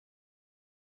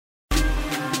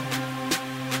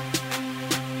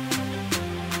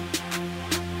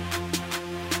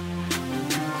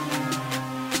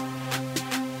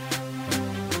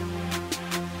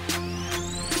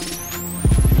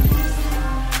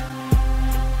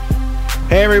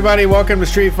Hey everybody, welcome to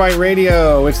Street Fight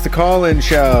Radio. It's the call-in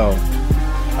show.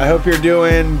 I hope you're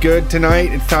doing good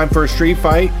tonight. It's time for a street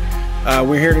fight.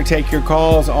 We're here to take your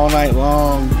calls all night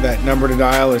long. That number to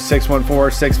dial is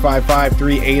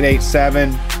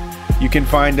 614-655-3887. You can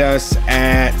find us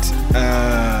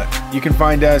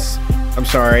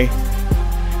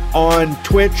on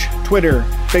Twitch, Twitter,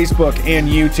 Facebook, and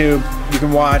YouTube. You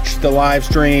can watch the live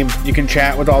stream. You can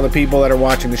chat with all the people that are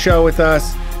watching the show with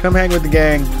us. Come hang with the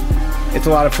gang. It's a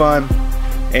lot of fun,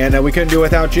 and we couldn't do it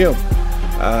without you.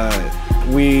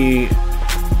 We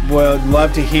would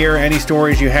love to hear any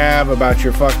stories you have about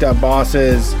your fucked up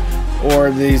bosses or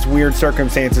these weird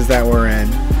circumstances that we're in.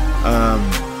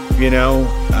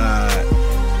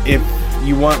 If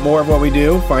you want more of what we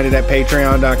do, find it at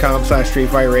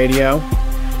patreon.com/streetfightradio.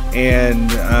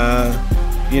 And,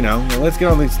 let's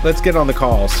get on the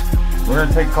calls. We're going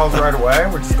to take calls right away?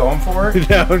 We're just going for it?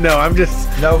 No, I'm just...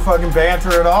 No fucking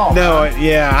banter at all. No,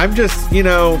 yeah, I'm just,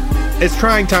 it's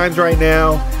trying times right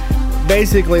now.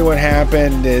 Basically what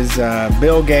happened is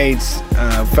Bill Gates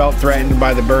felt threatened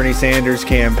by the Bernie Sanders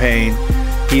campaign.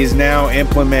 He has now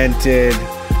implemented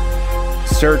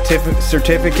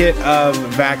certificate of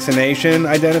vaccination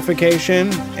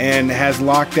identification and has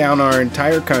locked down our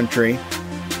entire country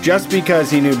just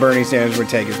because he knew Bernie Sanders would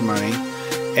take his money.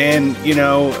 And,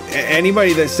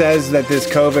 anybody that says that this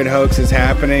COVID hoax is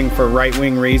happening for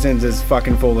right-wing reasons is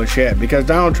fucking full of shit, because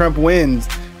Donald Trump wins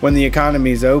when the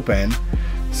economy's open.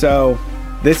 So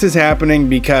this is happening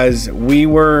because we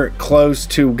were close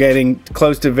to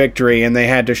victory, and they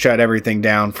had to shut everything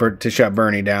down to shut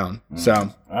Bernie down.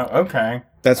 So okay.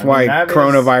 That's why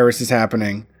coronavirus is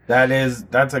happening.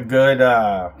 That's a good...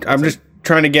 I'm just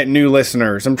trying to get new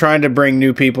listeners. I'm trying to bring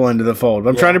new people into the fold.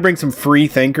 I'm trying to bring some free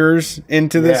thinkers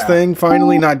into this thing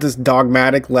finally, not just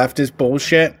dogmatic leftist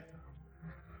bullshit.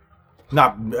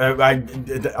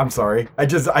 I'm sorry. I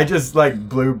just like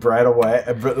blew Brett away,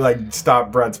 like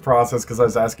stopped Brett's process because I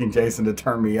was asking Jason to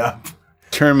turn me up.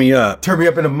 Turn me up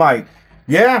in a mic.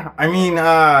 Yeah, I mean,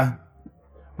 my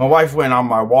wife went on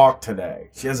my walk today.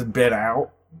 She hasn't been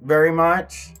out very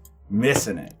much.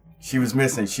 Missing it. She was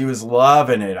missing it. She was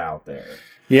loving it out there.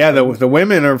 Yeah, the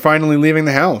women are finally leaving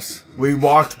the house. We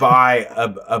walked by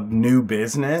a new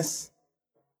business.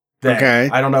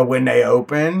 I don't know when they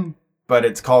open, but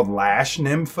it's called Lash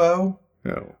Nympho.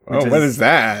 What is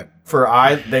that?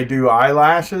 They do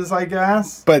eyelashes, I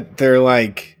guess. But they're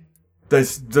like...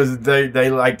 They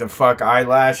like to fuck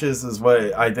eyelashes is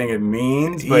what I think it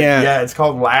means. But yeah, it's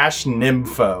called Lash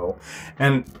Nympho.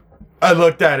 And I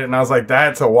looked at it and I was like,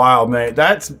 that's a wild name.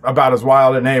 That's about as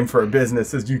wild a name for a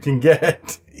business as you can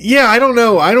get. Yeah, I don't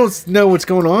know. I don't know what's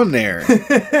going on there.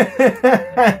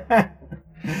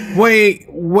 Wait,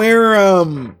 where,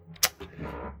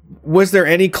 was there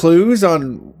any clues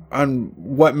on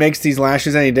what makes these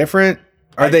lashes any different?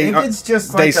 It's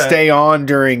just like they stay on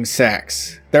during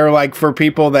sex. They're like for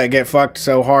people that get fucked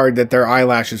so hard that their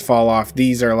eyelashes fall off.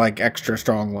 These are like extra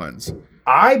strong ones.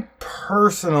 I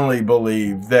personally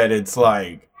believe that it's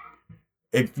like,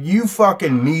 if you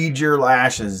fucking need your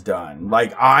lashes done,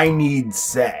 like I need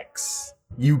sex,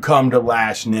 you come to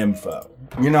Lash Nympho.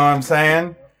 You know what I'm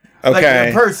saying? Okay. Like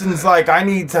a person's like, I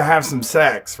need to have some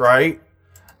sex, right?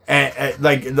 And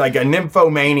like a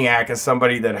nymphomaniac is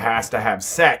somebody that has to have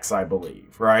sex, I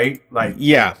believe, right? Like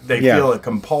they feel a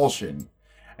compulsion.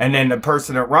 And then the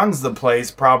person that runs the place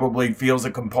probably feels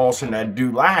a compulsion to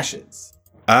do lashes.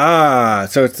 Ah,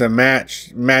 so it's a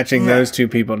matching those two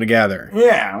people together.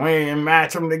 Yeah, we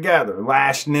match them together.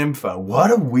 Lash Nympho.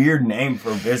 What a weird name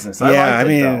for a business. I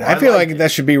feel like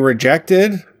that should be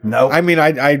rejected. No. I mean,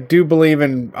 I do believe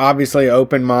in obviously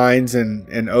open minds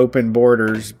and open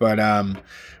borders, but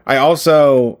I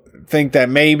also think that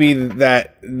maybe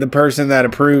that the person that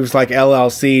approves like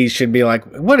LLC should be like,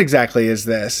 what exactly is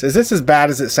this? Is this as bad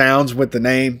as it sounds with the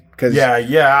name? Because I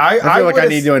feel like I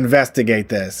need to investigate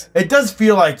this. It does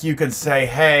feel like you could say,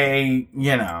 hey,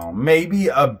 maybe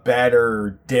a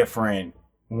better, different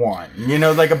one.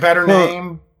 Like a better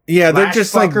name. Yeah, they're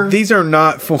just fucker. Like, these are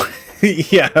not for...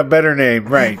 Yeah, a better name,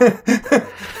 right.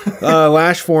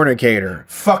 Lash fornicator.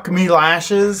 Fuck me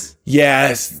lashes?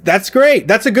 Yes, that's great.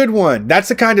 That's a good one. That's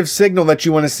the kind of signal that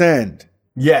you want to send.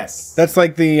 Yes. That's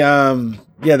like the,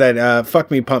 that Fuck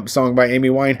Me Pump song by Amy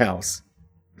Winehouse.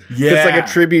 Yeah. It's like a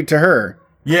tribute to her.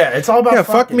 Yeah, it's all about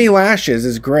fucking. Fuck Me Lashes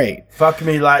is great. Fuck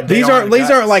me lashes. These aren't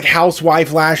like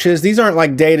housewife lashes. These aren't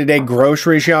like day-to-day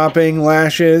grocery shopping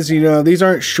lashes. These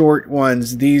aren't short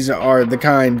ones. These are the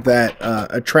kind that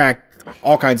attract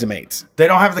all kinds of mates. They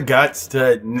don't have the guts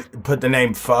to put the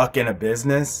name fuck in a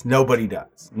business. Nobody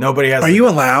does. Nobody has. Are you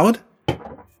allowed?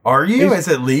 Are you? Is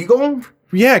it legal?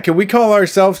 Yeah, can we call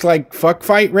ourselves like Fuck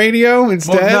Fight Radio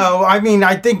instead? Well, no, I mean,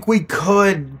 I think we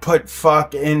could put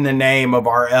fuck in the name of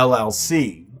our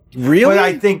LLC. Really? But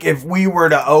I think if we were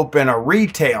to open a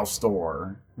retail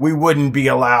store, we wouldn't be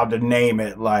allowed to name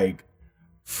it like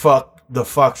Fuck the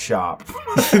Fuck Shop.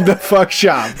 The Fuck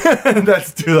Shop.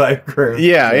 That's too like crazy.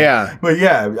 Yeah, yeah. But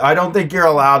yeah, I don't think you're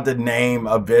allowed to name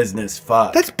a business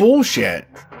fuck. That's bullshit.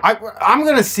 I'm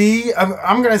gonna see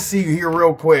here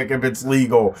real quick if it's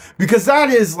legal, because that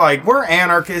is like, we're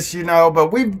anarchists, you know,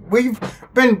 but we've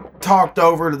been talked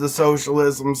over to the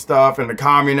socialism stuff and the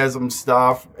communism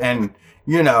stuff, and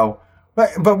you know,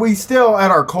 but we still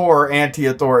at our core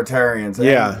anti-authoritarians. And,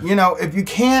 yeah. You know, if you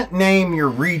can't name your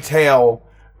retail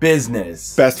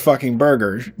business Best Fucking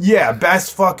Burgers. Yeah,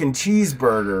 Best Fucking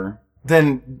Cheeseburger,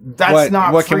 then that's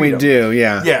not what freedom. Can we do?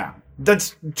 Yeah. Yeah.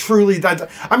 That's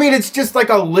I mean, it's just like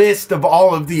a list of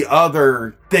all of the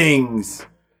other things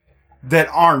that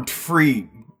aren't free.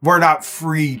 We're not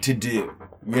free to do.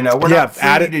 You know, we're not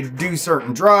free to do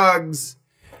certain drugs.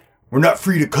 We're not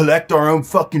free to collect our own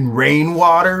fucking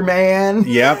rainwater, man.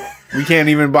 Yep. We can't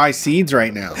even buy seeds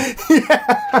right now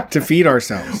to feed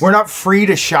ourselves. We're not free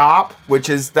to shop,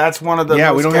 that's one of the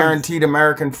most guaranteed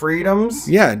American freedoms.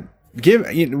 Yeah.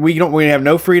 We have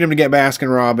no freedom to get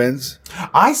Baskin Robbins.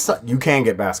 You can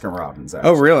get Baskin Robbins. Actually.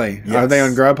 Oh, really? Yes. Are they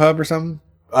on Grubhub or something?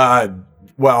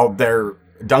 Well, they're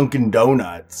Dunkin'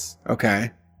 Donuts.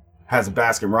 Okay. Has a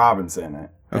Baskin Robbins in it.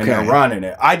 And okay. They're running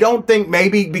it. I don't think,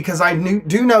 maybe because I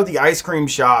do know the ice cream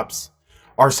shops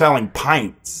are selling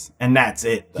pints, and that's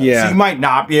it. Though. Yeah. So you might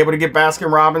not be able to get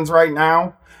Baskin Robbins right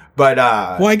now, but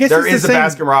I guess there is a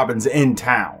Baskin Robbins in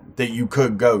town that you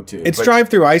could go to. It's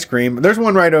drive-through ice cream. There's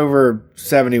one right over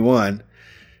 71.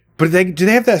 But do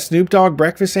they have that Snoop Dogg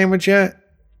breakfast sandwich yet?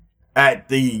 At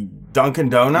the Dunkin'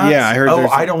 Donuts? Yeah, I heard. Oh,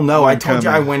 I don't know. I told you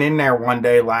I went in there one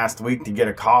day last week to get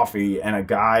a coffee, and a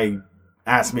guy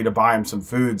asked me to buy him some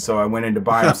food, so I went in to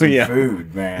buy him some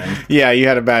food, man. Yeah, you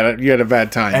had a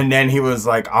bad time. And then he was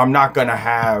like, "I'm not gonna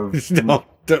have." Don't.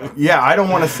 Yeah, I don't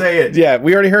want to say it. Yeah,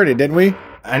 we already heard it, didn't we?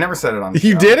 I never said it on the show.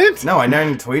 You didn't? No, I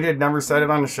never tweeted, never said it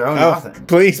on the show, nothing.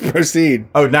 Please proceed.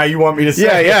 Oh, now you want me to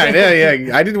say it?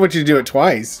 Yeah. I didn't want you to do it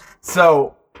twice.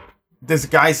 So, this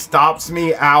guy stops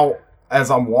me out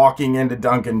as I'm walking into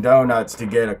Dunkin' Donuts to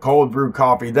get a cold brew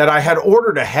coffee that I had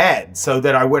ordered ahead so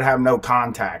that I would have no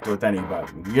contact with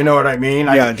anybody. You know what I mean?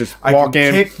 Yeah, just walk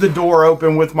in. Kick the door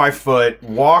open with my foot,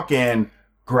 walk in,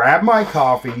 grab my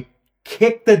coffee,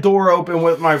 kick the door open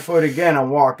with my foot again, and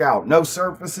walk out. No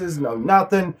surfaces, no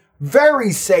nothing.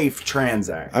 Very safe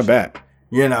transaction. I bet.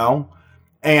 You know?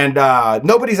 And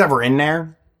nobody's ever in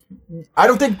there. I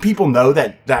don't think people know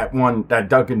that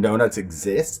Dunkin' Donuts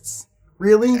exists.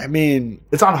 Really? I mean,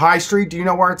 it's on High Street. Do you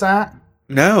know where it's at?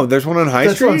 No, there's one on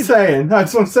High Street.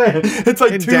 That's what I'm saying. It's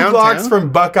like in 2 downtown? Blocks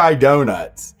from Buckeye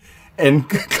Donuts in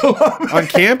Columbus. On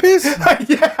campus?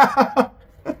 Yeah.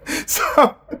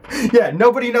 So, yeah,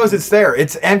 nobody knows it's there.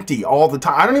 It's empty all the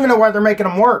time. I don't even know why they're making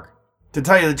them work, to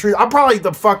tell you the truth. I'm probably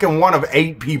the fucking one of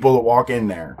 8 people that walk in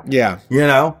there. Yeah. You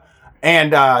know?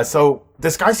 And so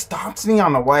this guy stops me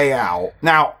on the way out.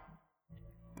 Now,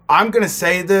 I'm going to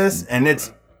say this, and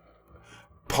it's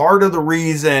part of the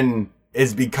reason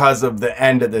is because of the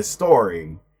end of this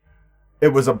story. It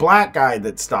was a black guy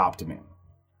that stopped me.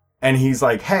 And he's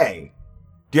like, "Hey,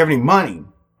 do you have any money?"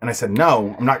 And I said,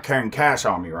 "No, I'm not carrying cash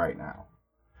on me right now."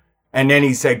 And then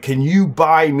he said, "Can you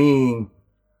buy me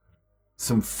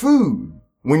some food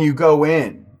when you go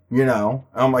in?" You know?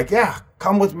 And I'm like, "Yeah,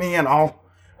 come with me and I'll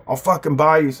fucking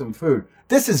buy you some food."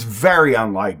 This is very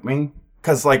unlike me.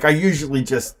 Because, like, I usually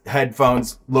just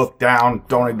headphones, look down,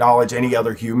 don't acknowledge any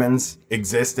other humans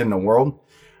exist in the world.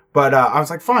 But I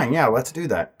was like, fine, yeah, let's do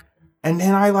that. And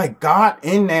then I, like, got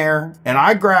in there, and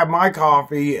I grabbed my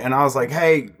coffee, and I was like,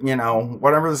 hey, you know,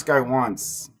 whatever this guy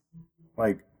wants,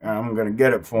 like, I'm going to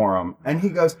get it for him. And he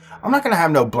goes, "I'm not going to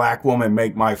have no black woman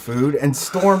make my food," and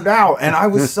stormed out. And I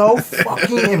was so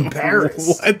fucking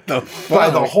embarrassed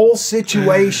by the whole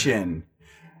situation.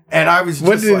 And I was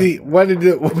just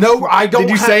No, I don't.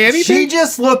 Did you say anything? She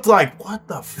just looked like, what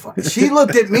the fuck? She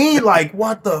looked at me like,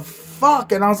 what the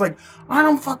fuck? And I was like,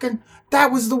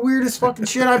 that was the weirdest fucking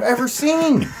shit I've ever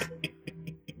seen.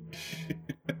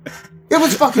 It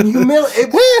was fucking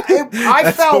humiliating.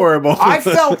 I felt horrible. I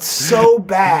felt so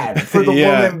bad for the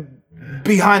woman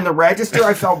behind the register.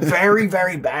 I felt very,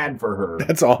 very bad for her.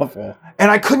 That's awful. And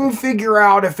I couldn't figure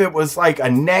out if it was like a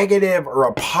negative or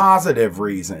a positive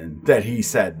reason that he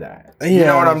said that. Yeah, you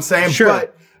know what I'm saying? Sure.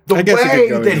 But the way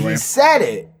that he said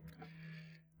it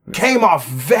came off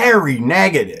very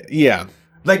negative. Yeah.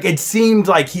 Like, it seemed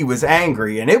like he was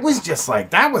angry. And it was just like,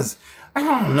 that was I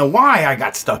don't know why I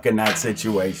got stuck in that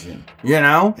situation. You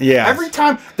know? Yeah. Every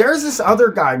time there's this other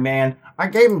guy, man. I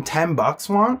gave him $10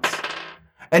 once,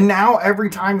 and now every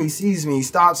time he sees me, he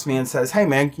stops me and says, "Hey,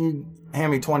 man, can you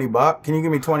hand me $20? Can you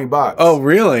give me $20?" Oh,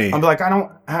 really? I'm like, I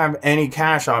don't have any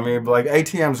cash on me. But like,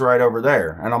 ATM's right over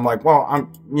there, and I'm like, well, wow,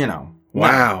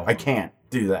 no, I can't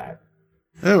do that.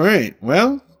 All right,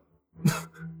 well,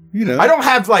 I don't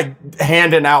have like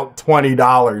handing out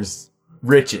 $20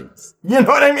 riches. You know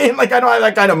what I mean? Like, I don't have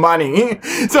that kind of money,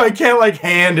 so I can't like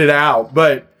hand it out.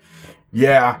 But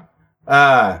yeah,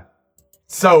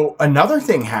 so another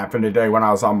thing happened today when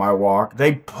I was on my walk.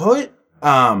 They put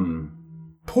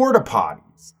porta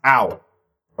potties out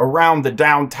around the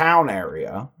downtown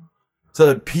area so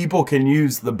that people can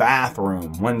use the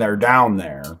bathroom when they're down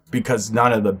there because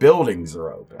none of the buildings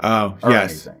are open. Oh,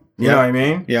 yes. Anything. You know what I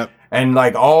mean? Yep. And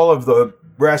like all of the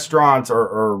restaurants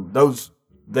or those,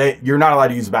 you're not allowed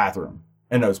to use the bathroom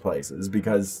in those places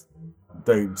because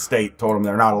the state told them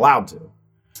they're not allowed to.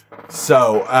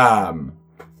 So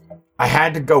I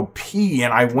had to go pee,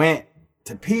 and I went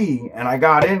to pee, and I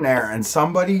got in there, and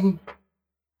somebody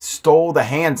stole the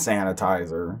hand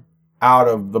sanitizer out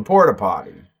of the porta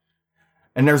potty.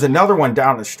 And there's another one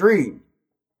down the street.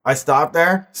 I stopped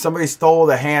there. Somebody stole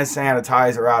the hand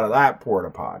sanitizer out of that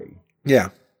porta potty. Yeah.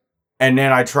 And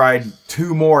then I tried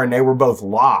 2 more, and they were both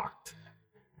locked.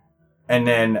 And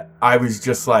then I was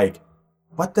just like,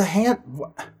 what the hand?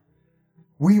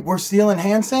 We're stealing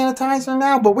hand sanitizer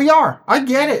now? But we are. I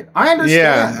get it. I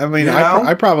understand. Yeah, I mean,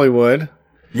 I probably would.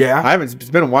 Yeah. It's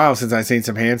been a while since I've seen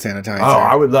some hand sanitizer. Oh,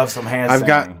 I would love some hand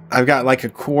sanitizer. I've got like a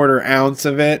 1/4 ounce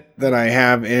of it that I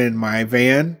have in my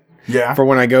van. Yeah. For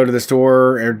when I go to the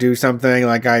store or do something,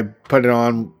 like I put it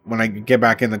on when I get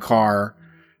back in the car.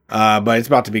 But it's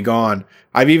about to be gone.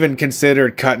 I've even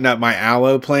considered cutting up my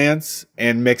aloe plants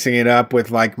and mixing it up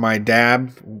with like my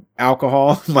dab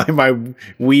alcohol, my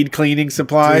weed cleaning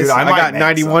supplies. Dude, I got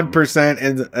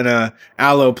 91% in a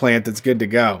aloe plant that's good to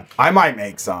go. I might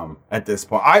make some at this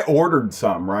point. I ordered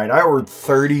some, right? I ordered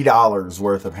 $30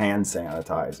 worth of hand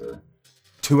sanitizer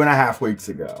 2.5 weeks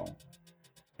ago.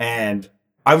 And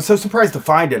I was so surprised to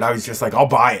find it. I was just like, I'll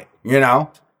buy it, you know?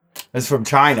 It's from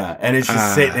China, and it's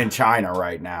just sitting in China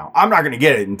right now. I'm not going to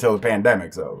get it until the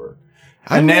pandemic's over.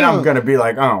 And then I'm going to be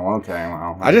like, oh, okay,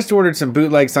 well. I just ordered some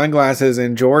bootleg sunglasses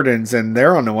and Jordans, and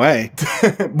they're on the way.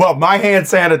 Well, my hand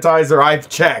sanitizer, I've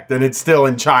checked, and it's still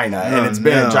in China, and it's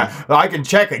been in China. Well, I can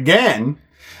check again.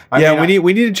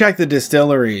 We need to check the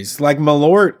distilleries. Like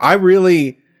Malort, I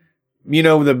really,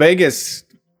 the biggest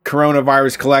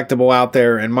coronavirus collectible out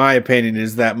there, in my opinion,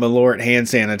 is that Malort hand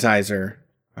sanitizer.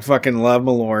 I fucking love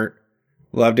Malort.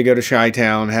 Love to go to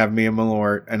Chi-Town, have me a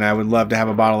Malort, and I would love to have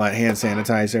a bottle of that hand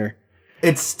sanitizer.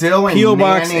 It's still in P.O.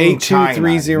 Box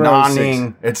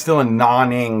 82306. It's still in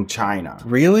Nanning, China.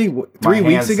 Really? 3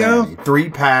 weeks ago? 3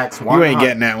 packs. You ain't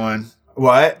getting that one.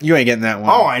 What? You ain't getting that one.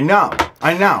 Oh, I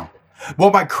know.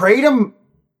 Well, my Kratom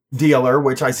dealer,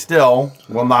 which I still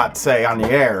will not say on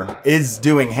the air, is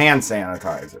doing hand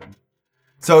sanitizer.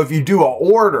 So if you do an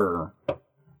order,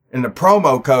 in the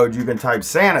promo code, you can type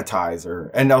sanitizer,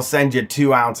 and they'll send you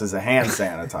 2 ounces of hand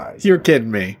sanitizer. You're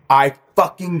kidding me. I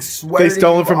fucking swear. They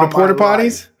stole it from the porta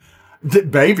potties?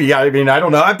 Baby, I mean, I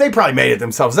don't know. They probably made it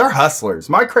themselves. They're hustlers.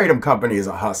 My Kratom company is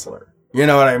a hustler. You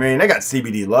know what I mean? They got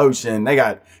CBD lotion. They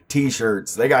got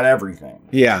T-shirts. They got everything.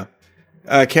 Yeah.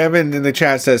 Kevin in the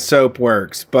chat says soap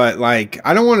works, but like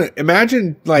I don't want to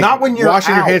imagine like not when you're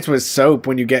washing out. Your hands with soap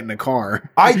when you get in the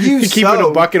car. I use keeping soap.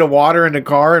 a bucket of water in the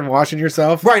car and washing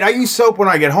yourself. Right, I use soap when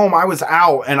I get home. I was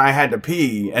out and I had to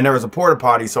pee, and there was a porta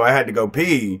potty, so I had to go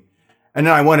pee, and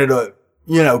then I wanted to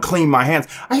clean my hands.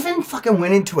 I even fucking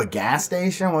went into a gas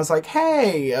station and was like,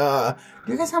 hey,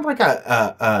 do you guys have like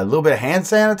a little bit of hand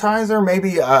sanitizer?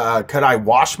 Maybe could I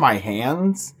wash my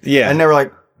hands? Yeah, and they were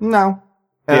like, no.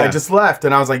 And I just left,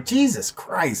 and I was like, Jesus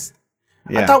Christ.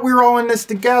 Yeah. I thought we were all in this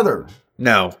together.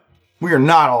 No. We are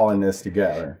not all in this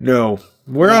together. No.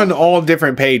 We're on all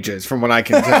different pages from what I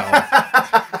can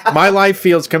tell. My life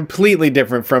feels completely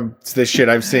different from the shit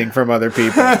I'm seeing from other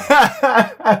people.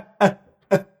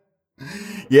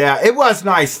 Yeah, it was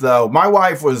nice, though. My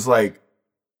wife was, like,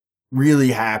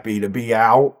 really happy to be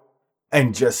out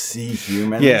and just see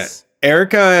humans. Yeah.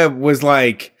 Erica was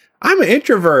like, I'm an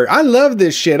introvert. I love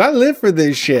this shit. I live for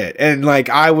this shit. And like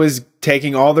I was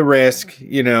taking all the risk,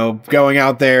 going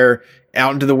out there,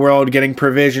 out into the world, getting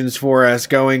provisions for us,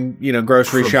 going,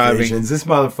 grocery shopping. This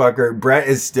motherfucker, Brett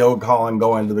is still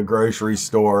going to the grocery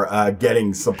store,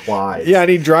 getting supplies. Yeah, I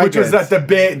need dry goods. Which was at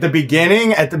the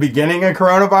beginning of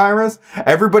coronavirus,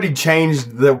 everybody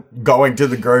changed the going to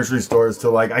the grocery stores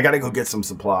to like, I got to go get some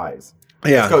supplies.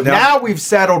 Yeah. Now we've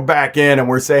settled back in and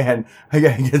we're saying, I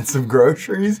gotta get some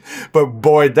groceries. But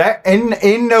boy, that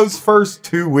in those first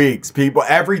 2 weeks,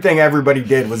 everything everybody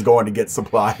did was going to get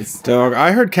supplies. Dog,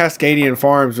 I heard Cascadian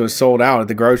Farms was sold out at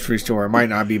the grocery store. It might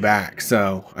not be back.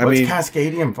 So What's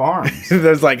Cascadian Farms?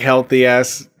 There's like healthy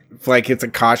ass, like it's a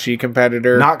Kashi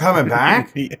competitor. Not coming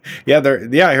back? Yeah,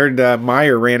 I heard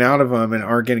Meyer ran out of them and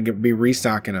aren't going to be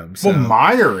restocking them. So. Well,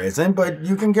 Meyer isn't, but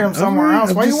you can get them somewhere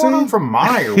else. Why do you want them from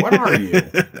Meyer? What are you?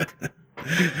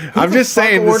 I'm just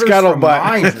saying the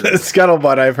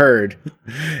scuttlebutt I've heard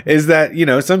is that,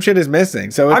 some shit is missing.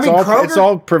 So it's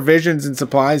all provisions and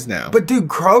supplies now. But dude,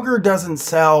 Kroger doesn't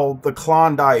sell the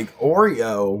Klondike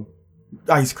Oreo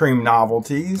ice cream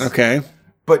novelties. Okay.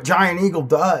 But Giant Eagle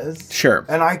does. Sure.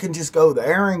 And I can just go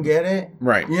there and get it.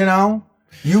 Right.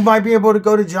 You might be able to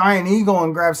go to Giant Eagle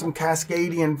and grab some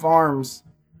Cascadian Farms.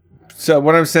 So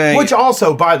what I'm saying... Which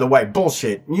also, by the way,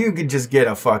 bullshit. You could just get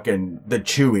the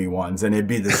chewy ones and it'd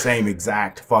be the same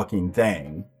exact fucking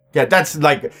thing. Yeah, that's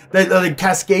like... The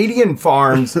Cascadian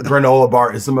Farms granola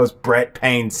bar is the most Brett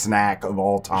Payne snack of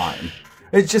all time.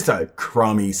 It's just a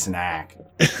crummy snack.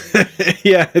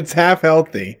 Yeah, it's half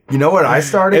healthy. You know what I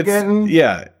started getting?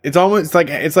 Yeah, it's almost like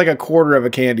a quarter of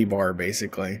a candy bar,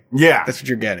 basically. Yeah, that's what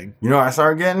you're getting. You know what I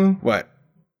started getting? What?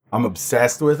 I'm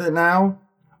obsessed with it now.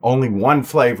 Only one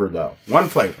flavor though. One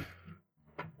flavor.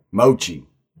 Mochi.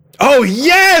 Oh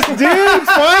yes, dude!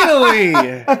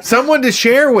 Finally, someone to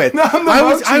share with.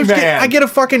 I get a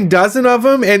fucking dozen of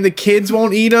them, and the kids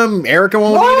won't eat them. Erica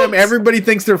won't eat them. Everybody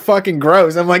thinks they're fucking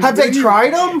gross. I'm like, have they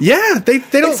tried them? Yeah, they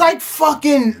don't. It's like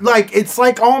fucking it's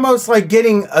like almost like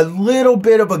getting a little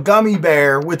bit of a gummy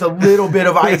bear with a little bit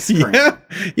of ice cream.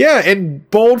 Yeah, and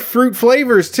bold fruit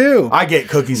flavors too. I get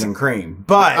cookies and cream,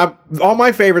 but all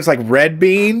my favorites like red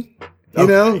bean.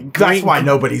 That's why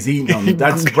nobody's eating them.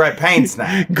 That's Brett Payne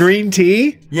snack. Green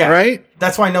tea? Yeah. Right?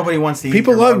 That's why nobody wants to eat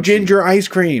People love ginger ice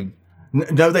cream.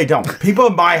 No, they don't. People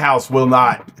in my house will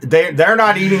not. They're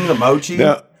not eating the mochi.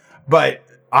 No. But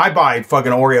I buy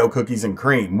fucking Oreo cookies and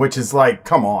cream, which is like,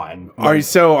 come on.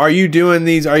 Are you doing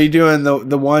these? Are you doing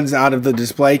the ones out of the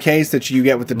display case that you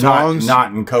get with the tongs?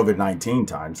 Not in COVID-19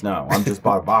 times. No, I'm just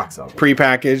bought a box of them.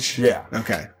 Prepackaged? Yeah.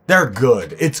 Okay. They're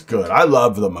good. It's good. I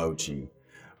love the mochi.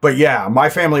 But yeah, my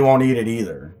family won't eat it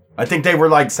either. I think they were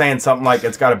like saying something like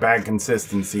it's got a bad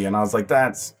consistency, and I was like,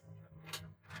 that's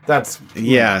it's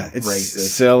racist.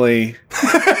 Silly.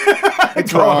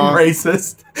 It's wrong.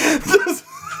 Racist.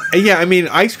 Yeah, I mean,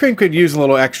 ice cream could use a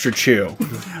little extra chew.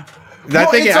 I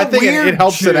think it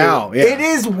helps it out. Yeah. It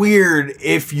is weird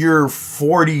if you're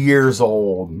 40 years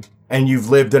old and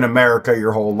you've lived in America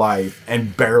your whole life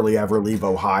and barely ever leave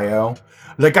Ohio.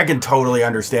 Like, I can totally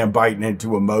understand biting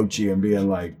into a mochi and being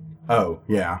like, oh,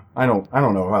 yeah, I don't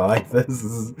know if I like this. This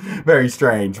is very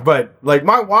strange. But, like,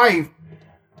 my wife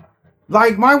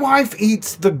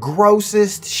eats the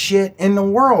grossest shit in the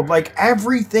world. Like,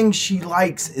 everything she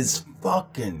likes is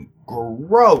fucking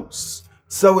gross.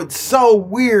 So it's so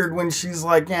weird when she's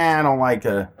like, yeah, I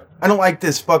don't like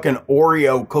this fucking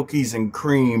Oreo cookies and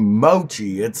cream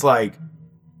mochi. It's like,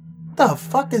 the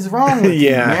fuck is wrong with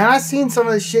you, man? I seen some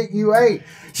of the shit you ate.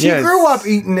 She grew up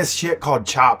eating this shit called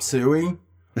chop suey.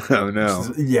 Oh no.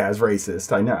 Yeah, it's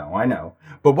racist. I know.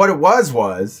 But what it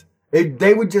was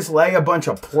they would just lay a bunch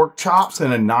of pork chops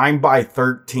in a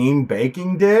 9x13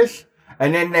 baking dish,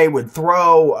 and then they would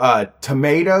throw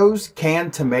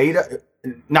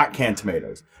not canned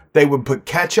tomatoes. They would put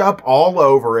ketchup all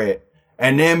over it,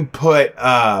 and then put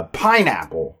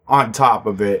pineapple on top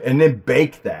of it, and then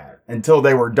bake that until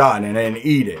they were done, and then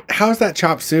eat it. How's that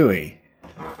chop suey?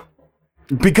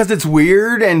 Because it's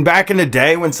weird, and back in the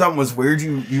day when something was weird,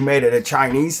 you made it a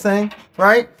Chinese thing,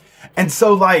 right? And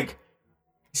so, like,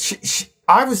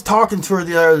 I was talking to her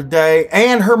the other day,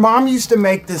 and her mom used to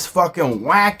make this fucking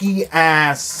wacky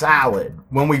ass salad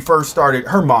when we first started.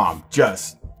 Her mom,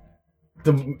 just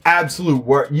the absolute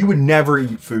worst. You would never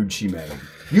eat food she made.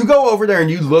 You go over there and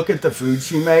you look at the food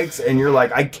she makes, and you're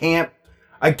like, I can't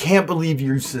believe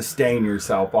you sustain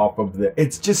yourself off of this.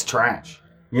 It's just trash.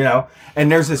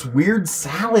 And there's this weird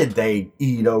salad they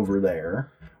eat over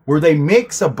there where they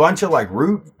mix a bunch of like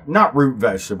not root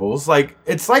vegetables. Like,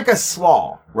 it's like a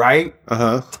slaw, right?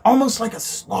 Uh-huh. It's almost like a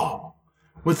slaw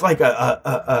with like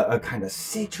a kind of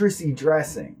citrusy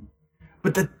dressing.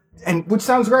 Which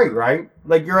sounds great, right?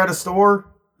 Like, you're at a store,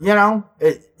 you're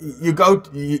at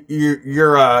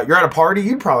a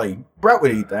party, Brett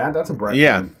would eat that. That's a Brett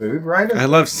food, right? I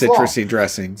love citrusy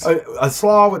dressings. A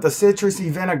slaw with a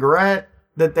citrusy vinaigrette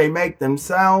that they make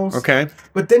themselves. Okay.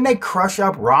 But then they crush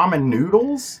up ramen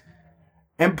noodles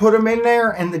and put them in there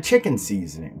and the chicken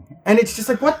seasoning. And it's just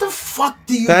like, what the fuck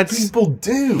do you people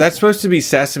do? That's supposed to be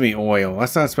sesame oil.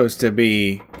 That's not supposed to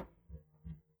be...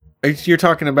 You're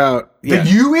talking about... Yeah. Do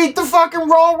you eat the fucking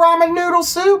raw ramen noodle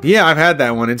soup? Yeah, I've had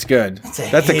that one. It's good.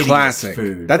 That's a classic.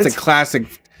 Food. That's a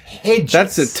classic. Hideous.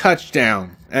 That's a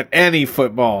touchdown at any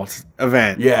football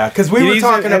event. Yeah, because we were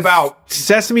talking about...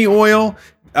 Sesame oil...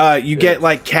 you get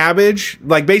like cabbage,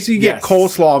 like basically you get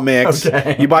coleslaw mix.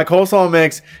 Okay. You buy coleslaw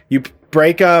mix, you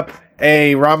break up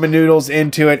a ramen noodles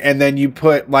into it, and then you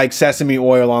put like sesame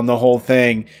oil on the whole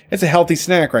thing. It's a healthy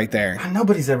snack right there.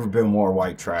 Nobody's ever been more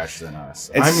white trash than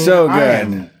us. It's so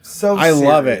good. I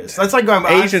love it. That's like going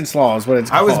Asian slaw is what it's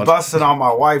called. I was busting on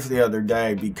my wife the other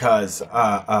day because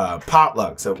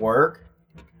potlucks at work.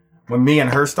 When me and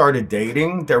her started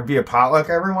dating, there would be a potluck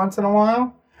every once in a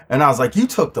while. And I was like, you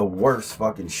took the worst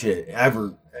fucking shit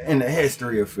ever in the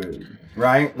history of food,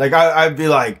 right? Like, I'd be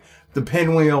like, the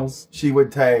pinwheels she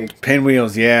would take.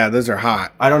 Pinwheels, yeah, those are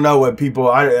hot. I don't know what people,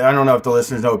 I don't know if the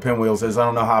listeners know what pinwheels is. I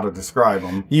don't know how to describe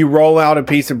them. You roll out a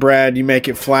piece of bread, you make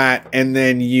it flat, and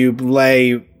then you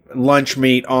lay lunch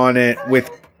meat on it with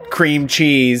cream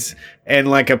cheese and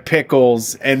like a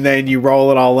pickles, and then you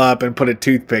roll it all up and put a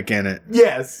toothpick in it.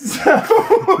 Yes.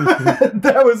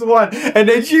 That was one. And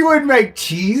then she would make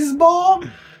cheese ball.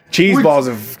 Cheese balls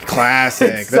are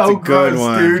classic. That's so a good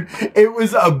one. Dude. It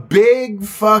was a big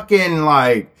fucking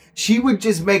like, she would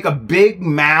just make a big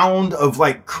mound of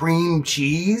like cream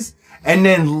cheese and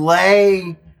then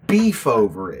lay beef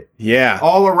over it. Yeah.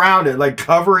 All around it. Like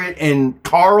cover it in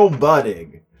Carl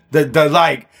Buddig. The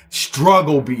like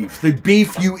struggle beef. The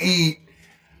beef you eat.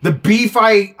 The beef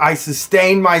I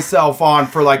sustained myself on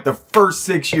for like the first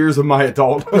 6 years of my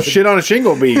adulthood. Shit on a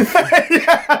shingle beef.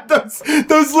 Yeah,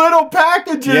 those little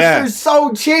packages are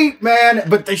so cheap, man.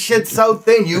 But the shit's so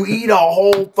thin. You eat a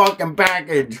whole fucking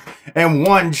package in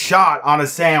one shot on a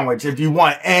sandwich if you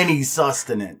want any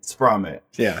sustenance from it.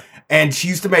 Yeah. And she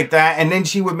used to make that, and then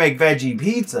she would make veggie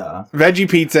pizza. Veggie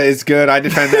pizza is good. I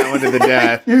defend that one to the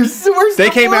death. They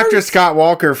came after Scott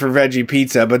Walker for veggie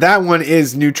pizza, but that one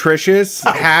is nutritious,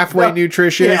 halfway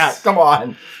nutritious. Yeah, come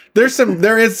on.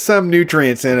 There is some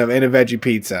nutrients in a veggie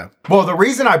pizza. Well, the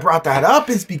reason I brought that up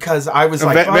is because I was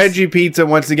like... Veggie pizza,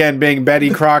 once again, being Betty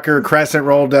Crocker crescent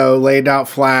roll dough laid out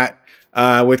flat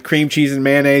with cream cheese and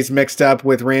mayonnaise mixed up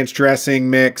with ranch dressing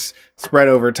mix spread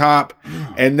over top.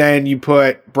 And then you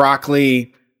put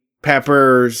broccoli,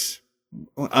 peppers,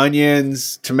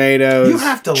 onions, tomatoes,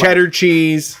 cheddar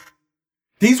cheese.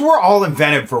 These were all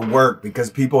invented for work because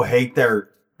people hate their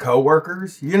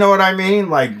coworkers. You know what I mean?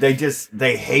 Like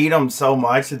they hate them so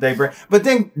much that they bring. But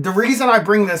then the reason I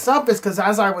bring this up is because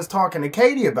as I was talking to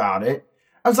Katie about it,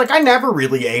 I was like, I never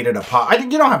really ate at a pot.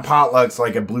 You don't have potlucks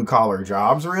like at blue collar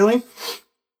jobs, really.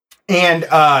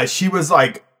 And she was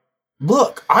like,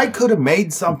 look, I could have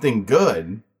made something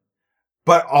good,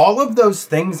 but all of those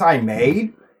things I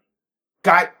made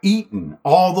got eaten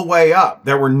all the way up.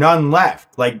 There were none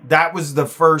left. Like, that was the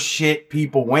first shit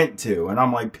people went to. And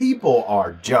I'm like, people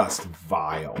are just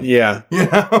vile. Yeah. You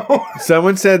know?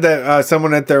 Someone said that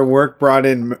someone at their work brought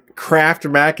in Kraft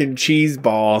mac and cheese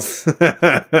balls.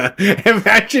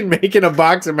 Imagine making a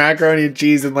box of macaroni and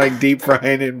cheese and like deep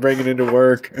frying it and bringing it to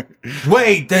work.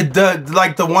 Wait,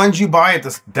 the ones you buy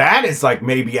at that is like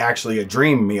maybe actually a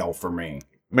dream meal for me.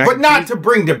 But not to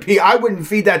bring to I wouldn't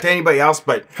feed that to anybody else.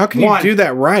 But how can you do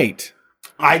that right?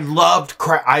 I love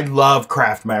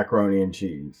Kraft macaroni and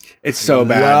cheese. It's so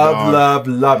bad.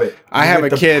 Love it. I have a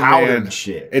kid, man.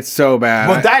 Shit. It's so bad.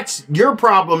 Well, that's your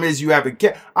problem. Is you have a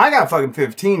kid. I got a fucking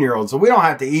 15-year-old, so we don't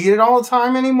have to eat it all the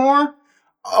time anymore.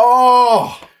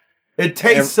 Oh, it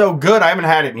tastes so good. I haven't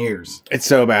had it in years. It's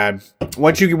so bad.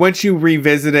 Once you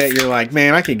revisit it, you're like,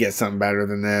 man, I could get something better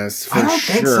than this. I don't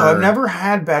think so. I've never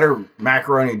had better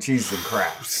macaroni and cheese than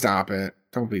Kraft. Stop it.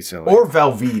 Don't be silly. Or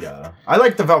Velveeta. I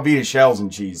like the Velveeta shells and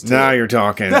cheese, too. Now you're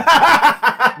talking.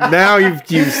 Now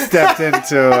you've stepped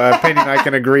into an opinion I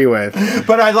can agree with.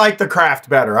 But I like the Kraft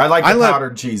better. I like the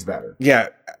powdered cheese better. Yeah.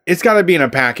 It's got to be in a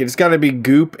packet. It's got to be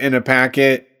goop in a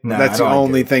packet. Nah, that's the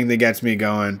only thing that gets me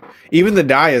going. Even the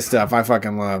Daiya stuff I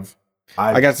fucking love.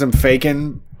 I got some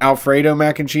Fakin Alfredo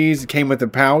mac and cheese. It came with a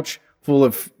pouch full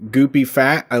of goopy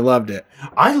fat. I loved it.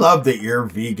 I love that your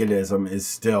veganism is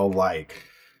still like...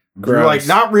 Gross. You're like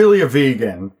not really a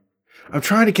vegan. I'm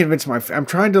trying to convince I'm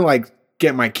trying to like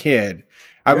get my kid.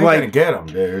 I'm like gonna get him,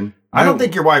 dude. I don't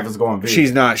think your wife is going vegan.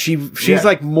 She's not. She's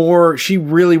like more. She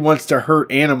really wants to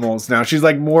hurt animals now. She's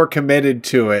like more committed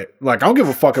to it. Like I don't give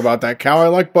a fuck about that cow. I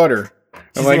like butter.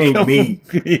 She's like, eating meat.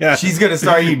 Yeah, she's gonna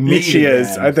start eating meat. She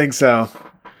is. I think so.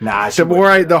 Nah,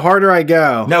 the harder I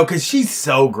go. No, because she's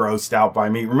so grossed out by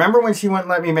me. Remember when she wouldn't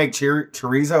let me make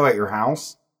chorizo at your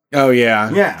house? Oh, yeah.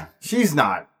 Yeah, she's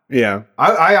not. Yeah.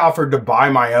 I offered to buy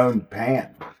my own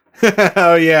pan.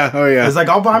 Oh, yeah. I was like,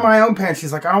 I'll buy my own pan.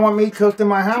 She's like, I don't want meat cooked in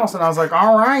my house. And I was like,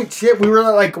 all right, shit. We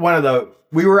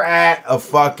were at a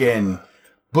fucking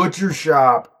butcher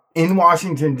shop in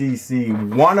Washington, D.C.,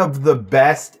 one of the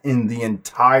best in the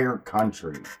entire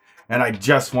country. And I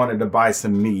just wanted to buy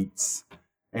some meats.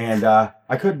 And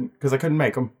I couldn't, because I couldn't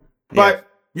make them. But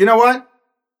you know what?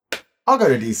 I'll go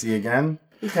to D.C. again.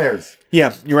 Who cares?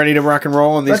 Yeah, you ready to rock and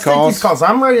roll on these calls? Take these calls.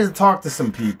 I'm ready to talk to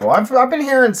some people. I've been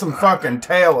hearing some fucking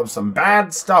tale of some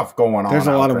bad stuff going on. There's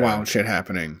a lot of wild shit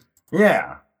happening.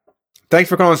 Yeah. Thanks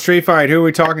for calling Street Fight. Who are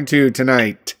we talking to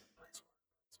tonight?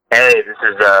 Hey, this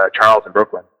is Charles in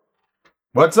Brooklyn.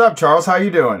 What's up, Charles? How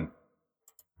you doing?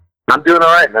 I'm doing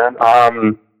all right,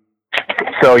 man.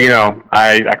 So,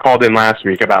 I called in last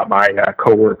week about my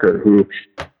coworker who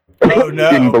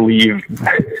didn't believe.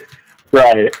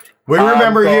 Right. We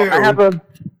remember you. I have I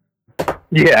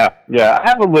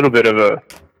have a little bit of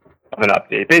an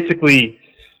update. Basically,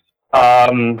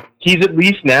 he's at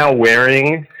least now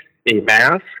wearing a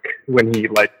mask when he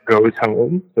goes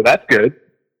home, so that's good,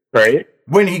 right?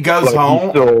 When he goes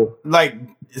home,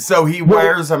 so he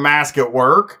wears a mask at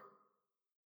work.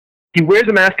 He wears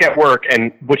a mask at work,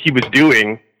 and what he was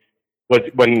doing was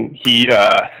when he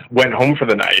went home for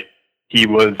the night, he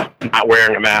was not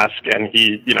wearing a mask, and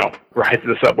he, rides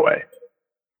the subway.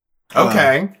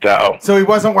 Okay. So he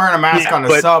wasn't wearing a mask on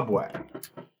the subway.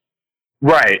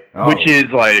 Right. Oh. Which is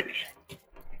where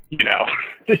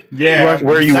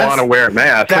you want to wear a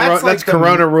mask. That's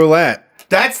Corona roulette.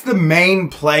 That's the main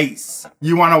place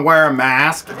you want to wear a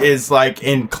mask is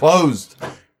in closed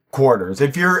quarters.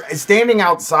 If you're standing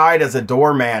outside as a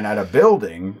doorman at a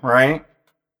building, right?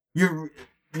 You're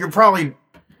probably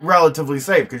relatively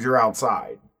safe because you're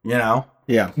outside, Yeah.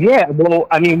 Yeah. Well,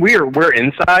 I mean, we're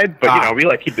inside, but we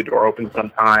keep the door open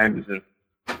sometimes,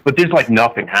 but there's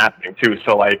nothing happening too.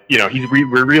 So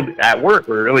we're really at work.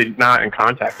 We're really not in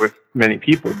contact with many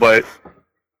people, but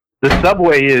the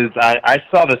subway is. I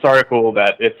saw this article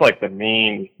that it's the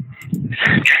main,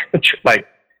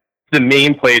 the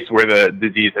main place where the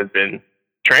disease has been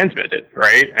transmitted,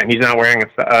 right? And he's not wearing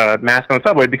a mask on the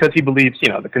subway because he believes,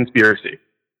 the conspiracy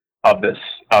of this,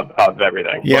 of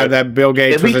everything. Yeah, but that Bill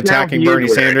Gates was attacking Bernie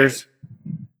Sanders.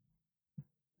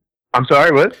 I'm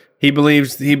sorry, what? He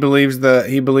believes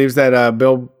that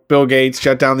Bill Gates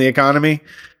shut down the economy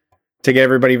to get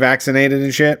everybody vaccinated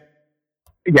and shit.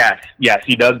 Yes,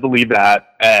 he does believe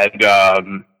that.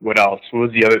 And what else? What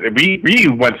was the other? We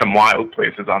went some wild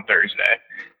places on Thursday.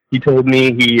 He told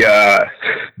me he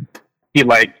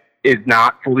is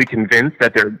not fully convinced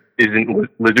that there isn't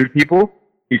lizard people.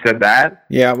 He said that.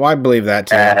 Yeah, well, I believe that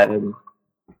too.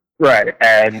 Right,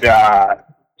 and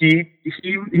he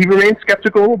remains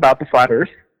skeptical about the flat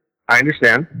Earth. I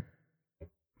understand.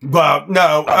 Well,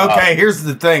 no. Okay, here's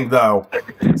the thing, though.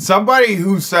 Somebody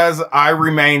who says I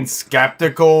remain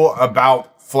skeptical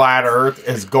about flat Earth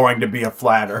is going to be a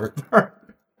flat earther.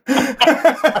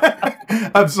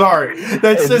 I'm sorry.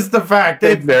 That's just the fact.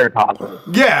 It's very possible.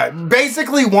 Yeah,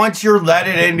 basically, once you're let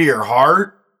it into your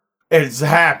heart, it's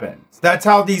happened. That's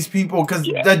how these people, because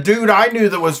the dude I knew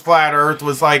that was flat Earth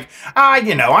was like, I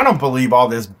don't believe all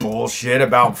this bullshit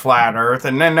about flat Earth.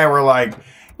 And then they were like,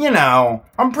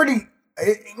 I'm pretty,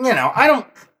 I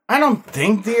don't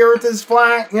think the Earth is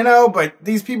flat, but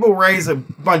these people raise a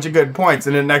bunch of good points.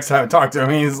 And then next time I talk to him,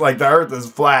 he's like, the Earth is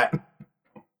flat.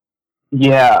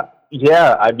 Yeah.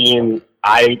 I mean,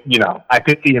 I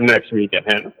could see him next week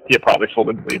and he'll probably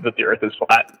fully believe that the Earth is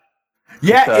flat.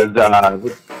 Yeah.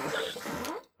 Because,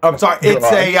 I'm sorry. It's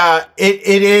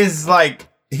it is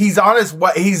he's on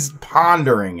he's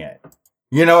pondering it.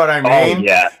 You know what I mean? Oh,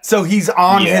 yeah. So he's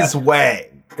on his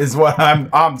way, is what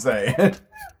I'm saying.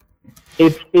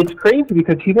 It's crazy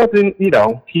because he wasn't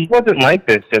like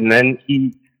this, and then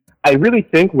I really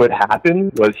think what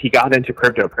happened was he got into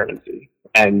cryptocurrency,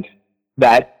 and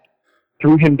that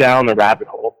threw him down the rabbit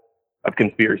hole of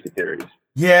conspiracy theories.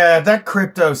 Yeah, that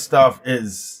crypto stuff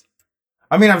is.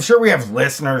 I mean, I'm sure we have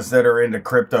listeners that are into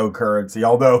cryptocurrency,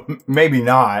 although maybe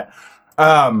not.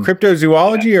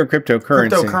 Cryptozoology or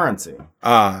cryptocurrency?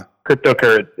 Cryptocurrency.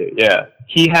 Cryptocurrency, yeah.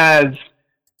 He has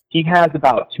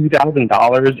about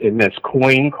 $2,000 in this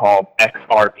coin called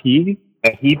XRP,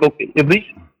 and at least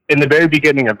in the very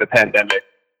beginning of the pandemic,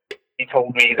 he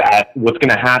told me that what's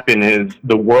going to happen is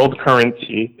the world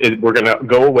currency is we're going to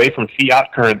go away from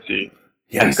fiat currency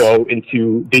and go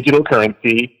into digital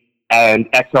currency.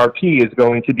 And XRP is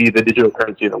going to be the digital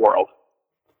currency of the world.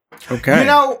 Okay.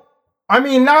 I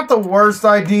mean, not the worst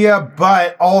idea,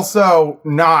 but also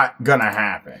not gonna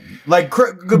happen. Like,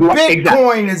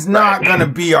 Bitcoin is not gonna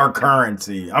be our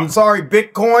currency. I'm sorry,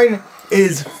 Bitcoin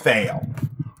is fail.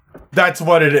 That's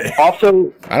what it is.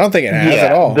 Also, I don't think it has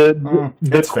at all.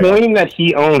 The coin that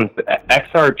he owns, the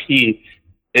XRP,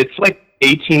 it's like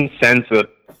 18 cents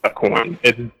a coin.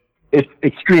 It's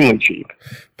extremely cheap.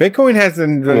 Bitcoin has the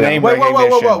name recognition.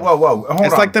 Whoa. Hold on.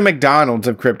 It's like the McDonald's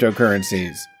of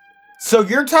cryptocurrencies. So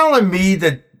you're telling me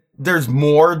that there's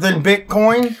more than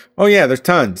Bitcoin? Oh yeah, there's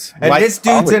tons. And this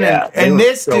dude's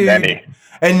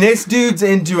this dude's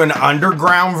into an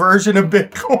underground version of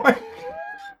Bitcoin.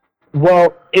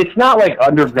 Well, it's not like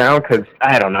underground because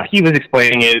I don't know. He was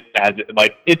explaining it as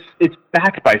like it's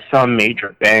backed by some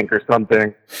major bank or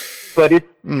something, but it's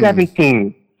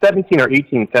 17 or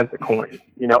 18 cents a coin,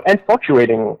 and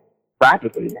fluctuating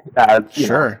rapidly as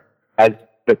as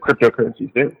the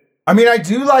cryptocurrencies do. I mean, I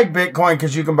do like Bitcoin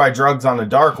because you can buy drugs on the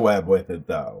dark web with it,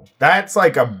 though. That's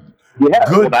like a good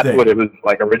that's thing. what it was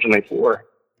like originally for.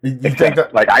 You think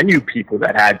that, like, I knew people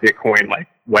that had Bitcoin like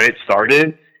when it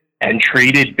started and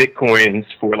traded Bitcoins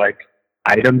for like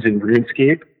items in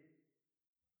RuneScape.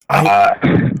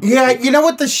 Yeah, you know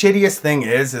what the shittiest thing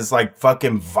is like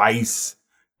fucking Vice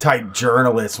type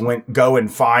journalists go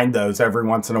and find those every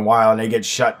once in a while and they get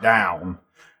shut down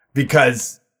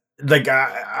because like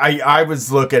I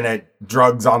was looking at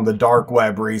drugs on the dark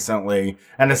web recently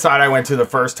and the site I went to the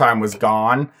first time was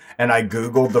gone and I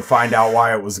Googled to find out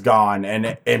why it was gone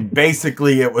and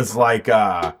basically it was like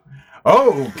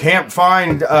can't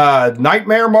find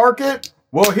Nightmare Market?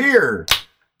 Well, here.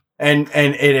 And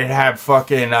it'd have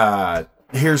fucking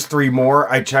here's 3 more.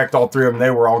 I checked all 3 of them.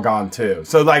 They were all gone too.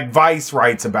 So like Vice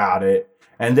writes about it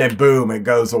and then boom, it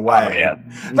goes away. Oh, yeah.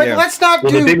 Let's not do...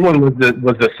 the big one was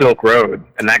the Silk Road,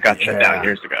 and that got shut down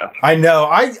years ago. I know.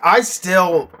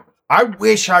 I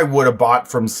wish I would have bought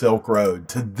from Silk Road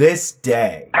to this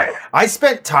day. I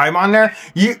spent time on there.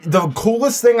 The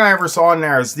coolest thing I ever saw on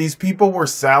there is these people were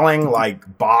selling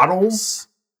like bottles,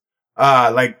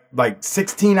 like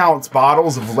 16-ounce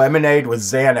bottles of lemonade with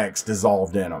Xanax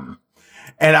dissolved in them.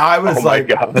 And I was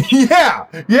yeah.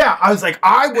 I was like,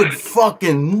 I would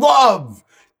fucking love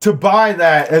to buy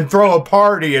that and throw a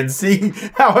party and see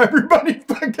how everybody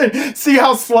fucking see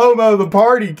how slow-mo the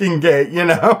party can get, Yeah.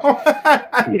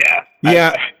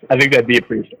 I think that'd be a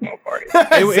pretty slow party.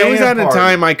 It was at a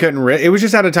time I couldn't it was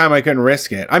just at a time I couldn't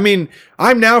risk it. I mean,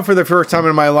 I'm now for the first time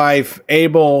in my life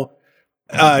able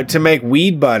to make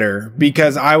weed butter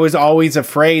because I was always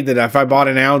afraid that if I bought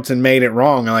an ounce and made it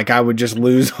wrong, like I would just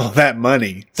lose all that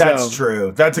money. That's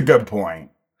true. That's a good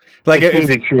point. Like it seems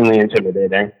extremely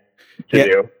intimidating to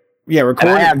do. Yeah,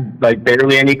 recording. I have like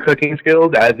barely any cooking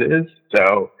skills as is,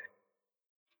 so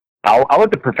I'll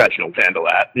let the professionals handle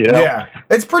that. Yeah,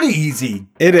 it's pretty easy.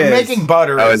 It is making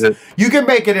butter. You can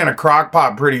make it in a crock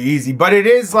pot pretty easy, but it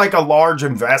is like a large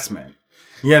investment.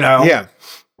 Yeah.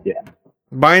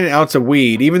 Buying an ounce of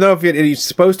weed, even though if it's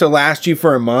supposed to last you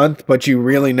for a month, but you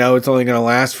really know it's only going to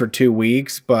last for 2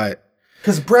 weeks, but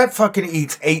because Brett fucking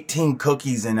eats 18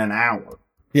 cookies in an hour.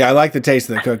 Yeah, I like the taste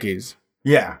of the cookies.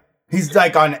 Yeah. He's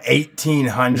like on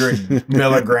 1,800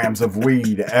 milligrams of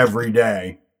weed every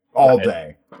day, all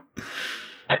day.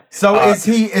 So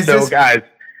guys,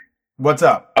 what's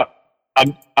up?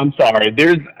 I'm sorry.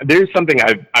 There's something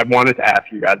I've wanted to ask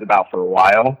you guys about for a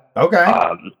while. Okay.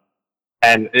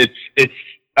 And it's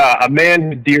a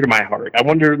man dear to my heart. I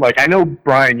wonder, like, I know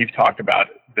Brian, you've talked about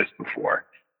this before.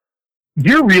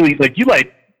 You're really you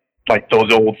like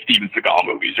those old Steven Seagal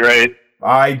movies, right?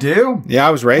 I do. Yeah,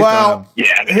 I was raised on them.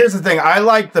 Yeah. Here's the thing. I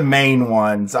like the main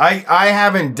ones. I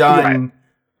haven't done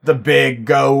the big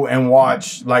go and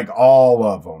watch like all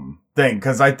of them thing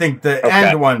because I think the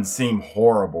end ones seem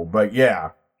horrible. But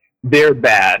yeah, they're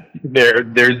bad.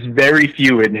 There's very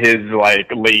few in his like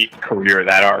late career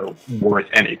that are worth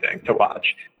anything to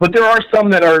watch. But there are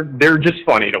some that they're just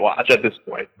funny to watch at this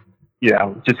point.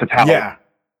 Just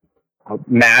how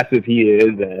massive he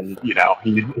is, and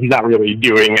he's not really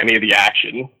doing any of the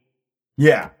action.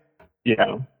 Yeah.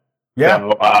 Yeah.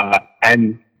 So,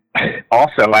 and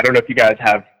also, I don't know if you guys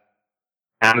have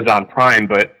Amazon Prime,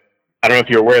 but I don't know if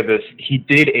you're aware of this. He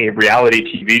did a reality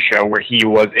TV show where he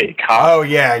was a cop. Oh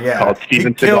yeah. Called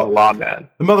Steven Seagal Lawman.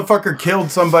 The motherfucker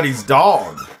killed somebody's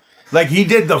dog. Like he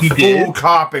did the full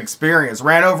cop experience.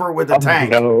 Ran over it with a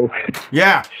tank. No.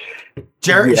 Yeah.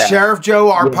 Sheriff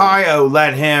Joe Arpaio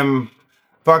let him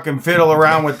fucking fiddle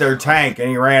around with their tank and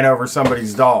he ran over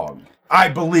somebody's dog. I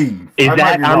believe. Is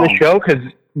that on the show? Because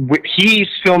he's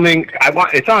filming.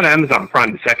 It's on Amazon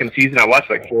Prime, the second season. I watched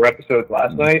like 4 episodes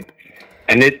last night,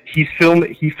 and he filmed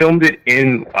it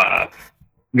in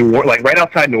right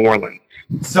outside New Orleans.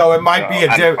 So it might be a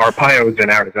Arpaio is in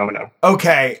Arizona.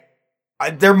 Okay.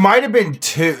 There might have been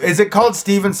two. Is it called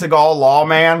Steven Seagal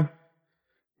Lawman?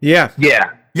 Yeah.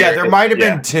 Yeah. Yeah, there might have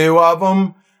been two of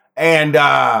them. And,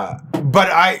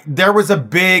 but there was a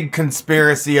big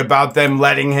conspiracy about them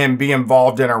letting him be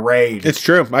involved in a raid. It's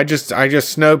true. I just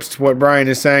snoped what Brian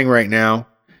is saying right now.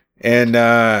 And,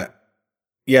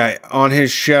 yeah, on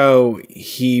his show,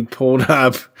 he pulled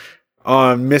up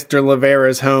on Mr.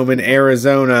 Rivera's home in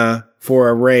Arizona for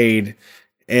a raid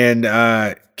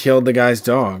and, killed the guy's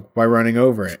dog by running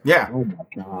over it. Yeah. Oh my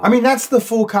God. I mean, that's the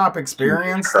full cop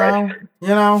experience, though. You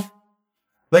know?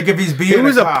 Like, if he's being It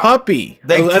was a puppy. An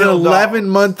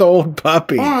 11-month-old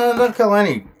puppy. Well, they'll kill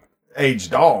any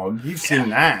age dog. You've seen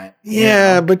that.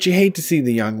 Yeah, you know? But you hate to see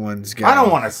the young ones go. I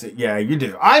don't want to see... Yeah, you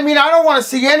do. I mean, I don't want to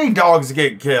see any dogs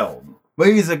get killed. But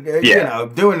he's, you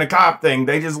know, doing the cop thing.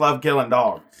 They just love killing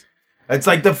dogs. It's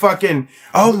like the fucking...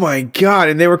 Oh, my God.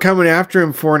 And they were coming after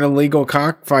him for an illegal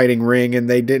cockfighting ring, and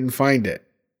they didn't find it.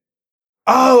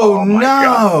 Oh no.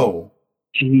 God.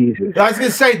 Jesus. I was going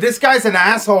to say, this guy's an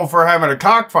asshole for having a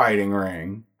cockfighting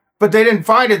ring. But they didn't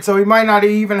find it, so he might not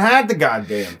have even had the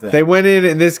goddamn thing. They went in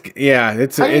and this... Yeah, how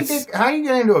do you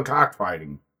get into a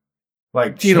cockfighting?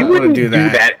 Like, you don't want to do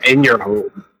that in your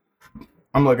home.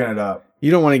 I'm looking it up. You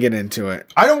don't want to get into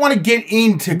it. I don't want to get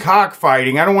into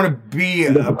cockfighting. I don't want to be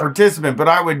a participant, but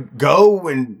I would go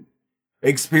and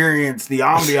experience the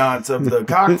ambiance of the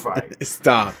cockfight.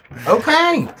 Stop.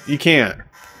 Okay. You can't.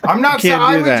 I'm not saying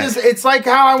I would just... It's like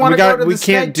how I want to go to the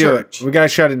state can't do church. it. We got to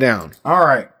shut it down. All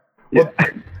right. Well,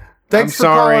 thanks I'm for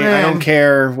sorry. calling in. I don't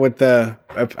care what the...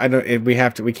 I don't...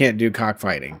 We can't do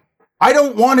cockfighting. I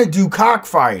don't want to do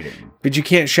cockfighting. But you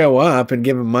can't show up and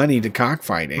give them money to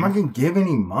cockfighting. I'm not going to give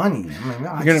any money. I mean,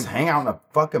 I just hang out in a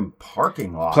fucking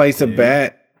parking lot. Place a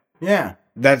bet. Yeah.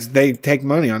 They take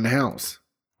money on the house.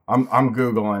 I'm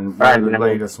Googling the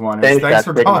latest one. Thanks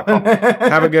for calling.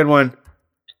 Have a good one.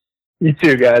 You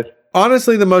too, guys.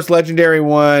 Honestly, the most legendary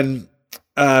one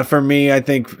for me, I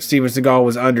think Steven Seagal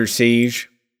was Under Siege.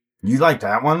 You like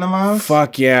that one the most?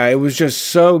 Fuck yeah. It was just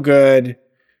so good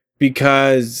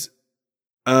because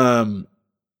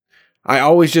I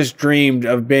always just dreamed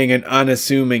of being an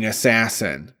unassuming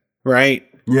assassin, right?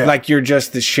 Yeah. Like you're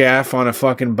just the chef on a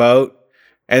fucking boat,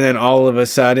 and then all of a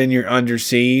sudden you're under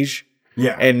siege.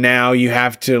 Yeah. And now you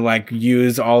have to like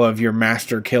use all of your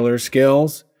master killer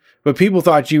skills. But people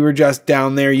thought you were just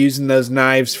down there using those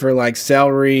knives for like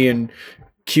celery and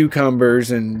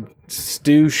cucumbers and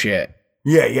stew shit.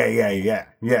 Yeah.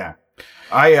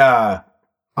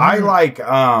 I like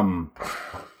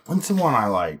what's the one I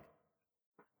like?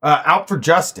 Out for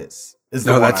Justice is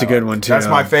the one. That's a good one too. That's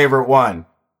my favorite one.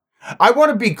 I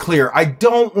want to be clear. I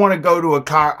don't want to go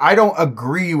to I don't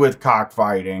agree with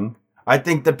cockfighting. I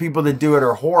think the people that do it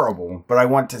are horrible, but I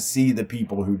want to see the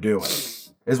people who do it.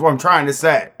 Is what I'm trying to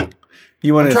say.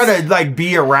 You want to try to like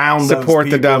be around support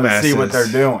those people the dumbasses, and see what they're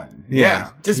doing.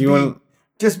 Yeah.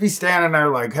 Just be standing there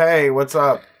like, hey, what's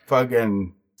up,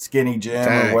 fucking Skinny Jim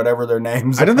or whatever their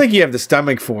names are. I don't think you have the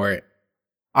stomach for it.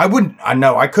 I wouldn't. I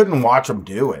know. I couldn't watch them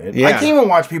do it. Yeah. I can't even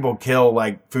watch people kill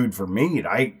like food for meat.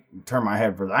 I turn my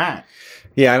head for that.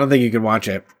 Yeah, I don't think you could watch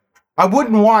it. I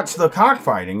wouldn't watch the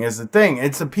cockfighting. Is the thing.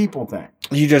 It's a people thing.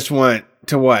 You just want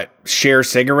to what? Share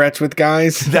cigarettes with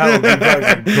guys? That would be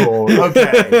fucking cool.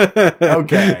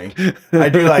 Okay. I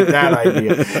do like that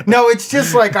idea. No, it's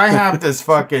just like I have this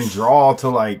fucking draw to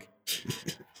like.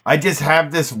 I just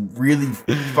have this really...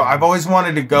 I've always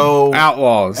wanted to go...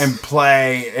 Outlaws. And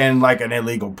play in like an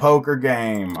illegal poker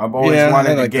game. I've always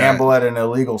wanted to gamble at an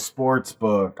illegal sports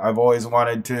book. I've always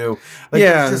wanted to... Like,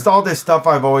 it's just all this stuff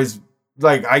I've always...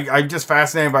 Like, I'm just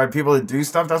fascinated by people that do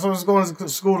stuff. That's what I was going to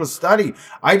school to study.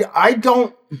 I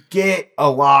don't get a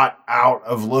lot out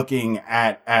of looking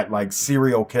at like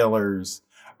serial killers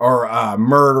or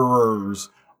murderers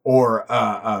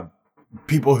or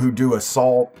people who do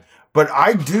assault. But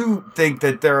I do think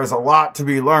that there is a lot to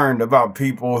be learned about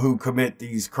people who commit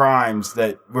these crimes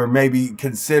that were maybe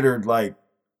considered like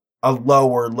a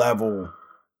lower level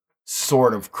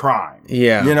sort of crime.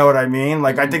 Yeah. You know what I mean?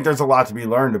 Like, I think there's a lot to be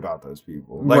learned about those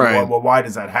people. Like, right. Why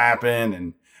does that happen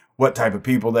and what type of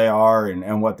people they are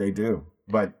and what they do.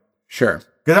 But sure.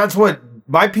 Because that's what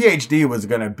my PhD was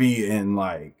going to be in,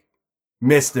 like,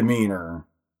 misdemeanor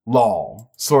law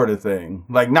sort of thing.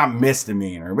 Like, not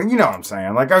misdemeanor, but you know what I'm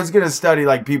saying. Like, I was going to study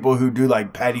like people who do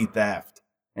like petty theft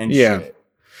and shit.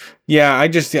 Yeah, I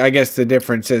guess the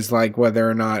difference is like whether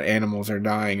or not animals are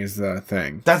dying is the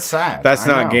thing. That's sad. That's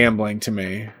not gambling to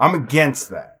me. I'm against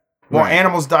that. Well,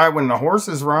 animals die when the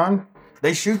horses run.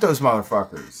 They shoot those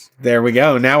motherfuckers. There we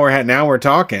go. Now we're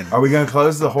talking. Are we going to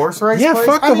close the horse race? Yeah, place?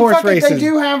 fuck the horse races. They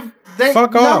do have.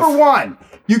 Fuck off. Number one,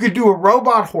 you could do a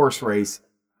robot horse race.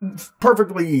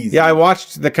 Perfectly easy. Yeah, I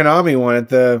watched the Konami one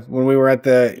when we were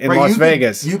in Las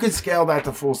Vegas. You could scale that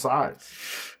to full size.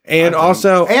 And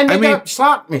also, they got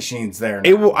slot machines there.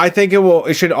 I think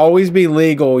it should always be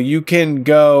legal. You can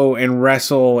go and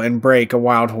wrestle and break a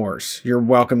wild horse. You're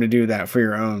welcome to do that for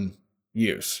your own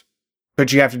use.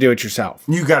 But you have to do it yourself.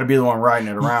 You got to be the one riding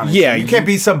it around. Yeah. You can't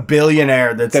be some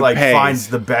billionaire that pays. finds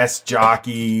the best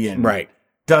jockey and right.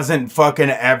 Doesn't fucking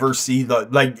ever see you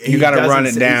got to run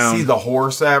it down. See the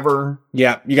horse ever?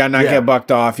 Yeah, you got to not get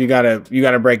bucked off. You got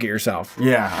to break it yourself.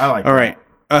 Yeah, I like. All right,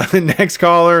 next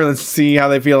caller. Let's see how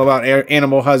they feel about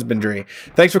animal husbandry.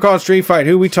 Thanks for calling Street Fight.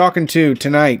 Who we talking to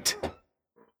tonight?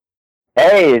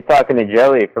 Hey, you're talking to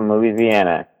Joey from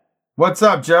Louisiana. What's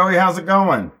up, Joey? How's it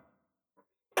going?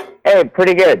 Hey,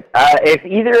 pretty good. If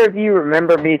either of you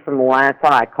remember me from the last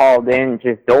time I called in,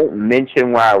 just don't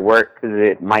mention where I work because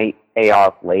it might pay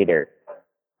off later.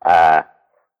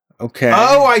 Okay.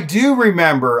 Oh, I do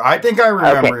remember. I think I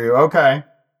remember you. Okay.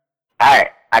 All right.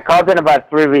 I called in about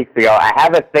 3 weeks ago. I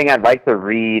have a thing I'd like to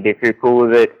read if you're cool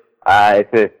with it.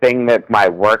 It's a thing that my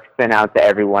work sent out to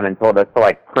everyone and told us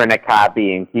to print a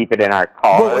copy and keep it in our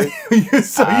cars.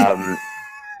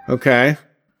 Okay.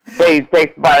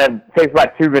 Takes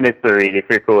about 2 minutes to read if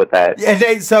you're cool with that. Yeah,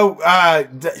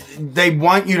 they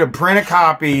want you to print a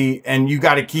copy and you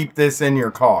got to keep this in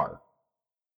your car.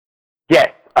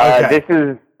 Yes. Okay. This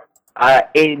is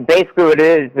basically what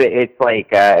it is. It's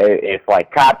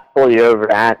if cops pull you over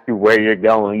to ask you where you're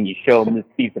going, you show them this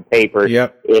piece of paper.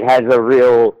 Yep. It has a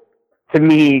real, to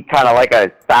me, kind of like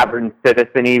a sovereign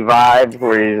citizen-y vibe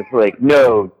where you're just like,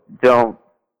 no, don't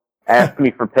ask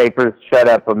me for papers. Shut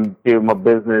up. I'm doing my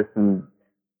business and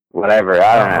whatever.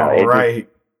 I don't know. Right.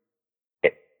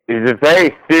 It's a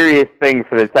very serious thing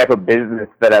for the type of business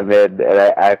that I'm in. And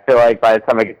I feel like by the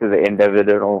time I get to the end of it,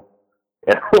 it'll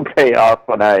pay off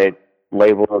when I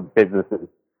label businesses.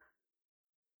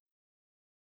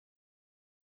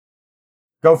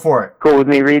 Go for it. Cool with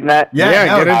me reading that? Yeah,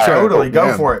 get into it. Totally.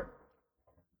 Go for it.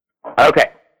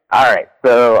 Okay. All right.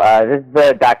 So this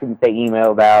is a document they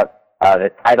emailed out.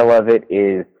 The title of it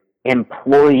is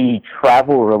Employee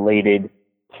Travel Related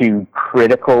to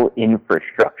Critical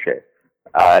Infrastructure.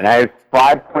 And I have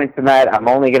 5 points in that. I'm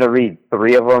only going to read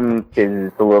 3 of them because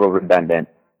it's a little redundant.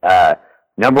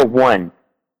 Number 1,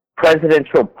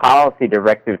 Presidential Policy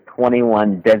Directive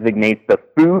 21 designates the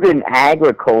food and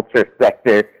agriculture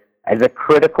sector as a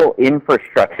critical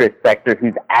infrastructure sector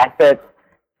whose assets,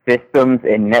 systems,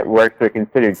 and networks are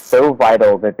considered so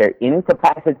vital that their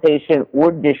incapacitation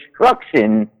or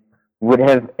destruction would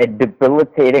have a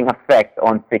debilitating effect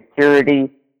on security,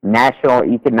 national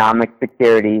economic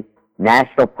security,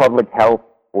 national public health,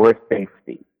 or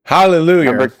safety. Hallelujah.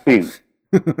 Number 2.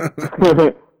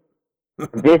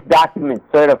 This document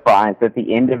certifies that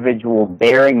the individual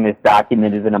bearing this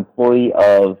document is an employee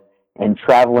of and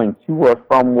traveling to or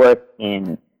from work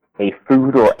in a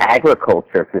food or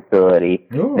agriculture facility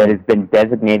that has been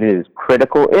designated as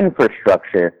critical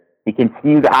infrastructure, the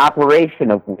continued operation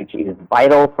of which is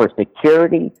vital for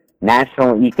security,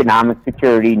 national economic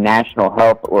security, national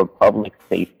health, or public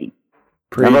safety.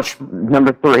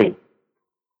 Number 3.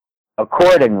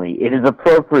 Accordingly, it is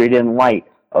appropriate in light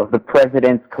of the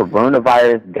President's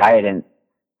coronavirus guidance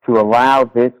to allow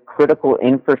this critical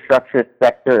infrastructure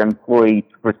sector employee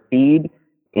to proceed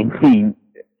in the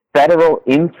federal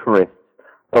interest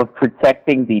of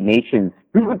protecting the nation's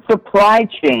food supply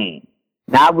chain,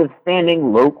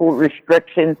 notwithstanding local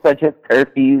restrictions such as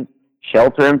curfews,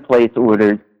 shelter-in-place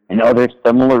orders, and other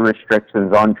similar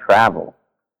restrictions on travel.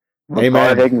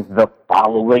 Regarding the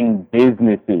following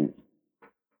businesses: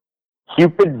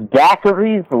 Cupid's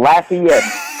Daiquiris, Lafayette,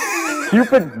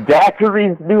 Cupid's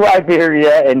Daiquiris, New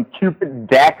Iberia, and Cupid's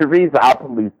Daiquiris,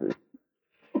 Opelousas.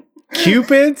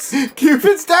 Cupid's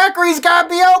Daiquiris gotta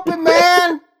be open,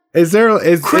 man. Is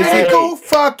critical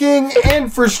fucking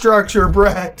infrastructure,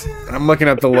 Brett? I'm looking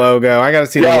at the logo. I gotta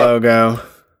see the logo.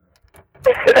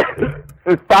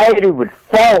 Society would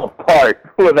fall apart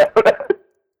without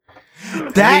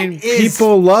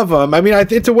people love them. I mean,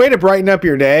 it's a way to brighten up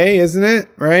your day, isn't it?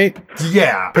 Right?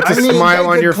 Yeah. Puts a smile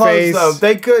on your face. Though.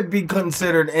 They could be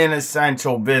considered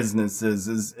inessential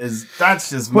businesses. That's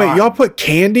just Wait, y'all put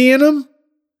candy in them?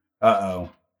 Uh-oh.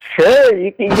 Sure,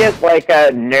 you can get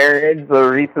Nerds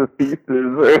or Reese's Pieces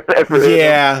or whatever.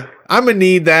 Yeah, I'm gonna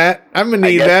need that.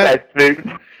 That's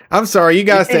food. I'm sorry, you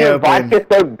gotta stay open. Vodka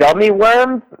soaked gummy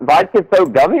worms? Vodka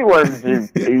soaked gummy worms is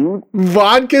food.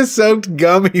 Vodka soaked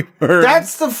gummy worms.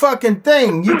 That's the fucking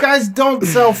thing. You guys don't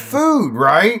sell food,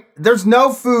 right? There's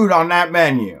no food on that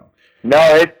menu.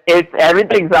 No, it's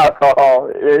everything's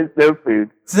alcohol. There's no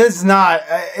food. It's not.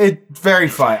 It's very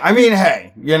fun. I mean,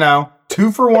 hey,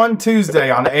 2-for-1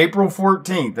 Tuesday on April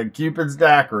 14th at Cupid's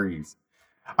Daiquiris.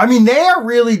 I mean, they are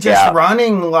really just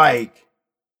running like.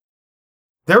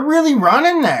 They're really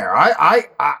running there. Hey,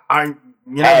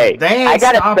 I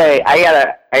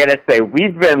gotta say,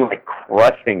 we've been like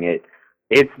crushing it.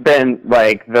 It's been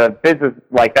like the business,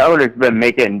 like the owner's been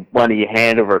making money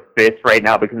hand over fist right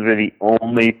now because we're the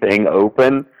only thing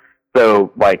open.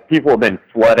 So like people have been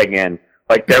flooding in.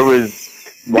 Like there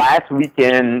was last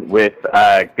weekend with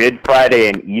Good Friday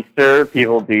and Easter,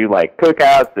 people do like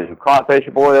cookouts and crawfish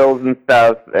boils and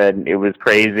stuff, and it was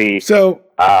crazy. So.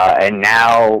 And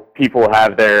now people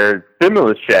have their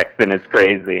stimulus checks, and it's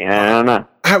crazy. I don't know.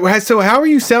 So how are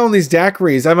you selling these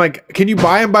daiquiris? I'm like, can you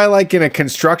buy them by like in a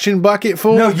construction bucket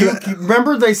full? No, you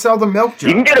remember they sell the milk jugs.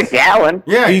 You can get a gallon.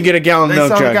 Yeah, you can get a gallon milk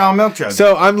jug. They sell a gallon milk jug.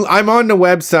 So I'm on the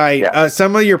website. Yeah.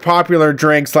 Some of your popular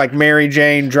drinks like Mary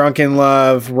Jane, Drunken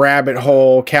Love, Rabbit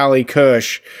Hole, Cali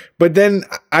Kush. But then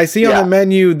I see on the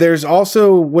menu there's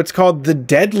also what's called the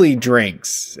deadly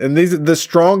drinks, and these are the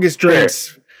strongest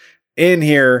drinks in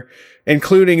here,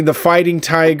 including the Fighting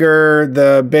Tiger,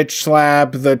 the Bitch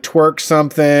Slap, the Twerk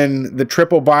Something, the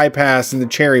Triple Bypass, and the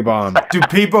Cherry Bomb. Do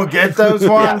people get those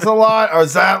ones a lot? Or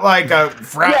is that like a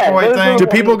frat boy thing? Do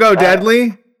people go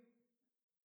deadly?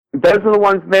 Those are the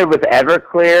ones made with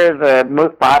Everclear. The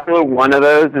most popular one of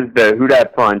those is the Who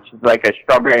Dat Punch. It's like a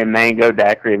strawberry and mango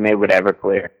daiquiri made with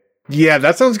Everclear. Yeah,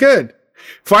 that sounds good.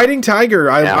 Fighting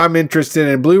Tiger, I'm interested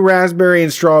in. Blue raspberry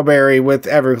and strawberry with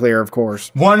Everclear, of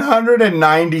course.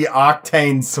 190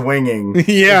 octane swinging is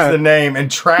the name,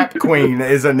 and Trap Queen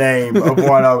is a name of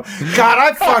one of them. God,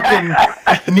 I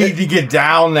fucking need to get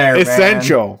down there,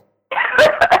 Essential.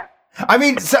 Man. I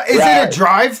mean, so is it a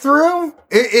drive-through?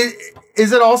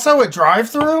 Is it also a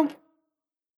drive-through?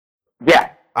 Yeah.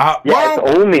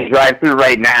 It's only drive-through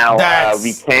right now.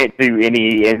 We can't do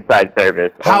any inside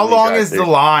service. How long is the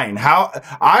line?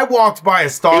 I walked by a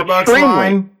Starbucks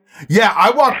line. Yeah,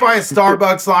 I walked by a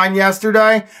Starbucks line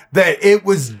yesterday that it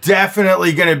was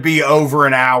definitely going to be over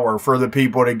an hour for the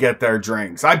people to get their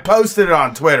drinks. I posted it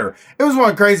on Twitter. It was one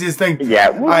of the craziest things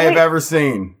I have ever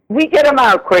seen. We get them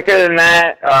out quicker than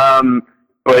that,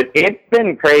 but it's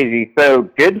been crazy. So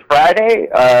Good Friday,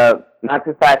 not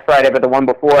this past Friday, but the one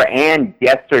before and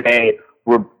yesterday,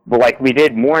 we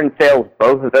did more in sales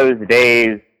both of those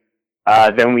days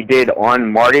than we did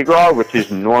on Mardi Gras, which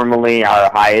is normally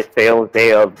our highest sales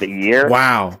day of the year.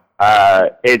 Wow.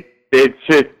 It's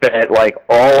just that like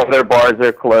all of their bars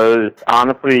are closed.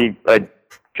 Honestly, a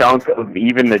chunk of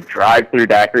even the drive-through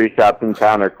daiquiri shops in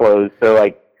town are closed. So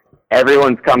like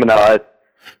everyone's coming to us.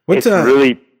 It's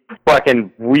really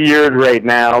fucking weird right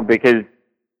now because.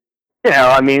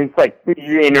 It's like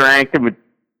you're interacting with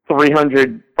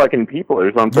 300 fucking people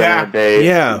or something a day.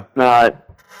 Yeah. It's not.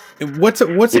 What's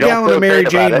a gallon of Mary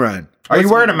Jane run? Are you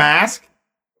wearing a mask?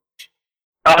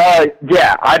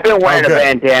 Yeah. I've been wearing a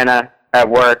bandana at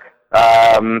work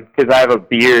because I have a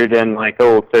beard and like a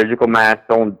little surgical mask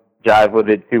don't jive with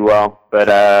it too well. But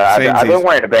I've been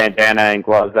wearing a bandana and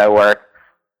gloves at work.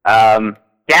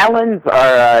 Gallons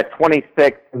are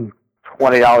 $26 and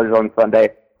 $20 on Sunday.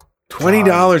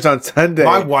 $20 on Sunday.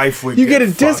 My wife would. You get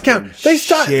a discount. They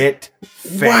start.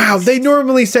 Wow, they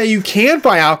normally say you can't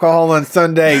buy alcohol on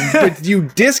Sunday, but you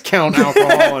discount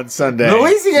alcohol on Sunday.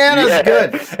 Louisiana's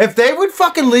good. If they would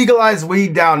fucking legalize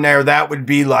weed down there, that would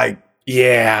be like.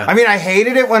 Yeah. I mean, I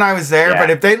hated it when I was there, but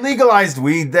if they legalized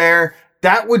weed there,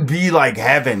 that would be like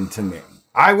heaven to me.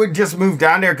 I would just move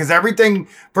down there because everything.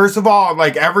 First of all,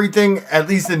 like everything, at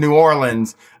least in New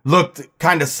Orleans, looked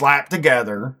kind of slapped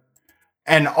together.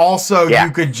 And also,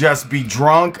 you could just be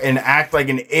drunk and act like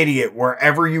an idiot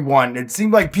wherever you want. It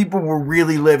seemed like people were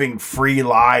really living free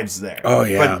lives there. Oh,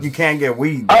 yeah. But you can't get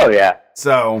weed. Oh, yeah.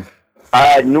 So,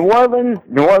 New Orleans,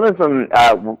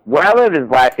 where I live is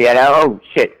Lafayette. Oh,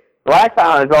 shit. The last time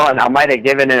I was on, I might have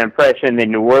given an impression that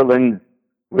New Orleans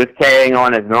was carrying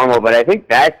on as normal, but I think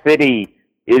that city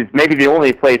is maybe the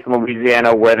only place in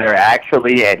Louisiana where they're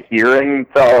actually adhering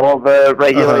to all the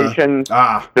regulations.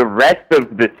 The rest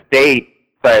of the state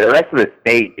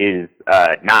is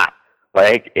not.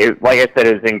 Like I said,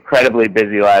 it was incredibly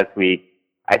busy last week.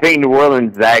 I think New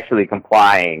Orleans is actually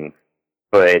complying,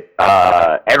 but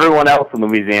everyone else in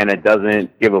Louisiana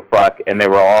doesn't give a fuck, and they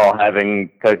were all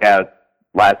having cookouts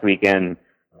last weekend,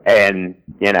 and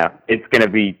it's going to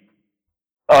be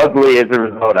ugly as a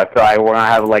result. I feel like we're gonna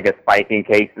have like a spike in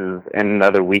cases in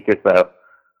another week or so.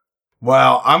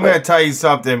 Well, I'm going to tell you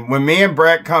something. When me and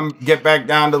Brett get back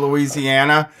down to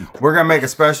Louisiana, we're going to make a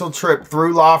special trip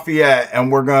through Lafayette,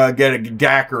 and we're going to get a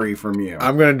daiquiri from you.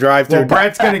 I'm going to drive through. Well,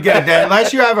 Brett's going to get a daiquiri.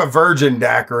 Unless you have a virgin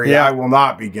daiquiri, I will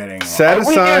not be getting one. Set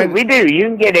aside. We do. You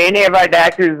can get any of our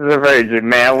daiquiris as a virgin,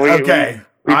 man.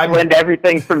 We blend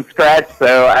everything from scratch,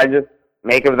 so I just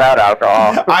make it without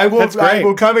alcohol. I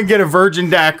will come and get a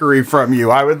virgin daiquiri from you.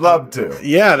 I would love to.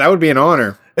 Yeah, that would be an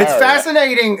honor. It's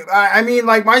fascinating. I mean,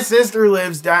 like my sister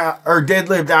did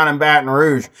live down in Baton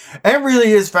Rouge. It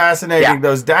really is fascinating. Yeah.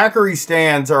 Those daiquiri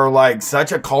stands are like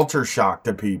such a culture shock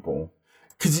to people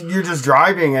because you're just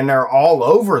driving and they're all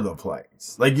over the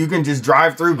place. Like you can just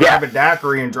drive through, grab a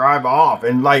daiquiri, and drive off.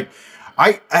 And like,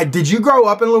 did you grow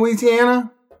up in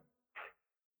Louisiana?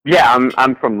 Yeah,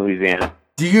 I'm from Louisiana.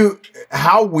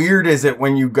 How weird is it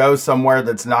when you go somewhere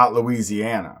that's not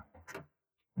Louisiana?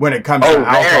 When it comes to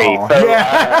alcohol. So,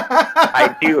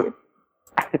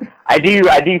 I do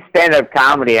stand-up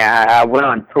comedy. I went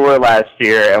on tour last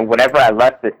year, and whenever I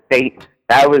left the state,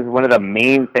 that was one of the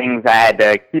main things I had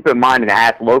to keep in mind and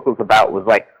ask locals about was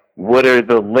like, what are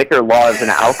the liquor laws and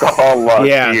alcohol laws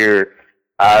here?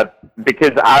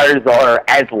 Because ours are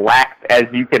as lax as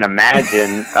you can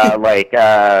imagine.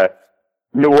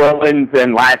 New Orleans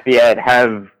and Lafayette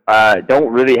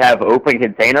don't really have open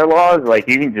container laws. Like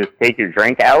you can just take your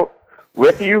drink out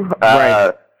with you.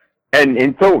 Right. And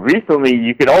until recently,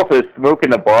 you could also smoke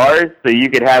in the bars, so you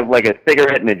could have like a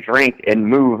cigarette and a drink and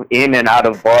move in and out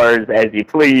of bars as you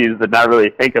please and not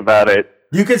really think about it.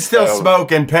 You can still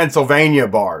smoke in Pennsylvania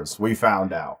bars, we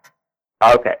found out.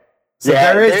 Okay. So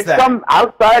there's that. Some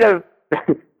outside of...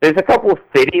 There's a couple of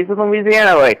cities in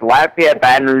Louisiana, like Lafayette,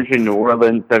 Baton Rouge, and New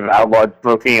Orleans have outlawed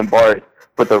smoking in bars,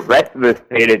 but the rest of the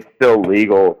state it's still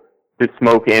legal to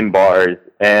smoke in bars.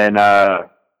 And I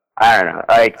don't know,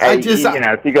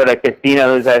 if you go to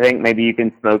casinos, I think maybe you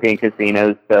can smoke in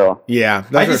casinos still. Yeah,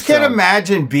 I just can't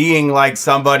imagine being like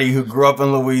somebody who grew up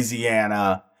in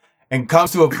Louisiana and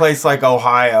comes to a place like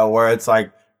Ohio where it's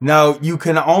like, no, you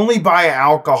can only buy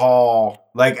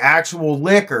alcohol, like actual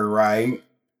liquor, right?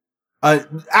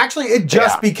 Actually, it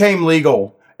just became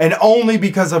legal, and only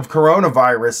because of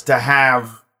coronavirus to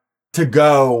have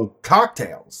to-go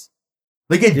cocktails.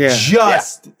 Like it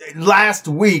last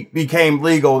week became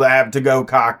legal to have to-go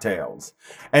cocktails,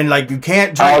 and like you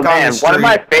can't drink on the street. One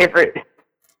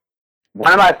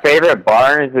of my favorite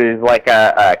bars is like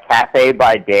a cafe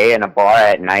by day and a bar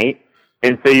at night.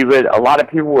 And so a lot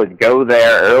of people would go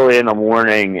there early in the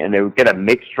morning and they would get a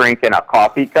mixed drink in a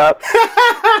coffee cup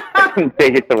and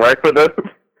take it to work with them.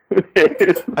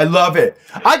 I love it.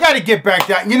 I got to get back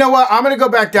down. You know what? I'm going to go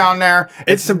back down there.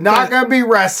 It's not going to be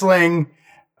wrestling.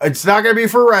 It's not going to be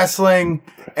for wrestling.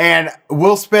 And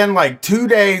we'll spend like 2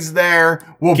 days there.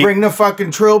 We'll bring the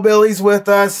fucking Trillbillies with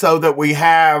us so that we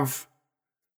have...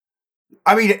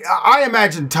 I mean, I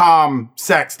imagine Tom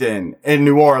Sexton in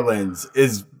New Orleans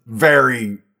is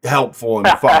very helpful and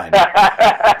fun.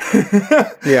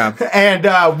 Yeah. And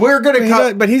we're going to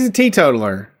come... But he's a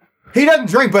teetotaler. He doesn't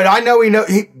drink, but I know he knows...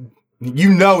 He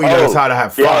knows how to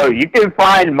have fun. Yo, you can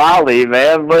find Molly,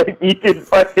 man. But you can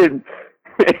fucking...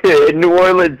 in New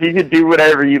Orleans, you can do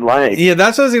whatever you like. Yeah,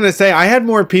 that's what I was going to say. I had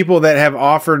more people that have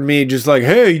offered me just like,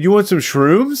 hey, you want some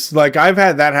shrooms? Like, I've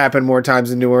had that happen more times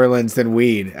in New Orleans than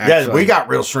weed, actually. Yeah, we got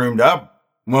real shroomed up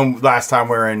last time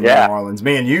we were in New Orleans.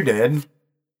 Me and you did.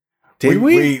 Did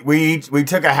we? We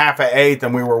took a half an eighth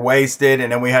and we were wasted,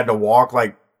 and then we had to walk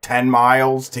like 10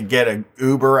 miles to get an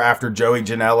Uber after Joey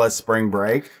Janela's spring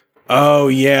break. Oh,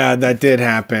 yeah, that did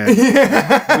happen. We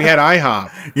had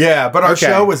IHOP. Yeah, but our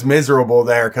show was miserable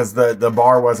there because the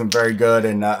bar wasn't very good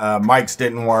and mics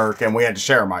didn't work and we had to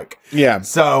share a mic. Yeah.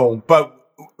 So, but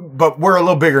we're a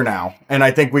little bigger now, and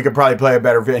I think we could probably play a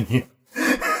better venue.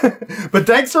 But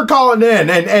thanks for calling in.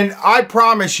 And I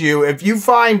promise you, if you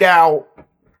find out,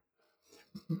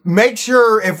 make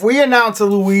sure if we announce a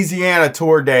Louisiana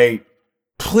tour date,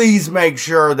 please make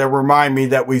sure to remind me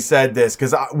that we said this,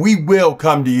 because we will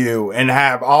come to you and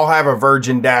I'll have a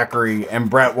virgin daiquiri and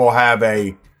Brett will have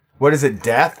what is it,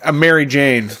 death? A Mary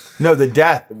Jane. No, the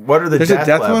death. What are the death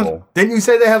level? One? Didn't you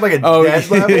say they had like a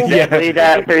death level? Yeah.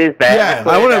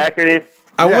 Daiquiris.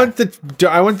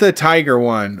 I want the tiger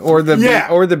one or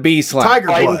the bee slap. Tiger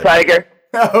blood. Tiger.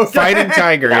 Okay. Fighting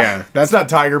tiger, yeah. That's not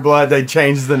Tiger Blood. They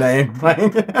changed the name.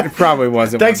 It probably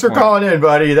wasn't. Thanks for calling in,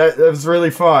 buddy. That was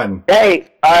really fun.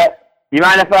 Hey, you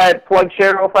mind if I plug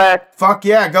shit real fast? Fuck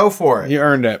yeah, go for it. You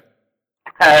earned it.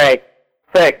 All right.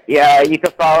 Sick. Yeah, you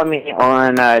can follow me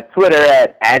on Twitter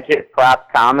at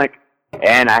AgitPropComic,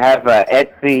 and I have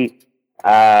Etsy.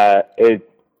 It's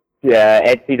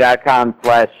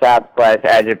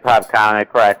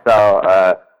Etsy.com/shop/agitpopcomic, where I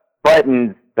sell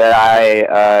buttons that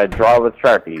I draw with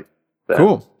Sharpies. So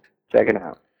cool. Check it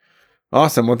out.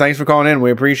 Awesome. Well, thanks for calling in.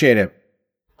 We appreciate it.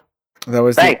 That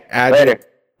was Thanks. the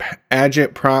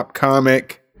Agitprop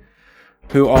Comic,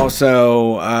 who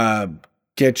also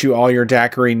gets you all your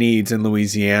daiquiri needs in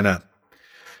Louisiana.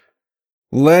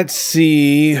 Let's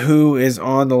see who is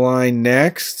on the line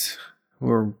next.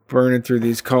 We're burning through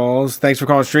these calls. Thanks for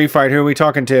calling Street Fight. Who are we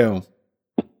talking to?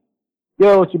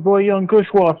 Yo, it's your boy Young Kush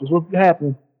Waffles. What's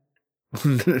happening?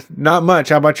 Not much.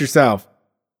 How about yourself?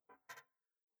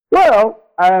 Well,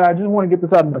 I just want to get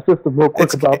this out of my system real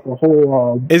quick about the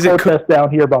whole protest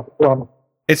down here about the corona.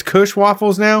 It's Kush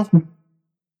Waffles now?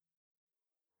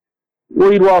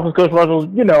 Weed Waffles, Kush Waffles.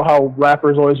 You know how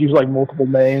rappers always use like multiple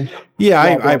names. Yeah,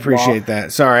 I appreciate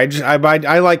that. Sorry,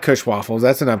 I like Kush Waffles.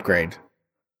 That's an upgrade.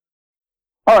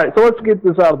 All right, so let's get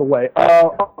this out of the way.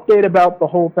 Update about the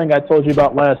whole thing I told you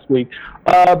about last week.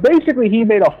 Basically, he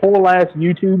made a whole ass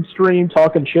YouTube stream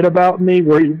talking shit about me,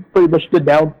 where he pretty much stood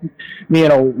down me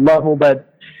in a level that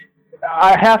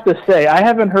I have to say I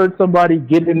haven't heard somebody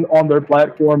get in on their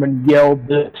platform and yell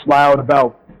this loud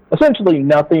about essentially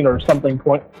nothing or something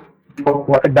like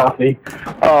nothing.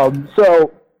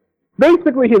 So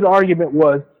basically, his argument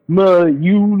was,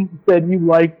 you said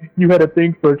you had a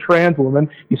thing for a trans woman.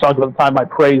 You saw at the time I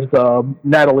praised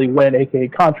Natalie Wynn, aka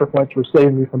Contrapunch, for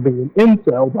saving me from being an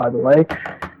incel, by the way.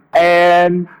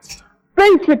 And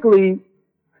basically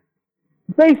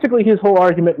his whole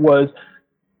argument was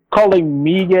calling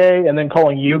me gay and then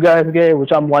calling you guys gay,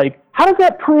 which I'm like, how does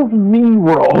that prove me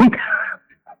wrong?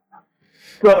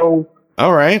 So,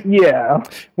 all right. Yeah.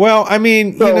 Well, I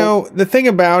mean, the thing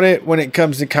about it when it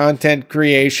comes to content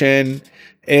creation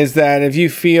is that if you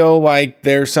feel like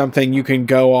there's something you can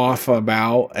go off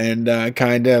about and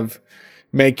kind of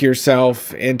make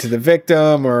yourself into the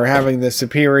victim or having the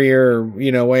superior,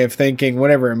 way of thinking,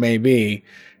 whatever it may be,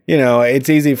 it's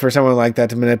easy for someone like that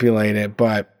to manipulate it.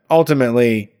 But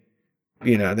ultimately,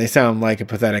 they sound like a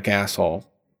pathetic asshole.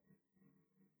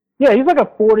 Yeah, he's like a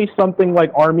 40-something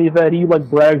like army vet. He like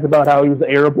brags about how he was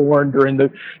airborne during the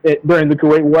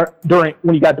Kuwait war,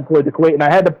 when he got deployed to Kuwait. And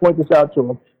I had to point this out to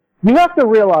him. You have to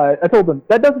realize, I told him,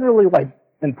 that doesn't really like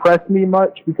impress me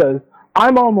much because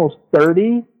I'm almost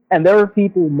 30 and there are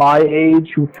people my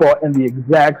age who fought in the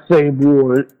exact same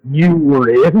war you were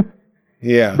in.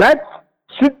 Yeah. That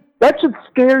should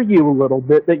scare you a little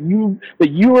bit, that you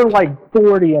are like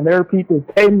 40 and there are people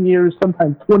 10 years,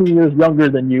 sometimes 20 years younger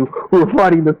than you who are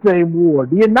fighting the same war.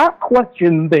 Do you not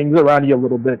question things around you a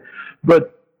little bit?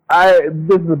 But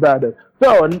this is about it.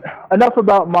 So, enough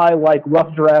about my like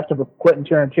rough draft of a Quentin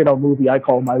Tarantino movie I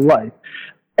call my life.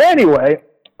 Anyway,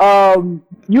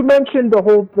 you mentioned the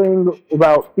whole thing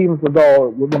about Steven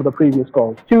Seagal with one of the previous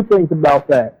calls. Two things about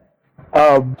that.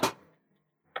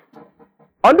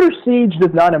 Under Siege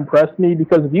does not impress me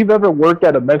because if you've ever worked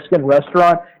at a Mexican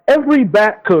restaurant, every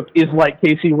back cook is like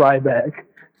Casey Ryback.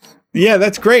 Yeah,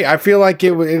 that's great. I feel like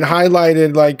it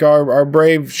highlighted like our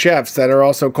brave chefs that are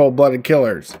also cold-blooded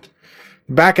killers.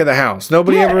 Back of the house.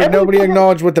 Nobody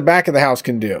acknowledged what the back of the house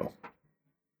can do.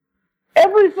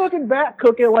 Every fucking back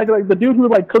cooking, like the dude who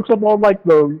like cooks up all like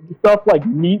the stuff like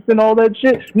meats and all that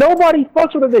shit. Nobody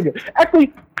fucks with a nigga.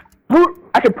 Actually,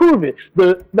 I can prove it.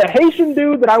 The Haitian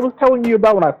dude that I was telling you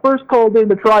about when I first called in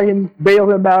to try and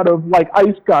bail him out of like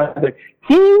ice contact,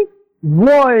 he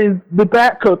was the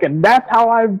back cook, and that's how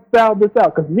I found this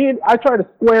out. Because I tried to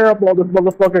square up all this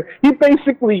motherfucker. He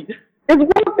basically. It's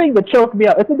one thing to choke me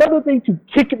out. It's another thing to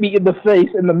kick me in the face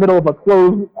in the middle of a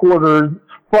closed quarters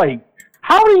fight.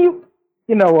 How do you...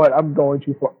 You know what? I'm going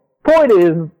too far. Point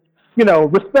is,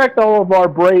 respect all of our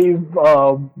brave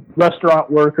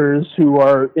restaurant workers who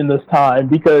are in this time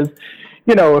because,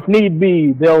 if need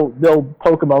be, they'll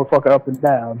poke a motherfucker up and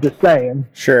down. Just saying.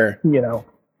 Sure.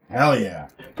 Hell yeah.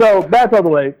 So that's out of the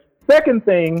way. Second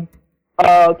thing,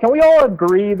 can we all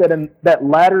agree that in that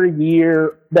latter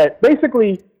year, that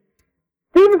basically...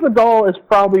 Steven Seagal is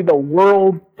probably the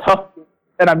world's toughest,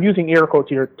 and I'm using air quotes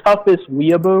here, toughest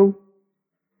weeaboo.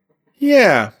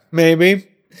 Yeah, maybe.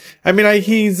 I mean,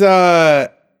 he's, there's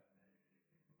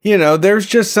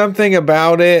just something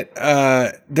about it.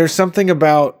 There's something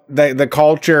about the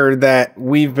culture that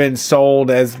we've been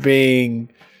sold as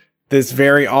being this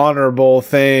very honorable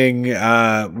thing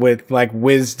with like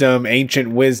wisdom,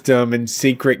 ancient wisdom and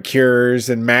secret cures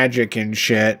and magic and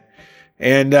shit.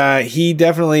 And he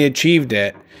definitely achieved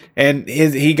it. And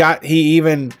he's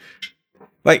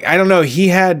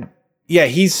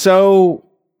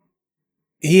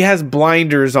he has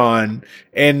blinders on,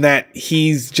 and that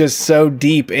he's just so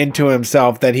deep into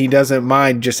himself that he doesn't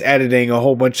mind just editing a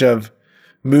whole bunch of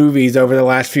movies over the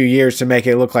last few years to make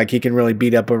it look like he can really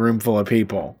beat up a room full of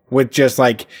people with just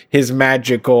like his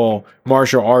magical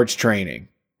martial arts training,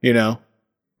 you know?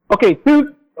 Okay, I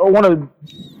want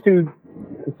to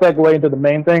segue into the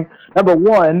main thing. Number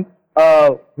one,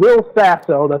 Will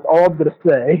Sasso, that's all I'm going to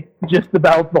say, just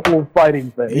about the whole fighting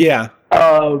thing. Yeah.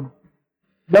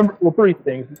 Three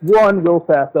things. One, Will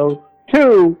Sasso.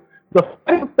 Two, the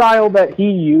fighting style that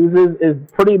he uses is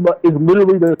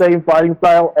literally the same fighting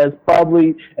style as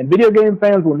probably, and video game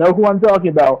fans will know who I'm talking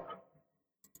about,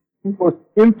 the most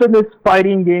infamous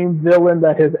fighting game villain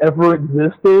that has ever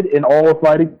existed in all of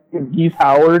fighting. Geese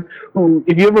Howard, who,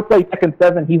 if you ever play Tekken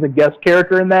 7, he's a guest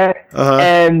character in that,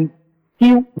 and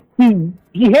he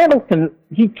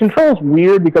controls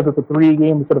weird because it's a 3D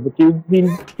game instead of a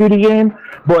 2D game,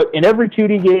 but in every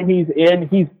 2D game he's in,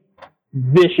 he's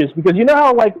vicious, because you know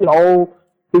how like in all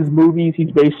his movies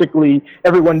he's basically,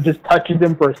 everyone just touches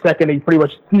him for a second and he pretty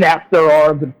much snaps their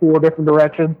arms in 4 different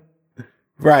directions?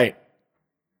 Right.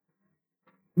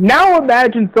 Now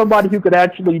imagine somebody who could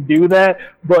actually do that,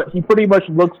 but he pretty much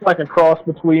looks like a cross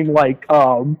between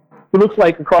he looks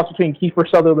like a cross between Kiefer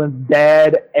Sutherland's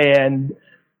dad and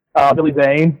Billy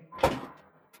Zane.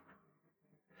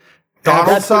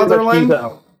 Donald Sutherland?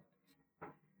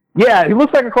 Yeah, he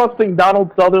looks like a cross between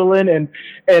Donald Sutherland and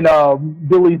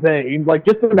Billy Zane. Like,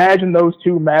 just imagine those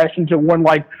two mashed into one,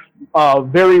 like,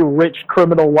 very rich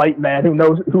criminal white man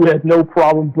who has no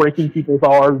problem breaking people's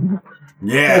arms.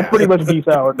 Yeah. It's pretty much Geese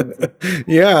Howard.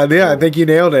 Yeah, I think you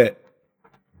nailed it.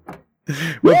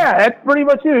 Yeah, that's pretty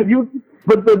much it.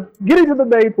 Getting to the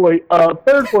main point,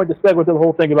 third point to segue to the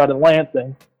whole thing about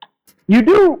Lansing, you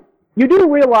do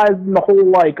realize in the whole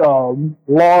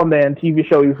Lawman TV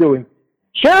show he was doing,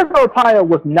 Sheriff Arpaio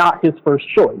was not his first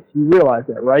choice. You realize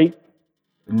that, right?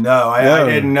 No, I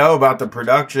didn't know about the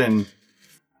production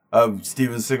of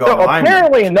Steven Seagal. So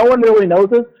apparently, no one really knows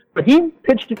this, but he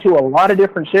pitched it to a lot of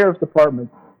different sheriff's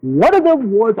departments. One of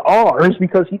them was ours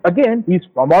because he's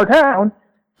from our town.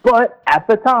 But at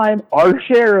the time, our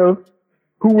sheriff,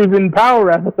 who was in power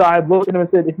at the time, looked at him and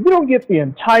said, "If you don't get the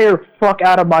entire fuck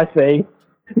out of my face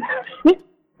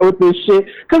with this shit,"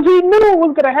 because he knew it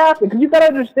was going to happen. Because you got to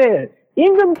understand,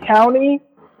 Ingham County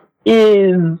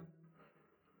is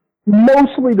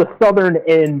mostly the southern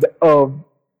end of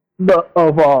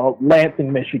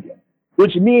Lansing, Michigan,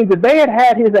 which means if they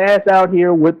had his ass out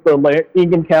here with the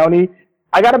Ingham County,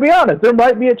 I got to be honest, there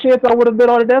might be a chance I would have been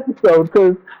on an episode,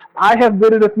 because I have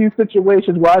been in a few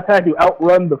situations where I've had to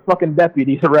outrun the fucking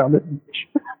deputies around this bitch.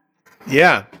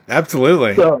 Yeah,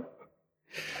 absolutely. So,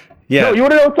 yeah. No, you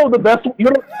want to know the best? You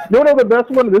want to know the best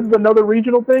one? This is another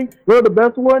regional thing. You know the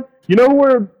best one? You know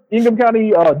where Ingham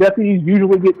County deputies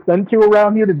usually get sent to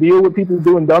around here to deal with people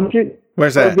doing dumb shit?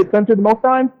 Where's that? Get sent to the most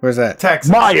time? Where's that?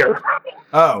 Texas. Meyer.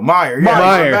 Oh, Meyer. Yeah,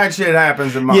 Meyer. That shit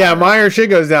happens in Meyer. Yeah, Meyer shit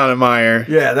goes down in Meyer.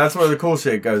 Yeah, that's where the cool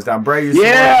shit goes down. Bray used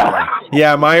to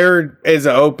Yeah, Meyer is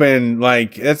open,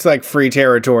 it's like free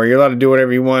territory. You're allowed to do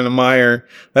whatever you want in Meyer.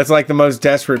 That's like the most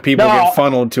desperate people get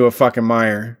funneled to a fucking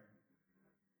Meyer.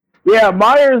 Yeah,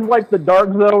 Meyer is like the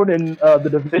dark zone in the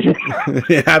Division.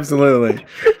 Yeah, absolutely.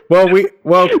 Well,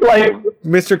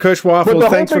 Mr. Kush Waffles,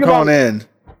 thanks for calling in.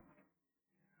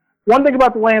 One thing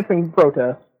about the Lansing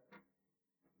protest.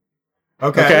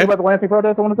 Okay. About the Lansing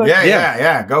protest, I want to say?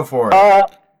 Yeah. Go for it.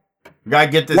 You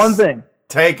gotta get this one thing.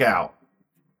 Takeout.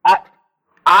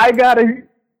 I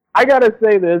gotta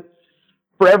say this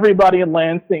for everybody in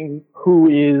Lansing who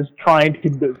is trying to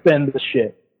defend this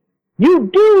shit. You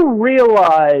do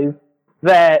realize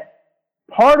that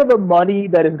part of the money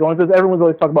that is going to this, everyone's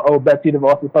always talking about, Betsy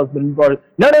DeVos's husband.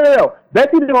 No.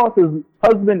 Betsy DeVos's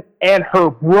husband and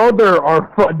her brother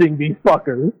are funding these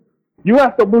fuckers. You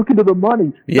have to look into the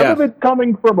money. Yeah. Some of it's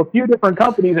coming from a few different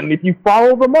companies, and if you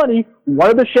follow the money, one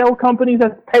of the shell companies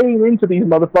that's paying into these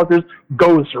motherfuckers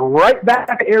goes right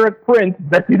back to Eric Prince,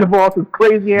 Betsy DeVos's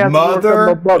crazy ass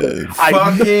mother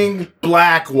fucking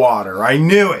Blackwater. I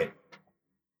knew it.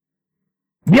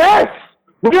 Yes!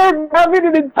 We are having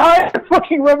an entire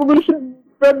fucking revolution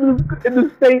in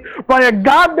the state by a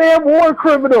goddamn war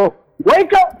criminal.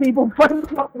 Wake up, people. Find the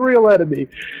fucking real enemy.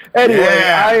 Anyway,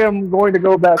 I am going to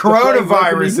go back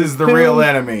Coronavirus is the real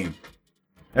enemy.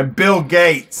 And Bill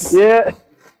Gates. Yeah.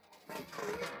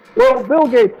 Well, Bill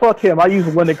Gates, fuck him. I use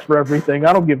Linux for everything.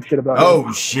 I don't give a shit about him.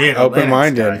 Oh, shit.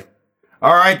 Open-minded.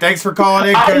 All right, thanks for calling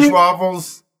in, Kush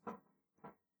Waffles.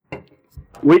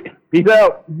 Peace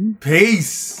out.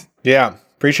 Peace. Yeah,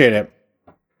 appreciate it.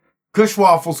 Kush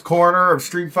Waffles Corner of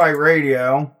Street Fight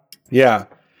Radio. Yeah.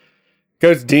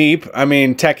 Goes deep. I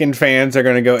mean, Tekken fans are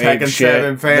going to go ape shit.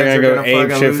 Tekken 7 fans They're going to go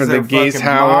ape shit for the Geese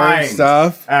Howard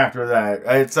stuff. After that,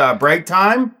 it's break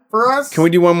time for us. Can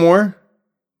we do one more?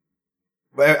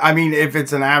 I mean, if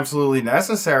it's an absolutely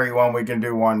necessary one, we can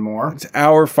do one more. It's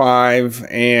hour 5,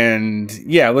 and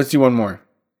yeah, let's do one more.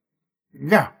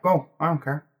 Yeah, go. I don't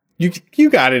care. You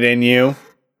got it in you.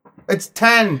 It's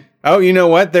 10. Oh, you know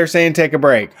what? They're saying take a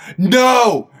break.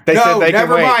 No!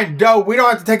 Never mind. No, we don't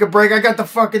have to take a break. I got the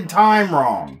fucking time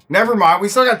wrong. Never mind. We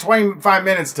still got 25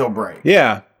 minutes till break.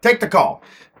 Yeah. Take the call.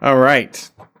 All right.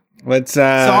 Let's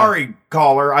Sorry,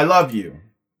 caller. I love you.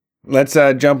 Let's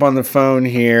jump on the phone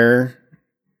here.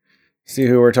 See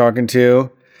who we're talking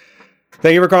to.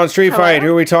 Thank you for calling Street Fight.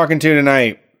 Who are we talking to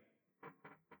tonight?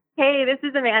 Hey, this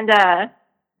is Amanda.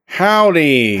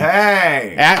 Howdy.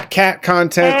 Hey. At Cat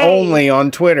Content Only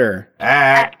on Twitter.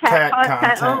 At Cat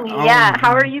Content Only. Yeah,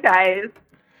 how are you guys?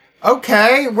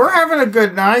 Okay, we're having a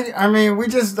good night. I mean, we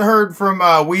just heard from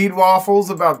Weed Waffles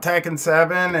about Tekken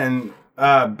 7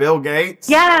 and Bill Gates.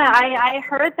 Yeah, I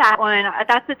heard that one.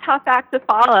 That's a tough act to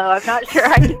follow. I'm not sure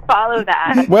I can follow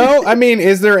that. Well, I mean,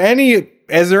 is there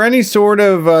any sort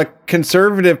of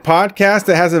conservative podcast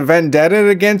that has a vendetta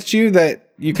against you that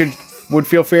you would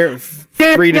feel free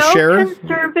to share? There's no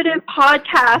conservative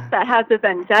podcast that has a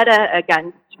vendetta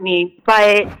against me,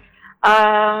 but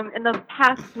in the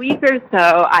past week or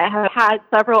so, I have had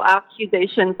several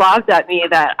accusations lobbed at me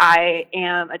that I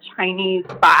am a Chinese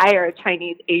spy or a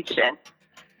Chinese agent.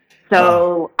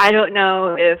 So I don't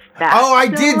know if that's I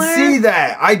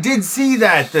did see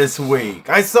that this week.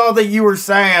 I saw that you were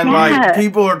saying, like,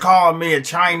 people are calling me a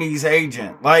Chinese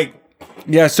agent. Like,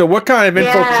 yeah, so what kind of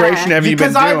infiltration have you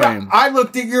been doing? I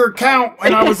looked at your account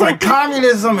and I was like,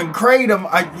 communism and kratom.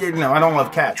 I don't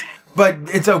love cats, but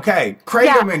it's okay.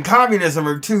 Kratom and communism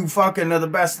are two fucking of the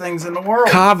best things in the world.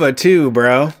 Kava too,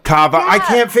 bro. Kava. Yeah. I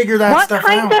can't figure that stuff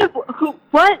out.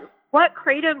 What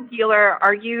kratom dealer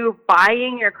are you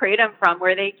buying your kratom from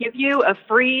where they give you a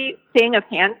free thing of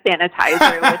hand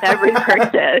sanitizer with every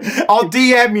purchase? I'll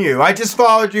DM you. I just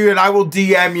followed you and I will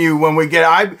DM you when we get...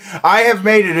 I have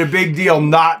made it a big deal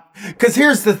not... Because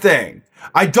here's the thing.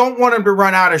 I don't want them to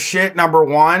run out of shit, number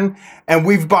one. And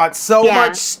we've bought so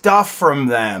much stuff from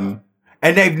them.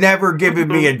 And they've never given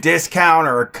me a discount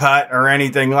or a cut or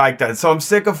anything like that. So I'm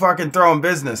sick of fucking throwing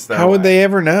business that How would they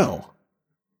ever know?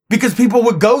 Because people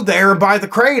would go there and buy the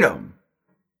kratom.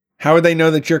 How would they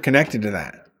know that you're connected to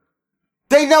that?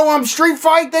 They know I'm Street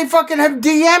Fight. They fucking have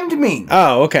DM'd me.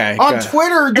 Oh, okay. On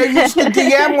Twitter, they used to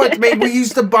DM with me. We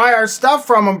used to buy our stuff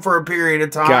from them for a period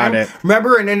of time. Got it.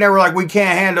 Remember? And then they were like, we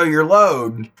can't handle your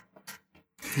load.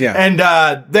 Yeah. And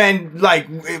then, like,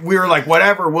 we were like,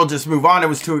 whatever, we'll just move on. It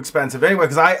was too expensive anyway,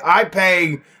 because I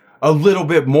pay a little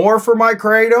bit more for my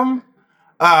kratom.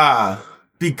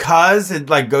 Because it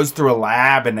like goes through a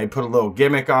lab and they put a little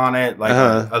gimmick on it, like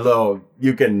a little,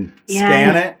 you can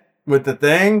scan it with the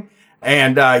thing.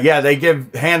 And they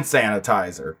give hand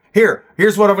sanitizer.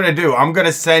 Here's what I'm going to do.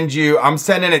 I'm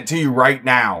sending it to you right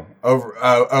now over.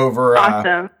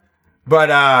 Awesome.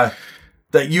 But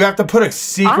you have to put a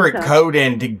secret code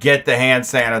in to get the hand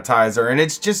sanitizer. And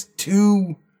it's just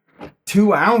 2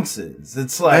 ounces.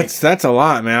 It's like that's a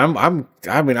lot, man.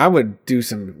 I would do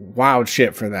some wild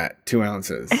shit for that 2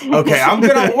 ounces. Okay, I'm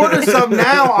gonna order some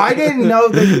now. I didn't know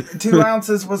that 2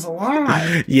 ounces was a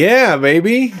lot. Yeah,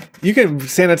 baby, you can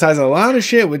sanitize a lot of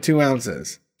shit with 2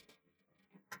 ounces.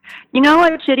 You know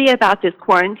what's shitty about this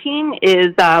quarantine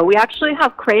is we actually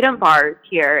have kratom bars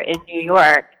here in New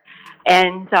York,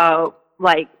 and there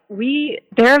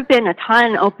have been a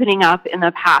ton opening up in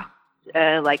the past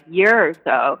year or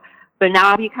so. But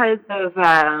now because of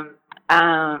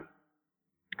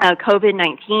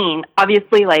COVID-19,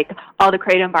 obviously, like, all the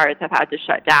kratom bars have had to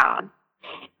shut down.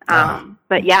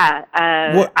 But yeah,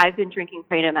 I've been drinking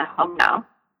kratom at home now.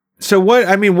 So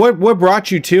what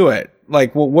brought you to it?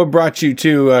 Like, what brought you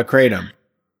to kratom?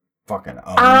 Fucking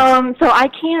So I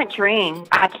can't drink.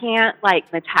 I can't, like,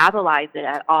 metabolize it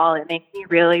at all. It makes me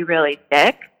really, really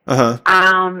sick.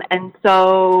 And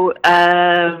so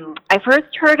I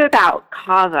first heard about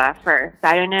kava first.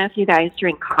 I don't know if you guys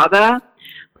drink kava,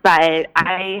 but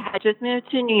I had just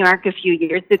moved to New York a few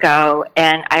years ago,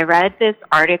 and I read this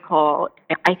article,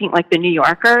 I think like the New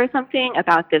Yorker or something,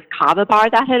 about this kava bar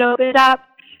that had opened up.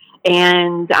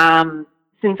 And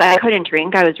since I couldn't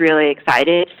drink, I was really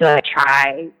excited to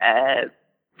try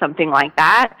something like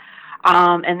that.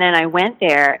 And then I went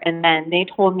there, and then they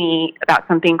told me about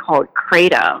something called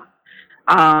kratom.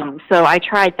 So I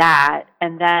tried that,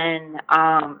 and then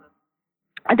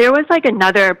there was like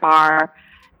another bar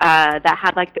that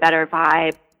had like the better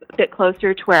vibe, bit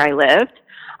closer to where I lived.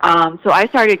 So I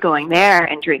started going there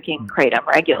and drinking Kratom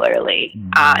regularly.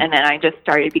 And then I just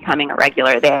started becoming a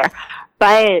regular there.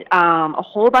 But a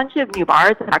whole bunch of new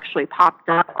bars have actually popped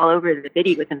up all over the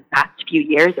city within the past few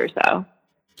years or so.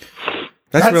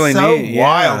 That's really so neat.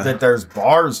 wild that there's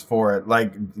bars for it.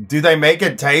 Like, do they make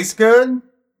it taste good?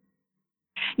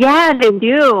 Yeah, they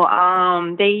do.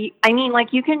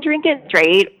 You can drink it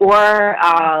straight, or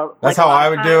that's how I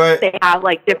would do it. They have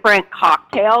like different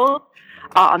cocktails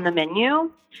on the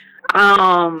menu.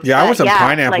 I want some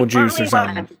pineapple juice or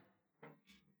something.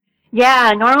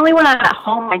 Normally when I'm at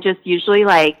home, I just usually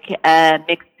mix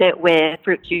it with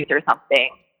fruit juice or something.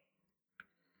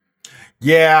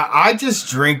 Yeah, I just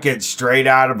drink it straight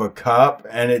out of a cup,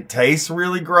 and it tastes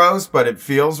really gross, but it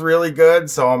feels really good,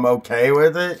 so I'm okay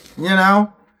with it, you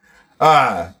know?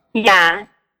 Yeah.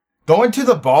 Going to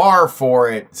the bar for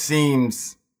it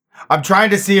seems... I'm trying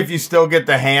to see if you still get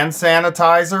the hand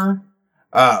sanitizer.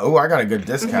 I got a good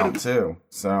discount, too,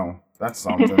 so that's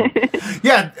something.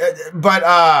 But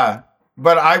I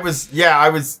was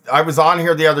on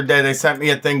here the other day. They sent me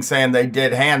a thing saying they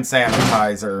did hand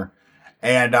sanitizer.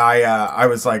 And I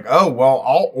was like, oh, well,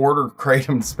 I'll order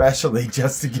Kratom specially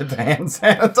just to get the hand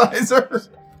sanitizer.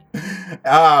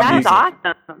 That's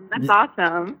awesome. That's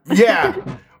awesome. Yeah.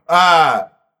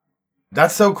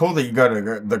 That's so cool that you go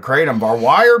to the Kratom bar.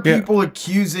 Why are people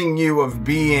accusing you of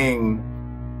being...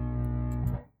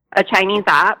 a Chinese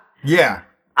app? Yeah.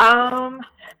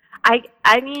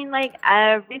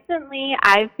 Recently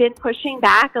I've been pushing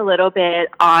back a little bit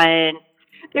on...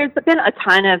 There's been a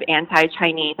ton of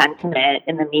anti-Chinese sentiment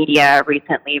in the media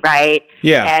recently, right?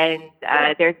 Yeah. And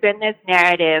there's been this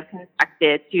narrative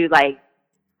constructed to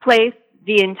place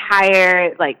the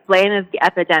entire blame of the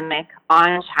epidemic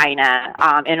on China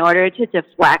in order to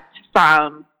deflect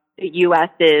from the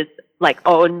U.S.'s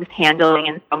own mishandling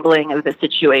and fumbling of the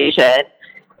situation.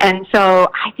 And so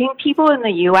I think people in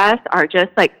the U.S. are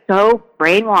just so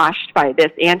brainwashed by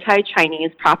this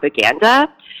anti-Chinese propaganda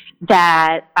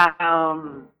that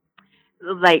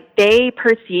they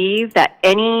perceive that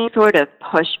any sort of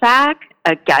pushback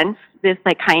against this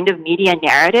kind of media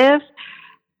narrative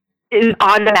is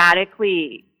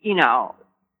automatically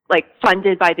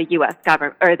funded by the U.S.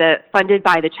 government or funded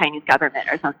by the Chinese government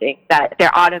or something, that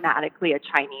they're automatically a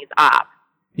Chinese op.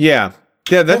 Yeah,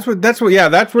 that's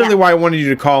really why I wanted you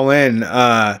to call in.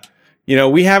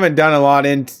 We haven't done a lot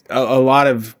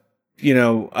of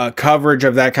coverage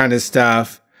of that kind of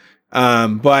stuff.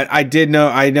 But I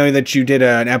know that you did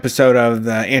an episode of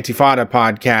the Antifada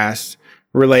podcast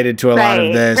related to a lot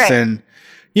of this. Right. And,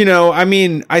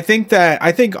 I think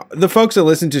the folks that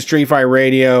listen to Street Fight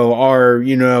Radio are,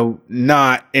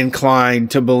 not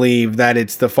inclined to believe that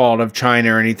it's the fault of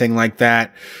China or anything like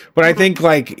that. But I think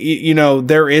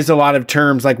there is a lot of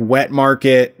terms like wet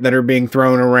market that are being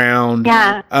thrown around,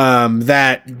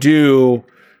 that do,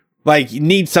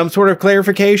 need some sort of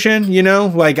clarification,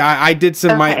 I did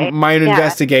some my own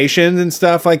investigations and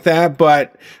stuff like that,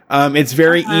 but it's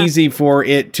very easy for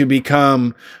it to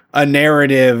become a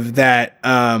narrative that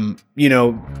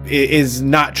is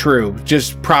not true,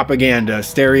 just propaganda,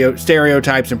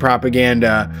 stereotypes and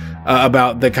propaganda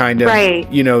about the kind of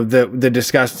the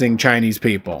disgusting Chinese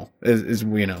people is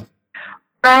right.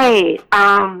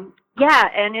 And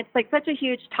it's such a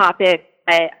huge topic.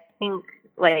 I think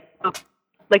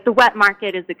the wet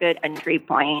market is a good entry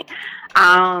point.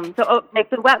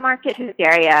 The wet market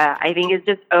hysteria, I think, is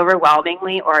just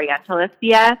overwhelmingly Orientalist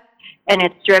BS, and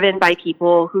it's driven by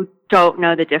people who don't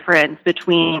know the difference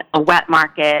between a wet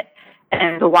market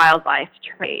and the wildlife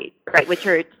trade, right? Which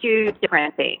are two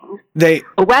different things. A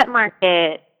wet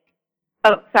market.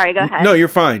 Oh, sorry. Go ahead. No, you're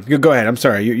fine. Go ahead. I'm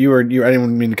sorry. You were. I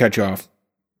didn't mean to cut you off.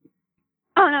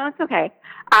 Oh no, it's okay.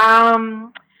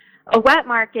 A wet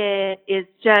market is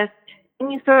just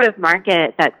any sort of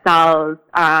market that sells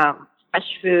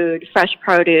fresh food, fresh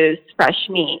produce, fresh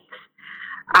meat.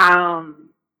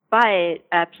 But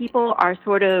people are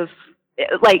sort of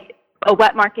a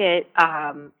wet market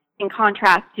in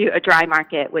contrast to a dry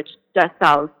market, which just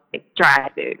sells dry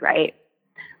food, right?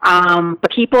 But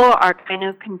people are kind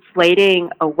of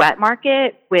conflating a wet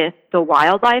market with the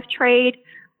wildlife trade,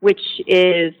 which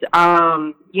is,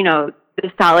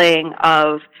 the selling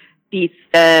of these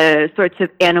sorts of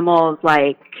animals,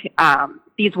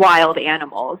 these wild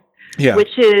animals,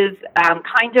 which is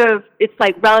it's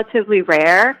relatively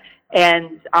rare.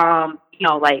 And, there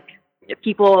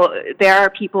are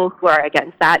people who are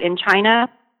against that in China.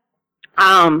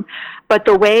 But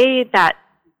the way that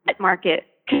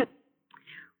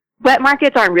wet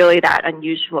markets aren't really that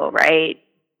unusual, right?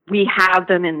 We have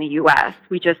them in the U.S.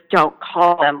 We just don't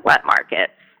call them wet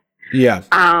markets. Yeah.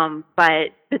 But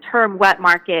the term wet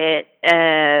market,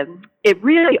 it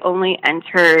really only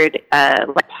entered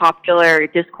like popular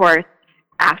discourse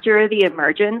after the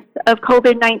emergence of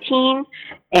COVID-19.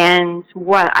 And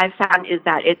what I've found is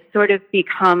that it's sort of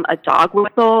become a dog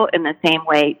whistle in the same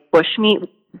way bushmeat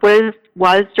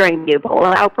was during the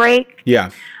Ebola outbreak.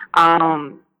 Yeah.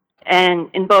 And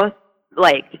in both,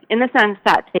 like, in the sense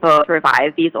that they both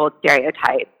revive these old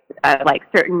stereotypes, like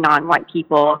certain non-white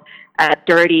people,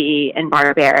 dirty and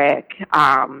barbaric,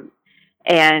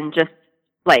 and just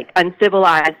like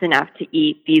uncivilized enough to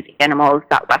eat these animals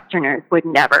that Westerners would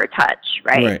never touch,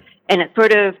 right? And it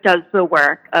sort of does the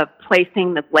work of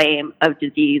placing the blame of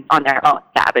disease on their own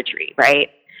savagery, right?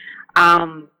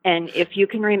 And if you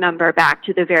can remember back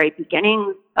to the very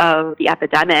beginning of the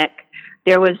epidemic,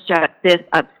 there was just this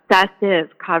obsessive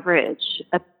coverage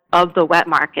of the wet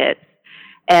markets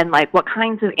and like what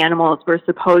kinds of animals were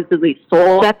supposedly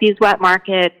sold at these wet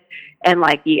markets and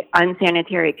like the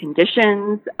unsanitary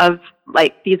conditions of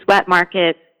like these wet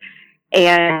markets.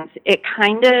 And it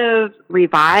kind of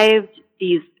revived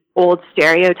these old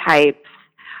stereotypes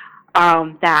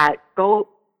that go,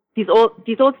 these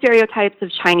old stereotypes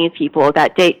of Chinese people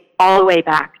that date all the way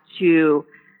back to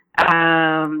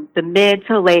the mid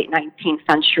to late 19th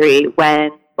century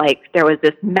when like there was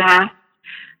this mass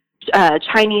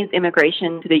Chinese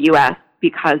immigration to the U.S.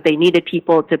 because they needed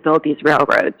people to build these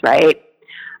railroads, right?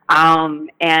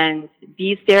 And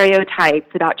these stereotypes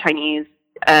about Chinese,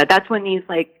 that's when these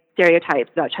like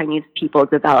stereotypes about Chinese people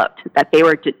developed, that they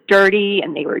were dirty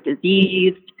and they were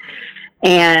diseased,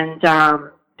 and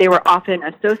they were often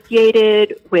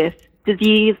associated with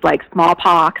disease like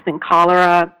smallpox and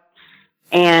cholera.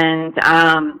 And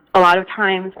a lot of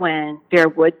times when there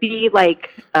would be like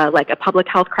a public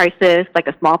health crisis, like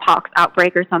a smallpox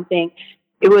outbreak or something,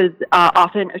 it was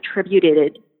often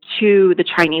attributed to the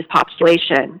Chinese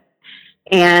population.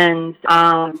 And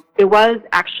it was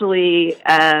actually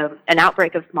an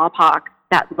outbreak of smallpox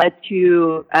that led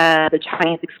to the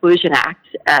Chinese Exclusion Act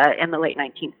in the late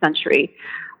 19th century,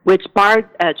 which barred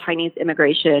Chinese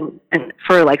immigration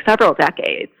for like several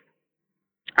decades.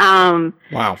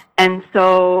 Wow. And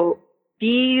so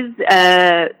these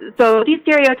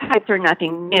stereotypes are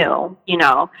nothing new, you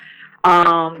know.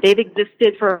 They've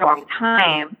existed for a long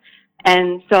time,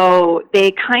 and so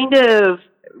they kind of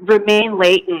remain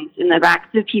latent in the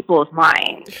backs of people's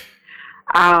minds.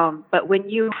 But when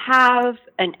you have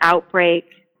an outbreak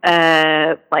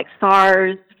like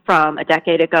SARS from a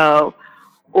decade ago,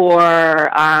 or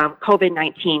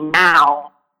COVID-19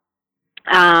 now,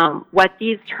 what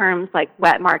these terms like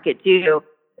wet market do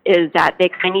is that they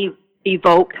kind of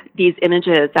evoke these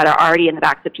images that are already in the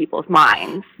backs of people's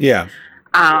minds. Yeah.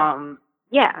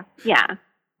 Yeah.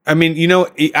 I mean, you know,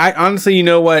 I honestly, you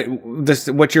know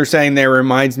what you're saying there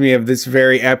reminds me of this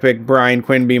very epic Brian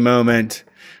Quinby moment.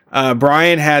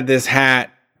 Brian had this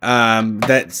hat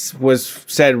that was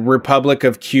said Republic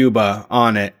of Cuba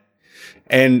on it.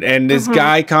 And this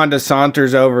guy kind of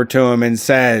saunters over to him and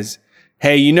says,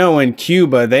 "Hey, you know, in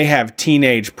Cuba, they have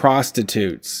teenage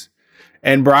prostitutes."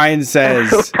 And Brian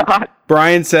says,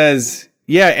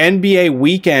 "Yeah, NBA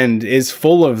Weekend is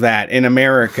full of that in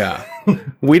America.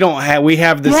 we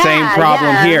have the same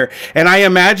problem here." And I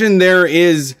imagine there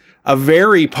is a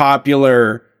very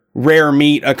popular rare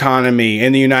meat economy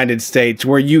in the United States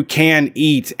where you can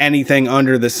eat anything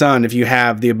under the sun if you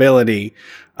have the ability.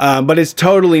 But it's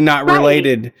totally not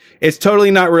related. Right. It's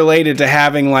totally not related to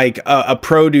having like a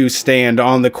produce stand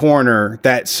on the corner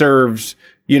that serves,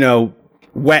 you know,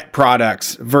 wet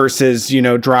products versus, you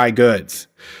know, dry goods.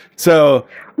 So,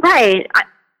 right.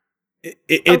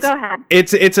 It's, go ahead.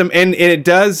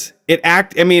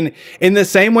 I mean, in the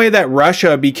same way that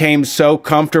Russia became so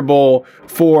comfortable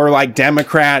for like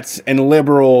Democrats and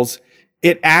liberals,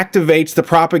 it activates the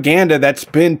propaganda that's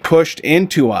been pushed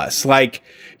into us. Like,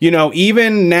 you know,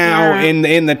 even now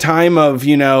in the time of,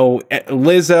 you know,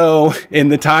 Lizzo, in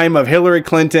the time of Hillary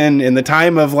Clinton, in the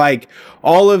time of like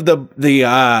all of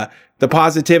the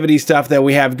positivity stuff that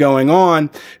we have going on,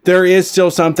 there is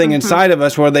still something inside of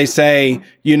us where they say,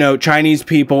 you know, Chinese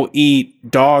people eat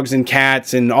dogs and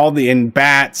cats and and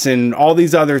bats and all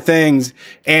these other things,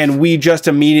 and we just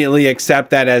immediately accept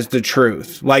that as the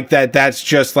truth. Like that's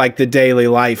just like the daily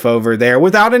life over there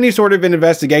without any sort of an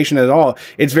investigation at all.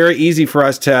 It's very easy for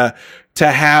us to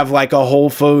have like a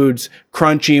Whole Foods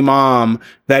crunchy mom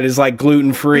that is like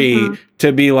gluten free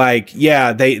to be like,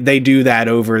 yeah, they do that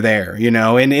over there, you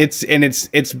know, and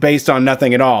it's based on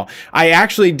nothing at all. I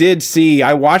watched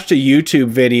a YouTube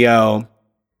video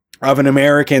of an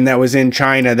American that was in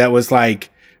China that was like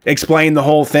explained the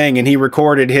whole thing, and he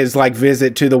recorded his like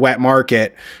visit to the wet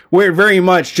market, where it very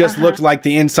much just looked like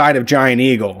the inside of Giant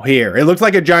Eagle here. It looked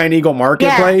like a Giant Eagle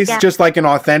marketplace, just like an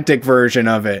authentic version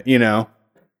of it, you know?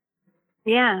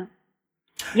 Yeah.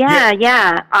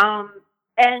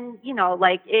 And, you know,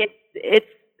 like it's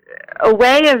a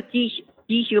way of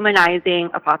dehumanizing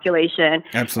a population.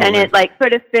 Absolutely. And it like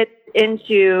sort of fits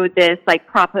into this like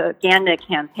propaganda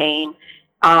campaign.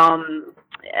 I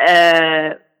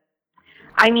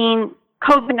mean,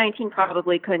 COVID-19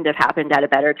 probably couldn't have happened at a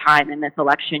better time in this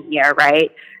election year,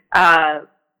 right? That's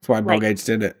why Bill Gates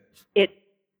did it.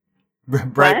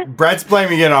 Brett's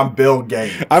blaming it on Bill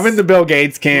Gates. I'm in the Bill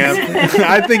Gates camp.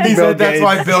 I think he said that's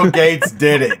why Bill Gates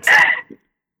did it.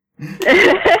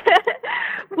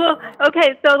 Well,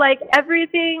 okay, so like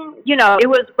everything, you know, it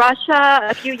was Russia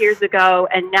a few years ago,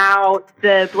 and now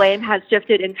the blame has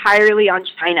shifted entirely on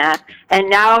China. And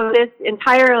now this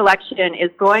entire election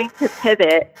is going to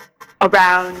pivot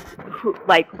around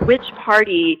which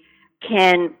party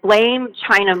can blame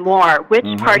China more, which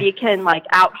party can like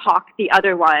out-hawk the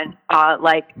other one,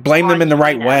 blame them in the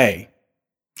right way.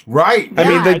 Right. I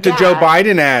mean, the Joe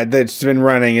Biden ad that's been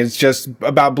running is just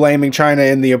about blaming China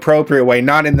in the appropriate way,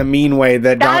 not in the mean way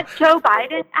that Joe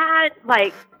Biden ad,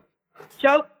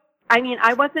 I mean,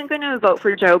 I wasn't going to vote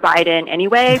for Joe Biden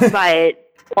anyway, but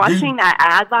watching that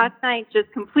ad last night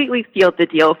just completely sealed the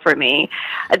deal for me.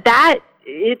 That,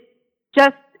 it's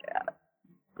just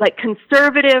like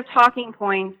conservative talking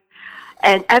points,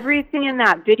 and everything in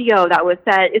that video that was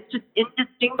said, it's just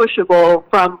indistinguishable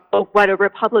from what a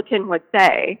Republican would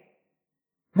say.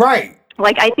 Right.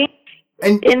 Like, I think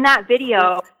in that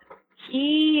video,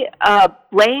 he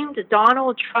blamed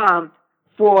Donald Trump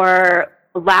for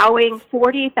allowing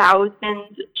 40,000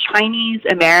 Chinese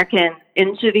Americans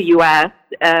into the U.S.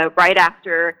 Right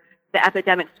after the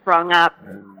epidemic sprung up,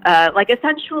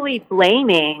 essentially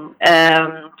blaming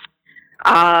the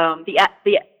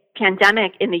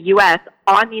pandemic in the U.S.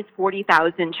 on these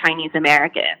 40,000 Chinese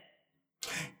Americans.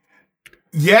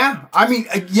 Yeah, I mean,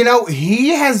 you know, he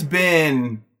has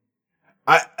been.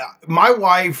 My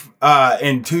wife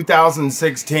in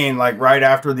 2016, like right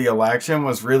after the election,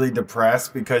 was really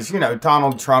depressed because, you know,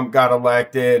 Donald Trump got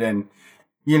elected, and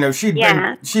you know she'd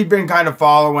been kind of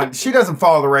following. She doesn't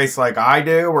follow the race like I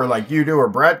do, or like you do, or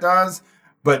Brett does,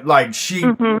 but like she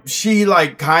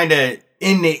like kind of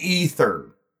in the ether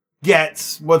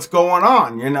gets what's going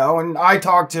on, you know. And I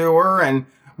talk to her, and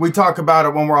we talk about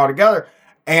it when we're all together.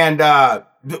 And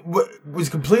was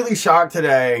completely shocked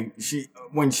today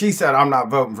when she said, "I'm not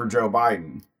voting for Joe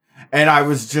Biden," and I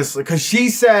was just because she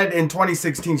said in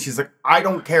 2016, she's like, "I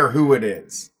don't care who it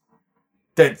is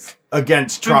that's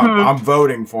against Trump, I'm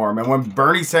voting for him." And when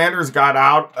Bernie Sanders got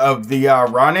out of the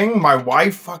running, my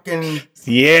wife fucking broke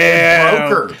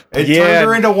her. It turned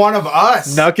her into one of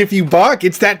us. Nuck if you buck.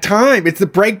 It's that time. It's the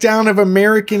breakdown of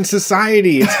American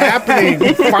society. It's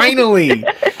happening finally.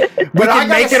 We can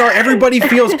make it, or everybody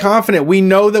feels confident. We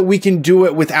know that we can do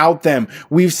it without them.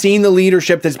 We've seen the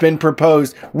leadership that's been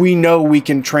proposed. We know we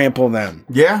can trample them.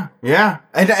 Yeah.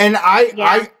 And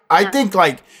I think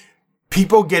like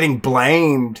people getting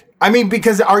blamed. I mean,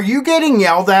 because are you getting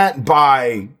yelled at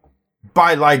by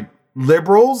like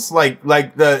liberals, like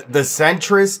the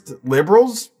centrist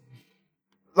liberals,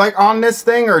 like on this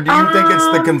thing, or do you think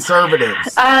it's the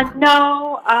conservatives?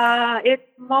 No, it's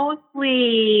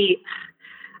mostly.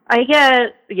 I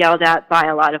get yelled at by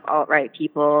a lot of alt-right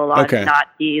people, a lot of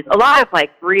Nazis, a lot of like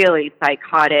really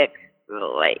psychotic,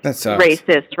 like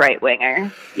racist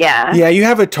right-wingers. Yeah. Yeah, you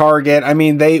have a target. I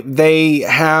mean, they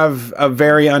have a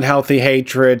very unhealthy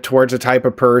hatred towards a type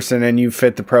of person, and you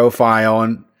fit the profile,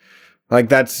 and like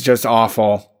that's just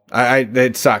awful.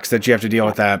 It sucks that you have to deal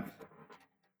with that.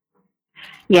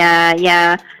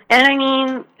 Yeah. And I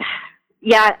mean,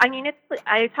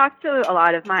 I talked to a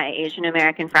lot of my Asian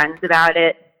American friends about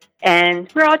it.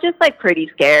 And we're all just like pretty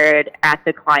scared at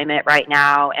the climate right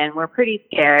now, and we're pretty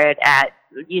scared at,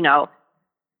 you know,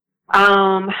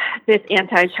 this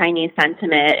anti-Chinese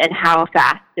sentiment and how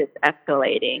fast it's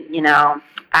escalating. You know,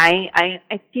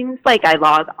 it seems like I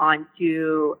log on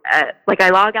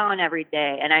every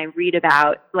day, and I read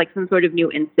about like some sort of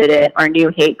new incident or new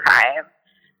hate crime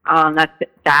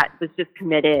that was just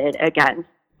committed against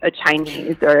a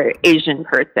Chinese or Asian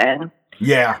person.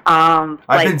 Yeah.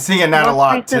 I've been seeing that a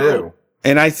lot too.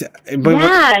 And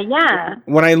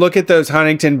when I look at those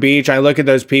Huntington Beach, I look at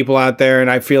those people out there, and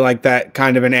I feel like that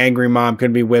kind of an angry mom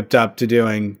could be whipped up to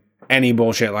doing any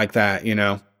bullshit like that, you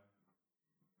know?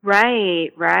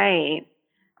 Right.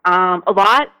 A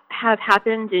lot have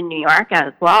happened in New York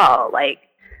as well. Like,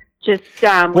 Just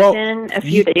within a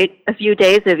few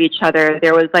days of each other,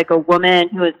 there was like a woman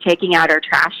who was taking out her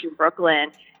trash in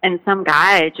Brooklyn, and some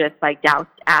guy just like doused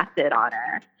acid on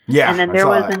her. Yeah. And then there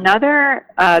was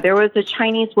there was a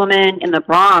Chinese woman in the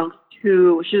Bronx she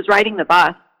was riding the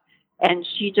bus, and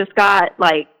she just got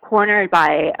like cornered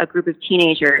by a group of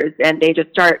teenagers, and they just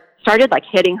started like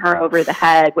hitting her over the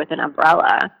head with an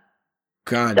umbrella.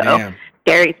 God damn.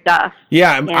 Scary stuff.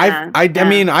 Yeah. I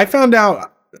mean, I found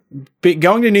out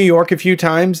going to New York a few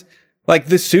times, like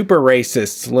the super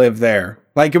racists live there.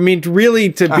 Like, I mean, really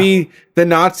to be the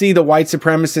Nazi, the white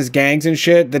supremacist gangs and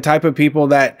shit, the type of people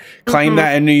that claim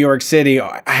that in New York City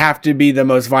have to be the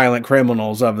most violent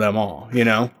criminals of them all, you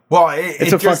know? Well,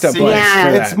 it's a fucked up place.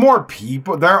 It's more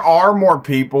people. There are more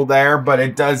people there, but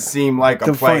it does seem like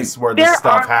a place where this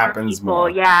stuff happens more.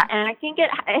 Yeah, and I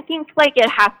think like it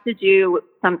has to do with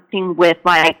something with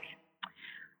like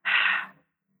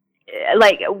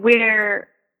we're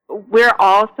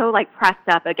all so like pressed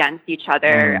up against each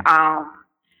other.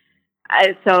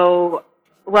 So,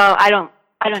 well, I don't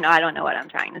know what I'm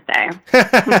trying to say.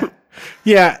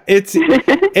 Yeah, it's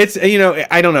you know,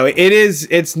 I don't know.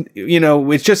 It's you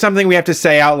know, it's just something we have to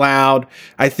say out loud.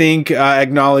 I think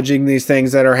acknowledging these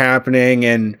things that are happening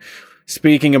and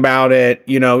speaking about it,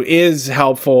 you know, is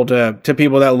helpful to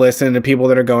people that listen, to people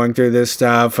that are going through this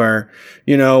stuff, or,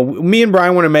 you know, me and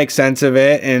Brian want to make sense of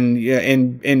it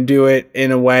and do it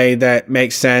in a way that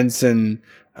makes sense and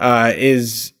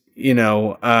is, you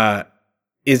know,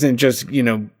 isn't just, you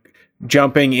know,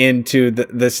 jumping into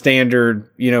the standard,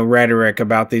 you know, rhetoric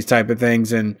about these type of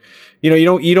things. And, you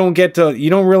know, you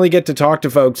don't really get to talk to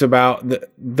folks about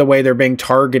the way they're being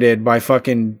targeted by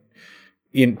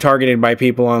targeted by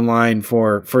people online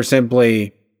for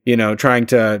simply, you know, trying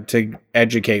to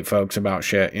educate folks about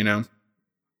shit, you know?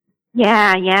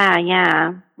 Yeah.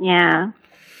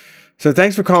 So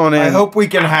thanks for calling in. I hope we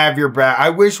can have your back.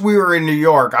 I wish we were in New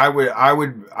York.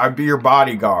 I'd be your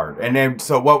bodyguard. And then,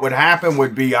 so what would happen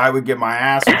would be I would get my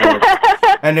ass whooped,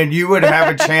 and then you would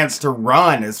have a chance to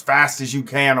run as fast as you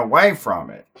can away from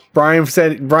it. Brian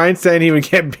said he would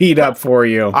get beat up for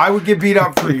you. I would get beat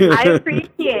up for you. I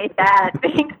appreciate that.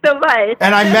 Thanks so much.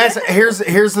 And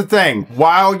here's the thing.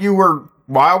 While we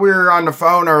were on the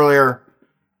phone earlier,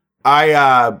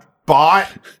 I bought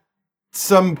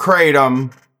some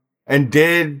Kratom and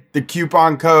did the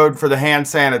coupon code for the hand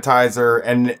sanitizer,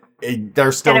 and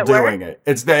they're still doing it.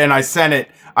 And I sent it.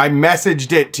 I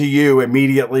messaged it to you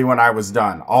immediately when I was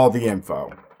done. All the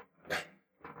info.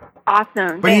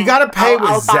 Awesome. But you got to pay with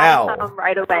Zelle. Buy some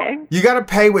right away. You got to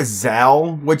pay with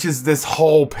Zelle, which is this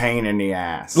whole pain in the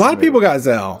ass. A lot of people got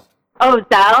Zelle. Oh,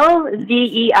 Zelle?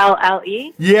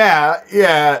 Zelle? Yeah.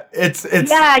 It's.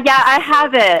 Yeah, I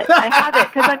have it.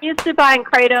 Because I'm used to buying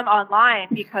Kratom online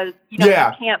because, you know,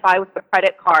 you can't buy with a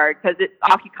credit card because it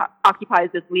occupies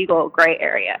this legal gray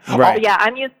area. Right. Oh, yeah,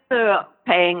 I'm used to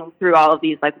paying through all of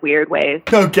these, like, weird ways.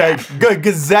 Okay, good.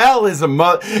 Gazelle is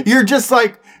you're just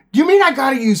like, you mean I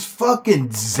gotta use fucking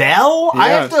Zelle? Yeah. I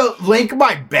have to link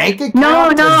my bank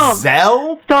account to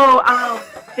Zelle? So,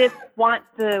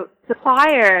 the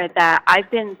supplier that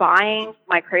I've been buying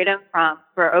my Kratom from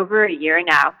for over a year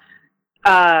now,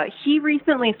 he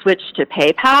recently switched to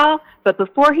PayPal, but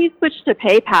before he switched to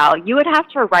PayPal, you would have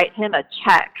to write him a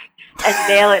check and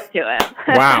mail it to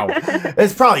him. Wow.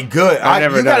 It's probably good.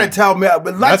 You got to tell me.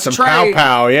 But let's trade.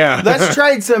 Pow, yeah. Let's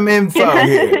trade some info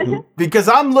here because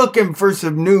I'm looking for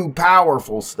some new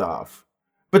powerful stuff.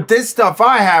 But this stuff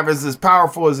I have is as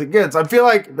powerful as it gets. I feel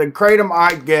like the Kratom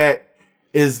I get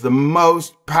is the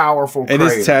most powerful Kratom. It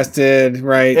is tested,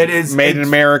 right? It is made in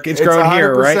America. It's grown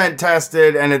here, right? It's 100%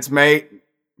 tested, and it's made.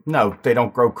 No, they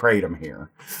don't grow Kratom here.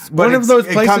 But one of those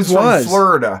places it comes from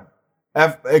Florida.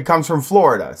 It comes from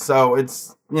Florida, so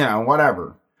it's, you know,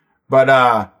 whatever. But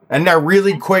and they're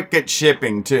really quick at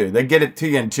shipping too. They get it to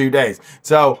you in 2 days.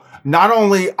 So not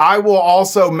only, I will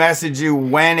also message you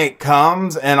when it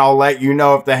comes, and I'll let you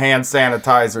know if the hand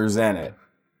sanitizer's in it.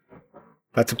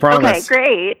 That's a promise. Okay,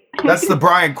 great. That's the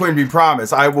Brian Quinby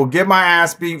promise. I will get my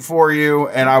ass beat for you,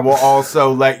 and I will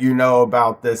also let you know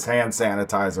about this hand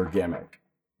sanitizer gimmick.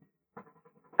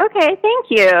 Okay, thank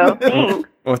you. Thanks.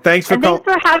 Well, thanks for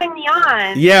having me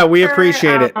on. Yeah, we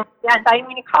appreciate it. Yeah, inviting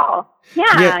me to call.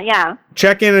 Yeah.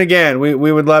 Check in again. We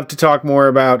would love to talk more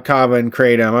about Kava and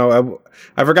Kratom.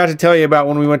 I forgot to tell you about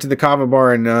when we went to the Kava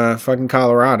bar in fucking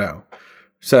Colorado.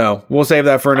 So we'll save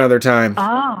that for another time.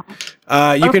 Oh.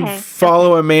 You can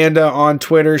follow Amanda on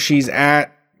Twitter. She's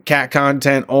at Cat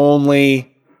Content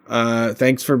Only.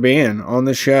 Thanks for being on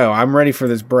the show. I'm ready for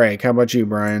this break. How about you,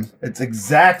 Brian? It's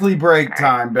exactly break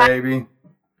time, baby.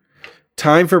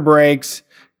 Time for breaks.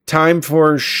 Time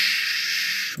for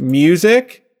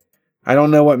music. I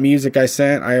don't know what music I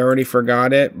sent. I already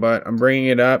forgot it, but I'm bringing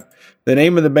it up. The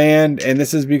name of the band, and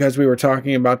this is because we were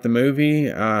talking about the movie,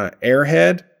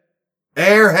 Airhead.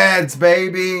 Airheads,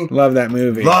 baby. Love that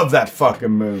movie. Love that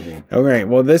fucking movie. Okay,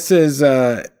 well, this is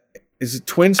it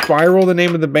Twin Spiral the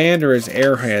name of the band, or is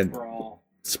Airhead?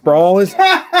 Sprawl is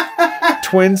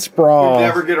Twin Sprawl. We'll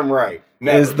never get them right.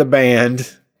 Never. Is the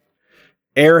band.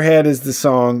 Airhead is the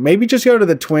song. Maybe just go to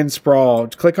the Twin Sprawl.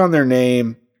 Click on their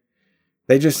name.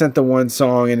 They just sent the one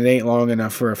song and it ain't long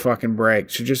enough for a fucking break.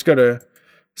 So just go to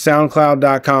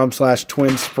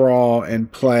soundcloud.com/Twin Sprawl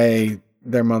and play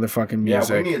their motherfucking music.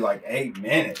 Yeah, we need like 8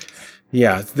 minutes.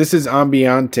 Yeah, this is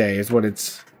Ambiente is what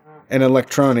it's, an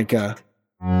electronica.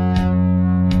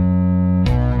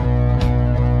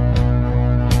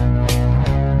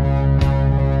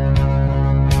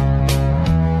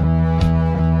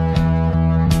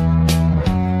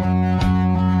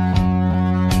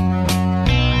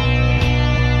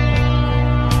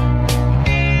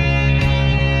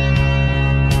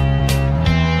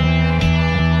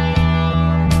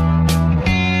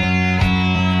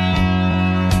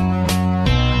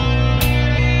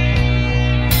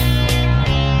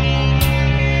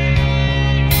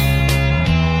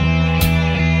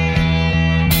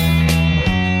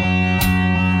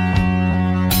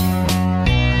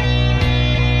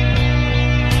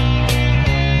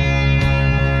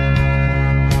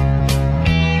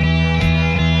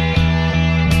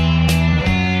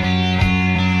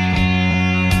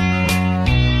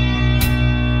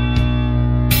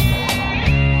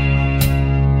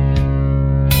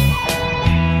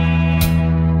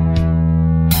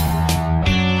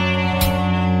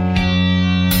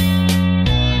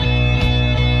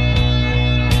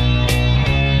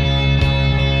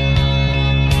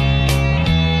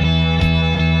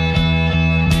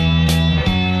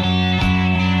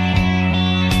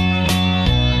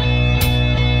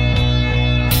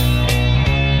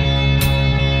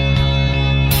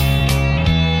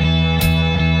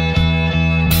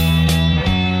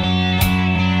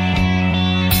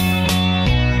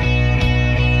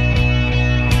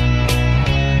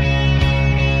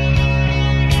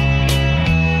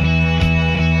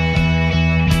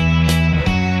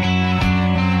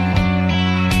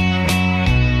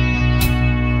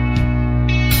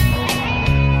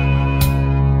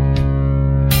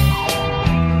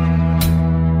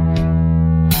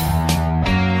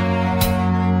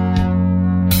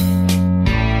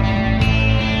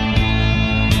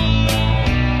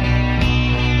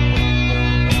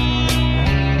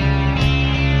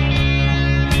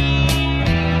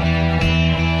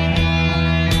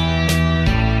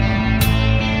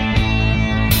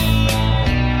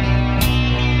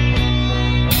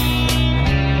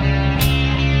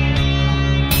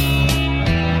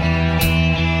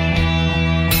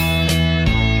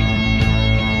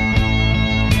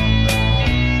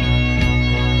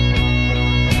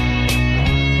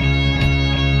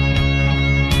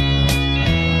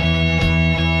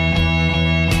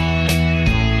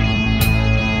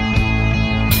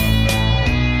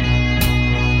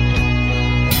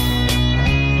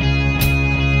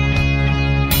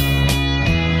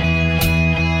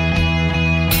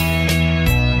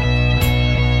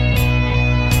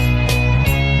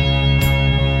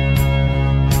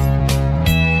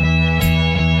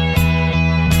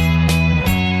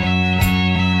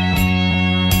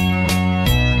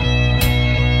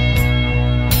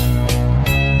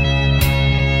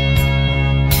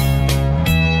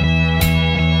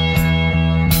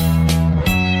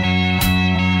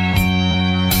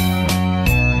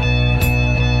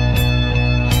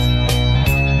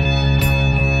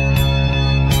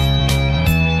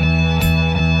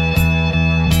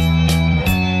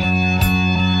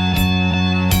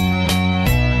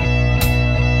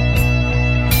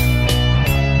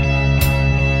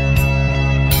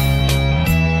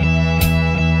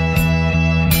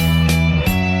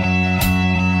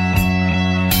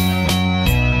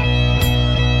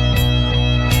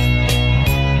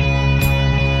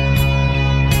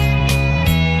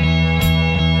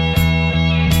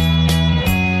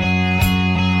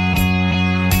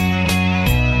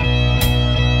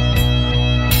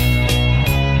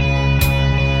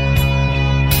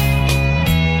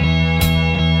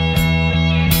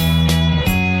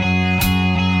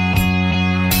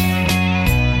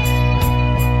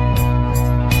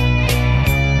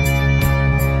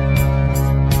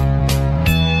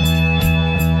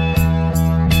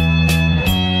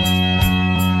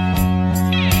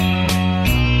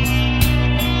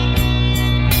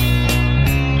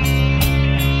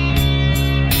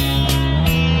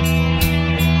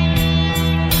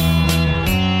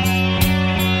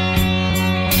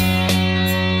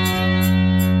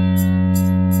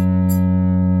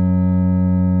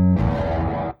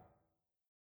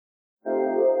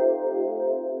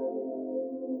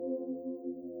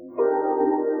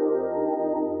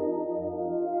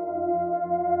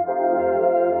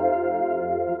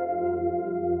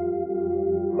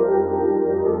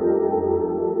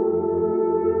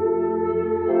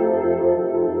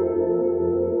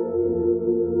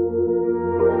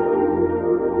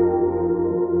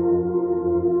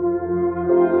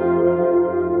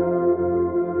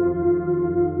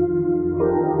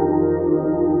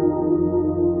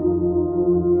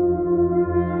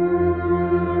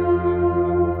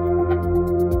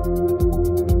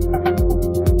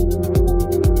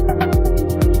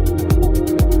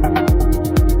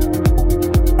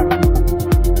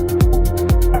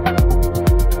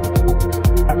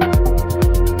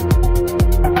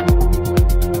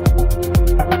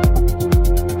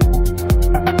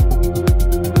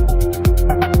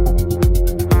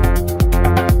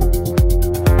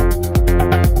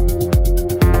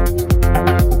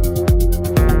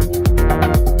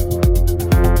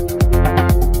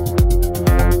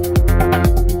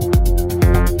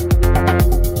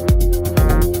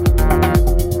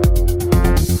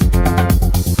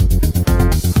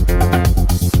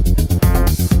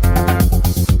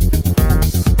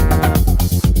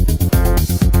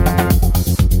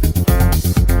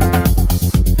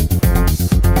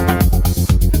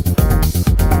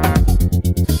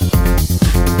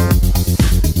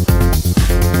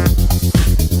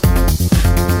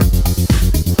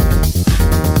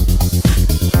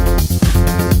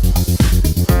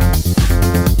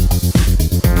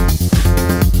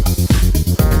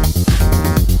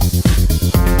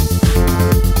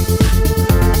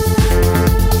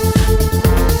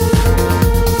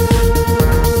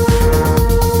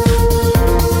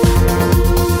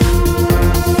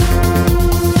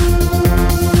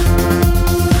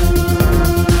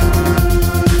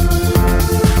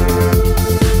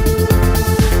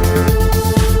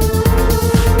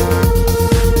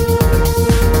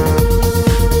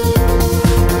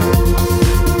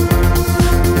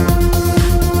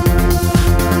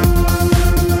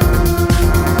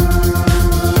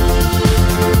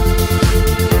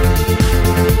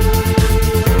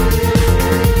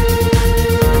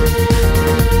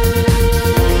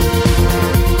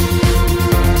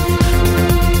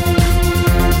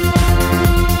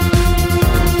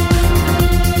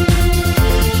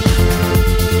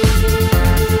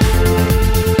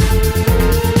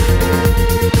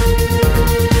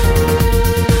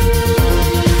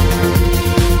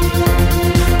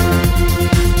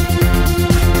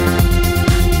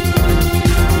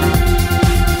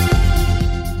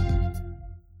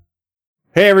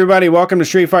 Hey, everybody. Welcome to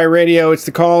Street Fight Radio. It's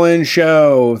the call-in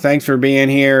show. Thanks for being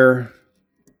here,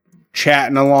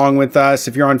 chatting along with us.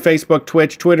 If you're on Facebook,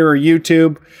 Twitch, Twitter, or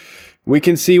YouTube, we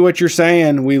can see what you're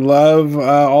saying. We love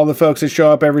all the folks that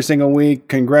show up every single week.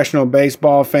 Congressional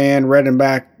Baseball Fan, Red and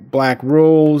Black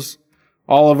Rules.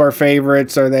 All of our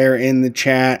favorites are there in the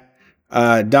chat.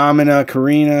 Domina,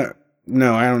 Karina.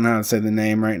 No, I don't know how to say the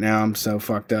name right now. I'm so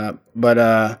fucked up.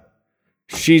 But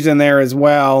she's in there as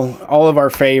well. All of our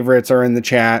favorites are in the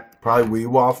chat. Probably Weed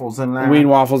Waffles in there. Weed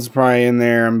Waffles is probably in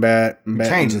there. I'm betting.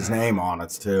 Change his name on it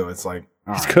too. It's like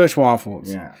it's Kush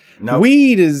Waffles. Yeah. No.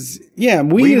 Weed is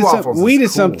cool.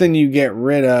 Something you get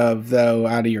rid of though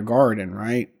out of your garden,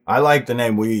 right? I like the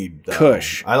name weed. Though.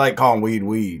 Kush. I like calling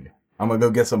weed. I'm gonna go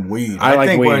get some weed. I like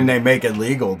think weed. When they make it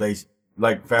legal,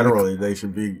 federally,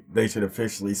 they should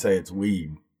officially say it's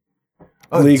weed.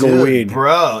 Legal weed.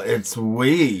 Bro, it's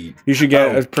weed. You should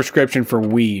get a prescription for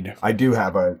weed. I do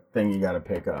have a thing you got to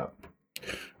pick up.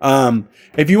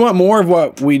 If you want more of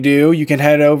what we do, you can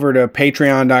head over to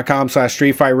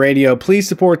patreon.com/StreetFightRadio. Please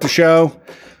support the show.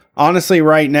 Honestly,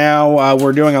 right now,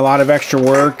 we're doing a lot of extra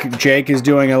work. Jake is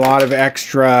doing a lot of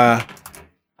extra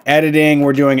editing.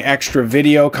 We're doing extra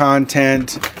video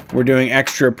content. We're doing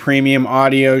extra premium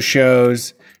audio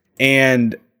shows.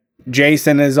 And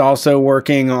Jason is also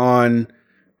working on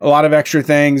a lot of extra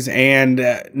things, and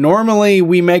normally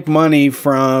we make money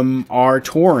from our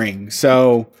touring.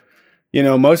 So,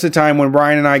 most of the time when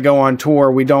Brian and I go on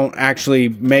tour, we don't actually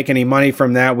make any money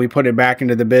from that. We put it back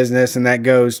into the business, and that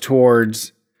goes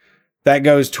towards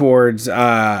paying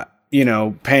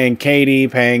Katie,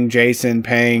 paying Jason,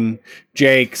 paying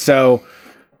Jake. So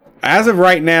as of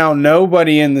right now,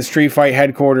 nobody in the Street Fight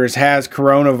headquarters has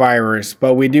coronavirus,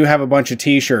 but we do have a bunch of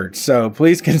t-shirts. So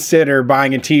please consider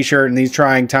buying a t-shirt in these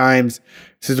trying times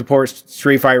to support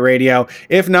Street Fight Radio.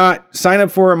 If not, sign up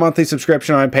for a monthly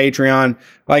subscription on Patreon.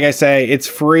 Like I say, it's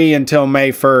free until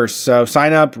May 1st. So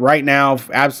sign up right now,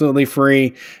 absolutely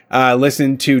free.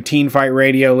 Listen to Teen Fight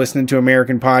Radio, listen to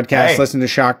American Podcasts, listen to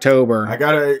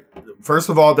Shocktober. First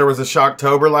of all, there was a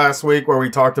Shocktober last week where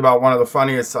we talked about one of the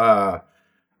funniest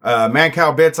Man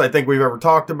Cow bits I think we've ever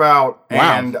talked about.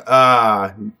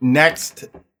 Wow. And next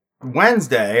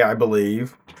Wednesday, I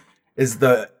believe, is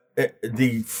the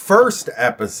first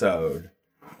episode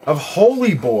of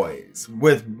Holy Boys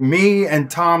with me and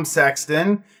Tom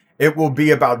Sexton. It will be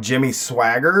about Jimmy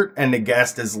Swaggart, and the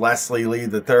guest is Leslie Lee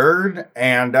III,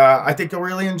 and I think you'll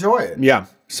really enjoy it. Yeah,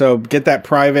 so get that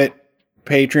private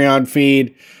Patreon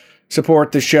feed.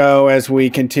 Support the show as we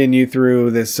continue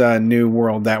through this new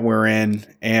world that we're in.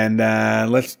 And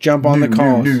let's jump on the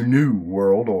calls. New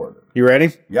world order. You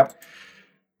ready? Yep.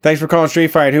 Thanks for calling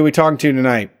Street Fight. Who are we talking to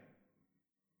tonight?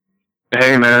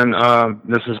 Hey, man.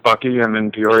 This is Bucky. I'm in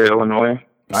Peoria, Illinois.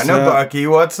 I know Bucky.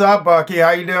 What's up, Bucky?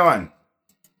 How you doing?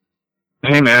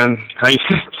 Hey, man.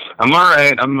 I'm all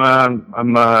right.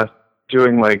 I'm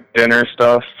doing like dinner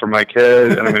stuff for my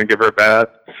kid, and I'm going to give her a bath.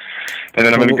 And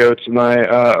then I'm going to go to my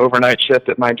overnight shift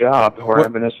at my job, where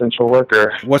I'm an essential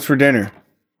worker. What's for dinner?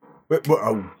 For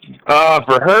her?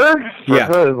 For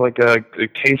her, like a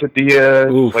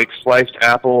quesadilla, like sliced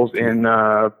apples in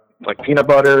like peanut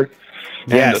butter.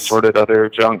 And assorted other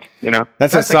junk,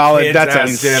 That's a solid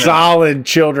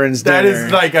children's dinner. That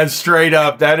is like a straight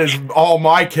up, that is all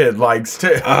my kid likes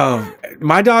too.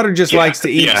 My daughter just likes to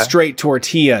eat straight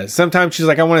tortillas. Sometimes she's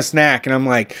like, I want a snack. And I'm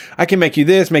like, I can make you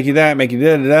this, make you that, make you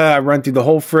da-da-da. I run through the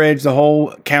whole fridge, the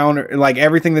whole counter, like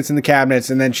everything that's in the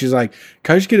cabinets. And then she's like,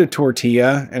 can I just get a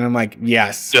tortilla? And I'm like,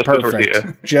 yes, just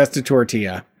perfect. Just a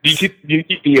tortilla. Do you keep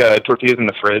the tortillas in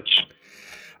the fridge?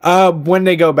 When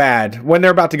they go bad, when they're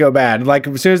about to go bad, like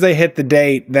as soon as they hit the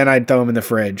date, then I'd throw them in the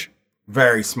fridge.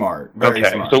 Very smart. Very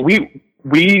smart. So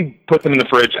we put them in the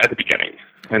fridge at the beginning,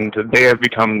 and they have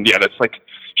become that's like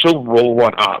she'll roll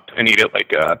one up and eat it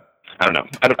like I don't know.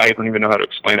 I don't even know how to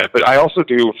explain it. But I also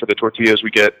do for the tortillas. We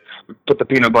put the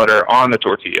peanut butter on the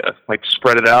tortilla, like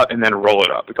spread it out and then roll it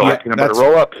up. We call it peanut butter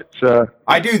roll up. It's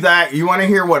I do that. You want to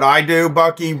hear what I do,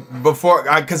 Bucky?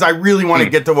 Because I really want to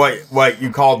get to what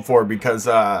you called for, because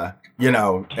and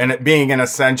it being an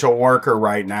essential worker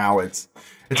right now, it's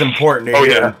important to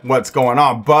hear what's going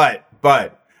on. But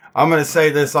I'm going to say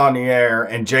this on the air,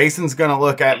 and Jason's going to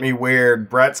look at me weird.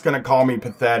 Brett's going to call me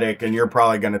pathetic, and you're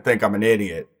probably going to think I'm an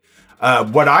idiot.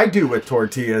 What I do with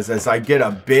tortillas is I get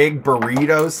a big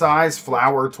burrito-sized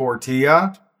flour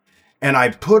tortilla, and I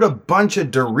put a bunch of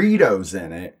Doritos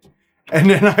in it, and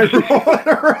then I roll it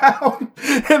around,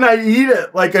 and I eat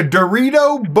it like a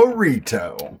Dorito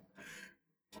burrito.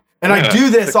 And I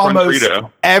do this almost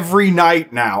every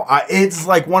night now. It's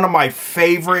like one of my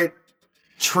favorite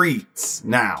treats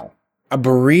now. A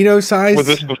burrito size? Was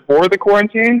this before the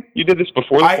quarantine? You did this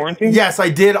before the quarantine? Yes, I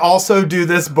did also do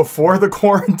this before the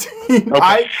quarantine.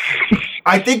 Okay.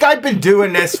 I think I've been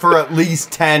doing this for at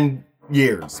least 10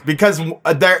 years because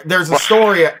there's a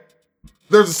story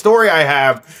I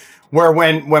have where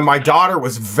when my daughter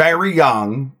was very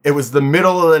young, it was the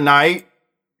middle of the night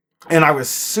and I was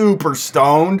super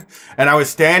stoned and I was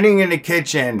standing in the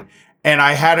kitchen and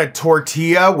I had a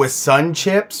tortilla with sun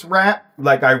chips wrapped.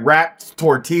 Like I wrapped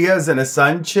tortillas in a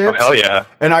sun chips. Oh, hell yeah.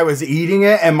 And I was eating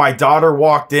it and my daughter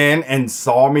walked in and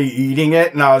saw me eating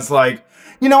it. And I was like,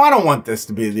 I don't want this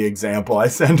to be the example I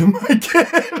send to my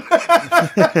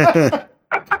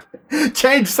kid.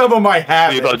 Change some of my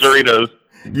habits. You thought Doritos.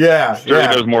 Yeah.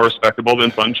 Doritos more respectable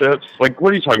than Sun Chips? Like,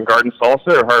 what are you talking, Garden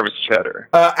Salsa or Harvest Cheddar?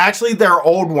 Actually, they're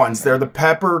old ones. They're the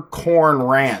Peppercorn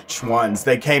Ranch ones.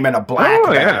 They came in a black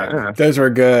bag. Yeah. Those were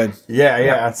good.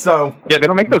 Yeah. So yeah, they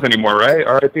don't make those anymore, right?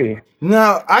 R.I.P.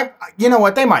 No, you know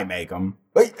what? They might make them.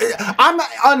 I'm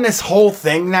on this whole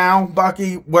thing now,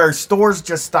 Bucky, where stores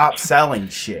just stop selling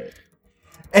shit.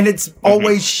 And it's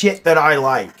always shit that I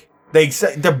like. They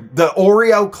say the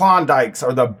Oreo Klondikes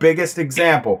are the biggest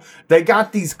example. They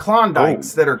got these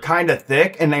Klondikes that are kind of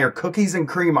thick and they are cookies and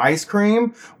cream ice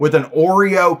cream with an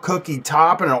Oreo cookie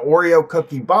top and an Oreo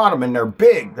cookie bottom. And they're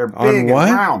big. They're big and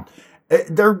round.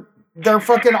 They're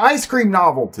fucking ice cream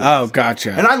novelties. Oh,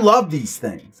 gotcha. And I love these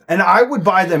things. And I would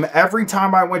buy them every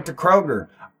time I went to Kroger.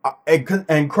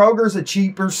 And Kroger's a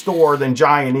cheaper store than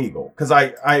Giant Eagle. Because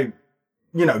Giant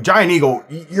Eagle,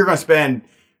 you're going to spend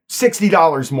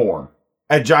 $60 more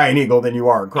at Giant Eagle than you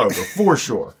are at Kroger, for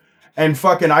sure. And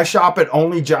fucking, I shop at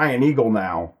only Giant Eagle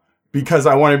now because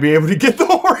I want to be able to get the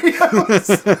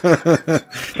Oreos.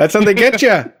 That's how they get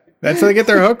you. That's how they get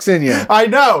their hooks in you. I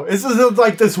know. This is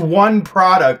like this one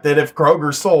product that if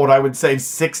Kroger sold, I would save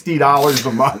 $60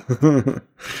 a month.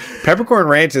 Peppercorn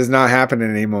Ranch is not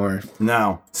happening anymore.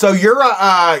 No. So you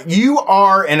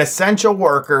are an essential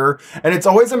worker, and it's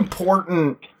always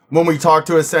important when we talk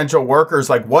to essential workers,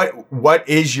 like what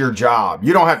is your job?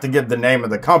 You don't have to give the name of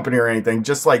the company or anything.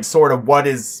 Just like sort of what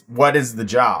is the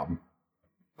job?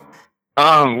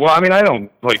 Well, I mean, I don't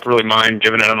really mind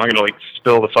giving it. I'm not gonna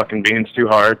spill the fucking beans too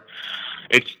hard.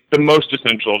 It's the most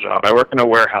essential job. I work in a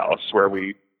warehouse where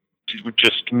we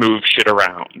just move shit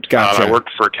around. Gotcha. I work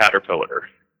for Caterpillar.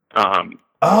 And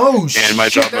my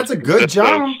job that's a good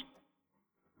job.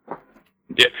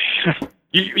 Yeah.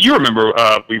 You remember,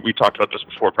 we talked about this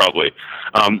before, probably.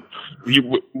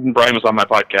 Brian was on my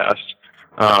podcast.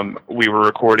 We were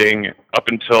recording up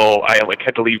until I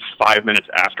had to leave 5 minutes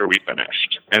after we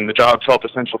finished. And the job felt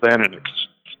essential then, and it's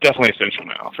definitely essential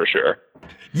now, for sure.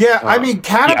 Yeah, I mean,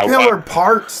 Caterpillar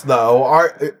parts, though,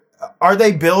 are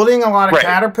they building a lot of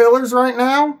Caterpillars right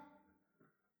now?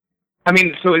 I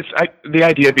mean, so the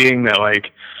idea being that,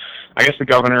 I guess the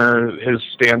governor, his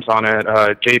stance on it,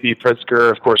 J.B. Pritzker,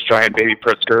 of course, Giant Baby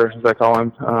Pritzker, as I call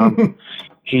him,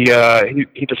 he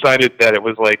decided that it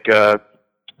was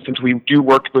since we do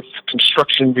work with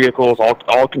construction vehicles,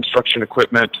 all construction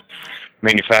equipment,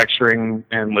 manufacturing,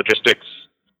 and logistics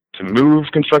to move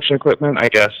construction equipment, I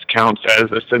guess, counts as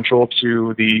essential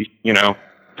to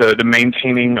the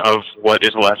maintaining of what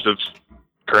is left of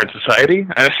current society,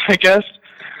 I guess.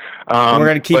 We're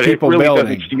going to keep people really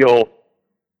building. Doesn't feel...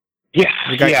 Yeah,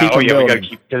 we gotta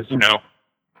keep, because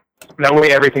that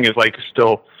way everything is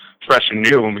still fresh and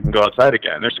new, and we can go outside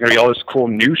again. There's gonna be all this cool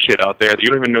new shit out there that you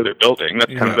don't even know they're building.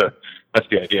 That's kind of that's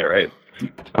the idea, right?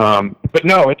 But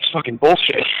no, it's fucking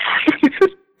bullshit.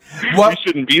 We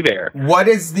shouldn't be there. What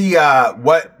is the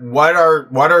what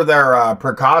are their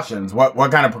precautions?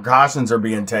 What kind of precautions are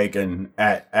being taken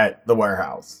at the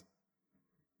warehouse?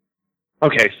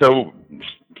 Okay, so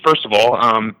first of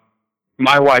all,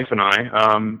 my wife and I,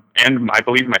 and I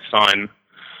believe my son,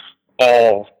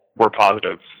 all were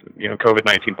positive,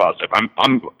 COVID-19 positive. I'm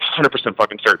 100%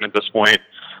 fucking certain at this point.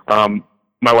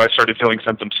 My wife started feeling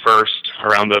symptoms first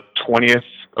around the 20th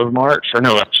of March, or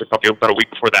no, actually probably about a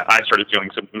week before that. I started feeling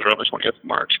symptoms around the 20th of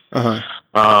March.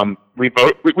 We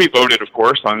voted, of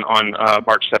course, on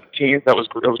March 17th. It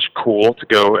was cool to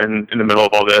go in the middle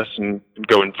of all this and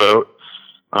go and vote.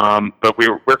 But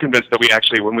we're convinced that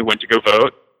when we went to go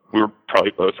vote, we were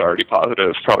probably both already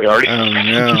positive,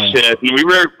 shit. And we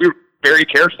were very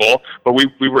careful, but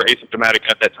we were asymptomatic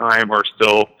at that time, or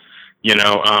still,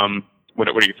 what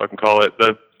do you fucking call it?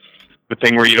 The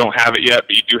thing where you don't have it yet,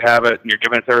 but you do have it, and you're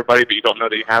giving it to everybody, but you don't know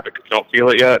that you have it because you don't feel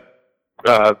it yet.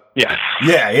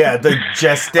 The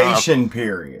gestation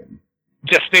period.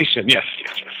 Gestation, yes.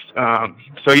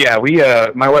 So yeah,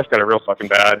 my wife got it real fucking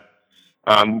bad.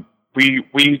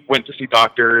 We went to see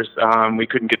doctors. We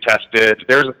couldn't get tested.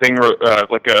 There's a thing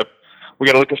like we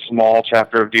got like a small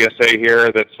chapter of DSA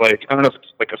here that's like, I don't know if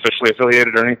it's like officially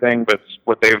affiliated or anything, but it's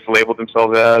what they've labeled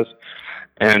themselves as.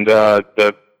 And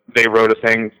they wrote a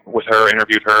thing with her,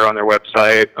 interviewed her on their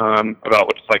website about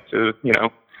what it's like to, you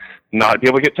know, not be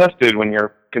able to get tested when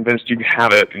you're convinced you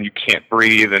have it and you can't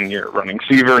breathe and you're running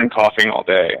fever and coughing all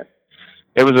day.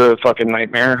 It was a fucking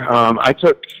nightmare. I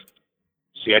took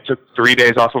 3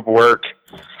 days off of work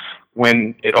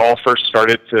when it all first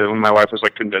started when my wife was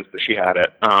like convinced that she had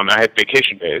it. I had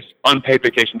vacation days, unpaid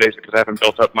vacation days, because I haven't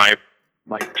built up my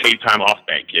paid time off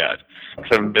bank yet,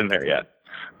 because I haven't been there yet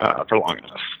for long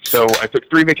enough. So I took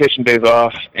 3 vacation days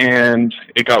off, and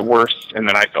it got worse, and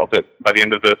then I felt it. By the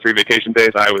end of the 3 vacation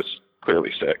days, I was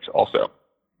clearly sick also.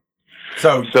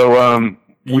 So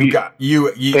you're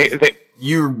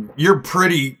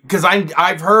pretty, because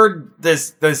I've heard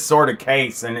this sort of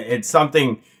case, and it's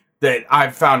something that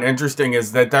I've found interesting,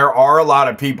 is that there are a lot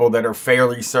of people that are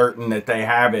fairly certain that they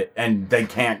have it and they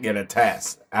can't get a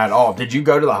test at all. Did you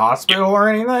go to the hospital or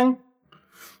anything?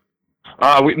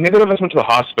 Neither of us went to the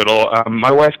hospital. My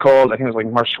wife called, I think it was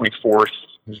like March 24th,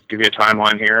 just give you a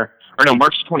timeline here. Or no,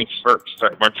 March 21st.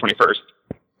 Sorry, March 21st.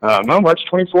 No, March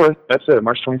 24th. That's it,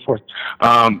 March 24th.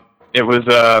 It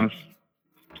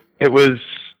was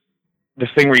the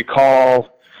thing where you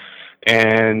call,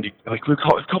 and like it's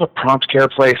called a prompt care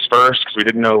place first, because we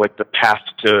didn't know like the path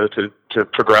to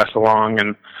progress along,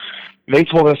 and they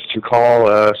told us to call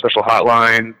a special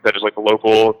hotline that is like a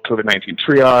local COVID-19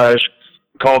 triage.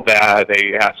 We called that.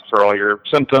 They asked for all your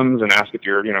symptoms and asked if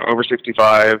you're, you know, over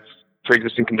 65,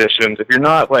 pre-existing conditions. If you're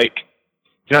not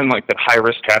in like that high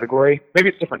risk category, maybe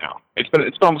it's different now. It's been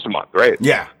almost a month, right?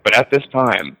 Yeah. But at this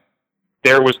time,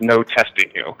 there was no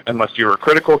testing you unless you were a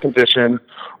critical condition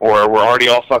or were already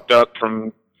all fucked up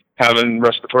from having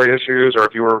respiratory issues, or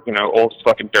if you were, you know, old as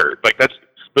fucking dirt. Like those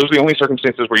are the only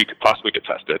circumstances where you could possibly get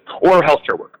tested, or a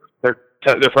healthcare worker. They're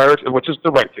which is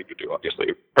the right thing to do,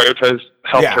 obviously. Prioritize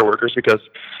healthcare workers, because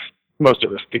most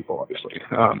of us people, obviously.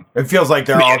 It feels like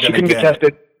they're all going to get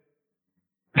tested.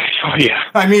 Oh yeah.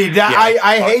 I mean,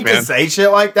 I hate to say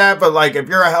shit like that, but like if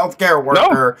you're a healthcare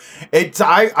worker,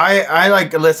 I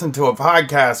like to listen to a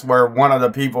podcast where one of the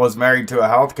people is married to a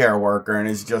healthcare worker, and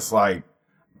it's just like,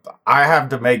 I have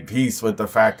to make peace with the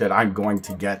fact that I'm going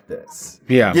to get this.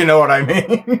 Yeah. You know what I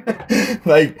mean?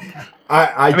 Like,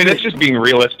 I mean, it's just being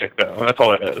realistic, though. That's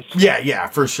all it is. Yeah,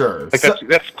 for sure. Like,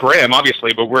 that's grim,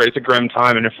 obviously, but it's a grim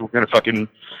time, and if we're going to fucking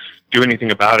do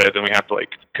anything about it, then we have to,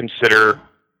 like, consider,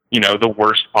 you know, the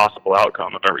worst possible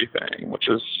outcome of everything, which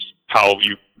is how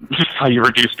you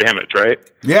reduce damage, right?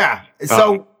 Yeah.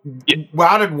 So,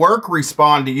 how did work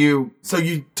respond to you? So,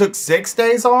 you took 6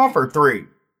 days off or 3?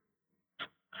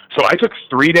 So, I took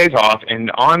 3 days off,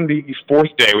 and on the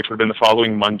 4th day, which would have been the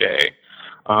following Monday,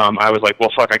 I was like,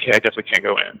 well, fuck, I definitely can't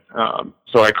go in.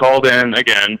 So I called in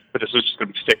again, but this was just going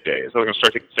to be sick days. I was going to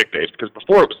start taking sick days, because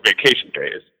before it was vacation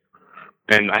days.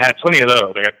 And I had plenty of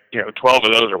those. I got, 12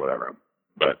 of those or whatever.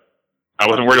 But I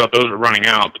wasn't worried about those running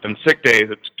out. But then sick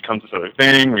days, it becomes this other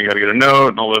thing where you got to get a note,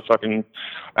 and all the fucking,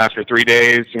 after 3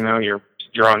 days, you're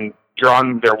on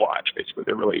their watch, basically.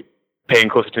 They're really paying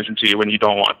close attention to you when you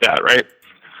don't want that, right?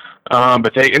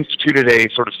 But they instituted a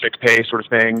sort of sick pay sort of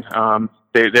thing.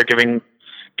 They're giving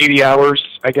 80 hours,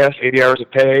 I guess, 80 hours of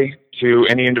pay to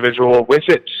any individual with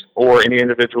it, or any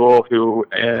individual who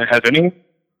has any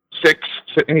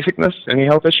sickness, any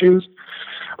health issues,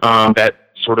 that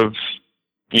sort of,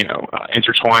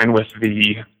 intertwine with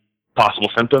the possible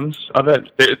symptoms of it.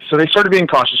 So they started being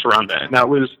cautious around that. And that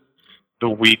was the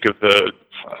week of the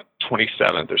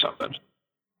 27th or something.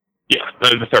 Yeah,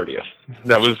 the 30th.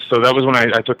 That was when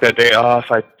I took that day off.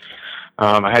 I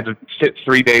had to sit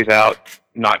 3 days out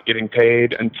not getting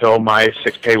paid until my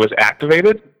sick pay was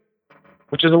activated,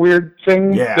 which is a weird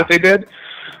thing that they did.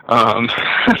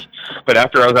 But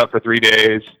after I was out for 3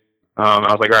 days, I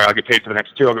was like, all right, I'll get paid for the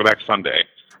next 2. I'll go back Sunday.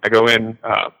 I go in,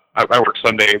 I work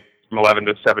Sunday from 11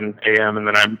 to 7 a.m. and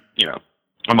then I'm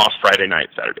off Friday night,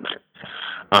 Saturday night.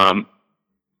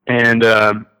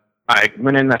 I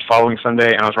went in that following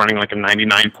Sunday and I was running like a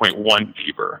 99.1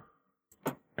 fever.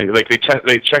 Like they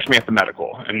checked me at the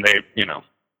medical, and they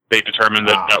determined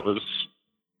that was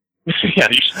you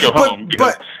should go home,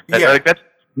 because that's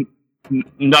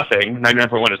nothing.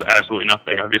 99.1 is absolutely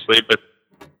nothing, obviously, but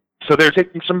so they're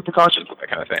taking some precautions with that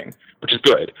kind of thing, which is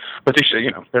good. But they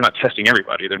should, they're not testing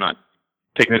everybody. They're not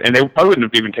taking it, and they probably wouldn't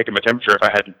have even taken my temperature if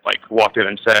I had walked in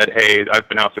and said, "Hey, I've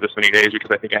been out for this many days because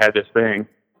I think I had this thing."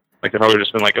 Like, they probably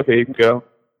just been like, "Okay, you can go."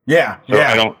 Yeah,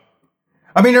 so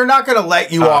I mean, they're not going to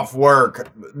let you off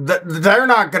work. They're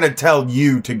not going to tell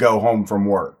you to go home from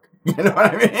work. You know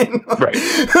what I mean?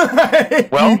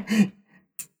 Right. Well,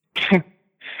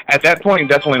 At that point,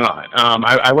 definitely not.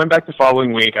 I went back the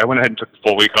following week. I went ahead and took the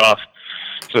full week off.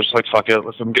 So it's like, fuck it,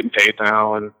 I'm getting paid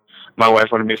now. And my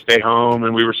wife wanted me to stay home,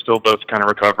 and we were still both kind of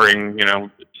recovering. You know,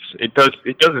 it does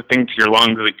a thing to your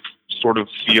lungs that you sort of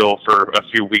feel for a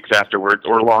few weeks afterwards,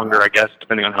 or longer, I guess,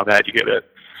 depending on how bad you get it.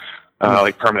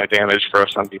 Like permanent damage for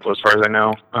some people, as far as I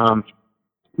know.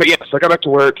 But yeah, so I got back to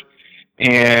work,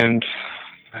 and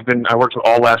I worked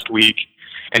all last week,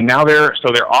 and now they're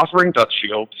offering dust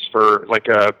shields for like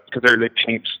because they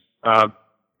paint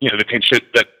they paint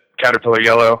shit that Caterpillar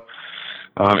yellow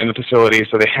in the facility,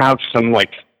 so they have some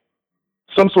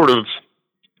sort of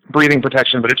breathing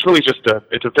protection, but it's really just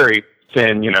it's a very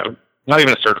thin, not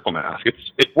even a surgical mask.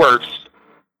 It works.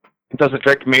 It does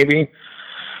affect maybe.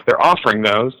 They're offering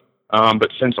those,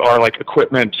 but since our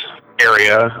equipment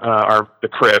area, the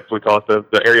crib, we call it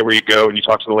the area where you go and you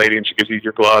talk to the lady and she gives you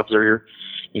your gloves or your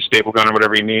staple gun or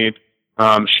whatever you need.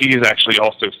 She is actually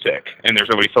also sick, and there's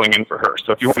nobody filling in for her.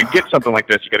 So if you want to get something like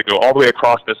this, you got to go all the way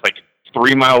across this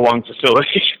 3-mile long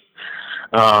facility,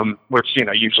 which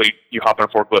usually you hop on a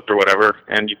forklift or whatever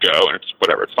and you go and it's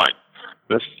whatever, it's fine.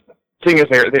 This thing is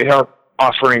they are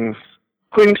offering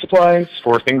cleaning supplies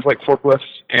for things like forklifts,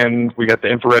 and we got the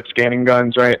infrared scanning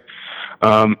guns, right?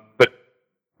 But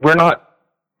we're not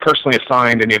personally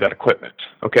assigned any of that equipment,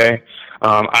 okay?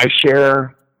 I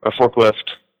share a forklift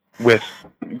with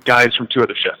guys from 2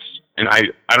 other shifts, and I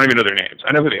don't even know their names.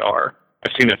 I know who they are.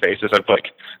 I've seen their faces. I've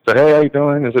said, hey, how you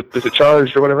doing? Is it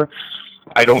charged or whatever?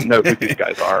 I don't know who these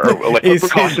guys are. Or what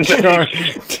precautions.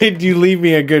 Did you leave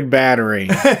me a good battery?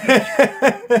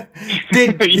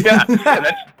 Did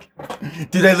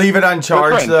they leave it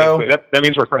uncharged though? That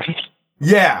means we're friends.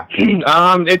 Yeah.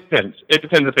 It depends. It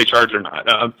depends if they charge or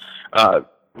not.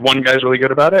 One guy's really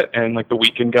good about it, and the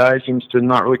weekend guy seems to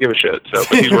not really give a shit. So,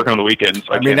 but he's working on the weekends.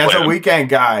 So that's a weekend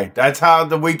guy. That's how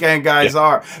the weekend guys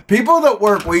are. People that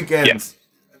work weekends.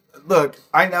 Yeah. Look,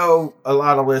 I know a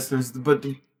lot of listeners, but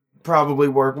they probably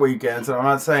work weekends. And I'm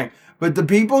not saying, but the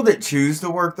people that choose to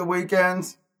work the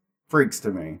weekends, freaks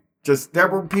to me. Just there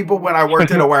were people when I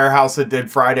worked in a warehouse that did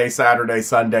Friday, Saturday,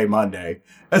 Sunday, Monday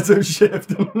as their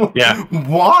shift. Yeah.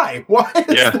 Why? Why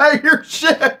is that your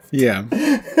shift? Yeah.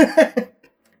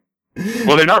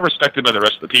 Well, they're not respected by the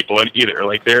rest of the people either.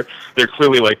 They're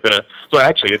clearly so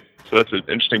that's an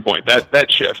interesting point.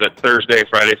 That shift, that Thursday,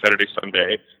 Friday, Saturday,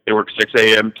 Sunday, they work 6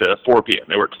 a.m. to 4 p.m.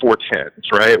 They work 4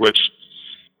 10s, right? Which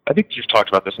I think you've talked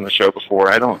about this in the show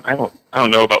before. I don't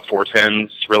know about 4 10s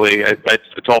really.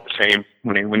 It's all the same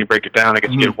when you break it down. I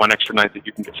guess you get one extra night that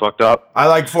you can get fucked up. I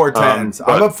like 4 10s.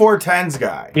 I'm a 4 10s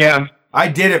guy. Yeah, I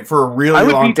did it for a really long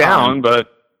time. I would be down,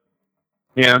 but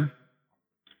yeah.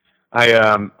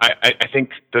 I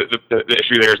think the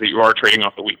issue there is that you are trading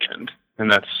off the weekend,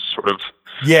 and that's sort of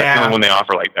that's when they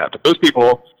offer like that. But those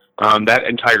people, that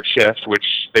entire shift, which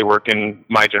they work in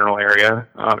my general area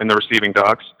in the receiving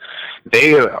docks,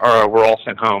 they were all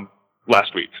sent home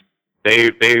last week.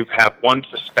 They have one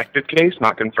suspected case,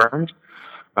 not confirmed,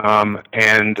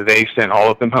 and they sent all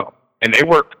of them home. And they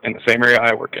work in the same area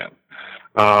I work in.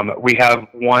 We have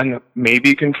one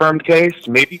maybe confirmed case,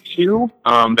 maybe 2,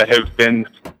 that have been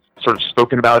sort of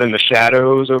spoken about in the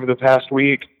shadows over the past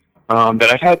week,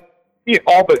 that I've had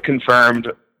all but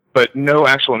confirmed, but no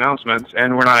actual announcements.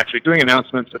 And we're not actually doing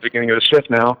announcements at the beginning of the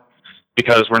shift now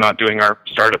because we're not doing our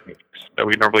startup meetings that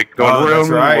we normally go in the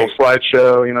room, a little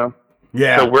slideshow,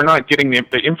 Yeah. So we're not getting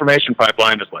the information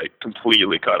pipeline is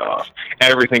completely cut off.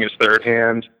 Everything is third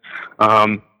hand.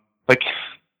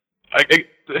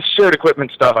 Shared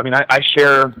equipment stuff. I mean, I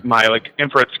share my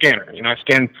infrared scanner. I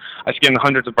scan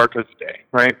hundreds of barcodes a day,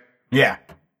 right? Yeah.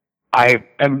 I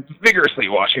am vigorously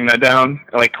washing that down,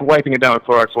 wiping it down with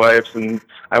Clorox wipes, and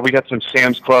we got some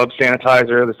Sam's Club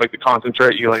sanitizer. That's the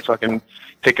concentrate. You fucking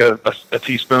take a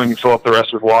teaspoon, you fill up the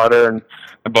rest with water, and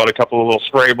I bought a couple of little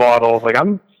spray bottles.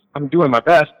 I'm doing my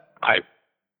best.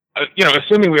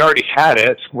 Assuming we already had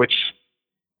it, which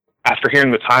after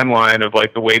hearing the timeline of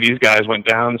the way these guys went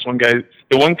down, this one guy,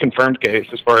 the one confirmed case,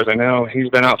 as far as I know, he's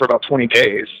been out for about 20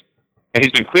 days, and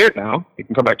he's been cleared now. He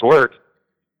can come back to work.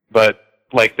 But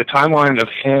the timeline of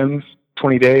him,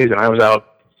 20 days, and I was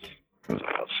out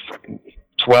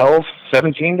 12,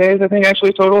 17 days, I think,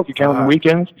 actually, total, if you count the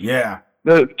weekends. Yeah.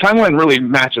 The timeline really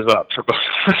matches up for both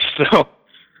of us. So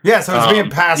it's being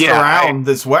passed around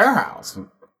this warehouse,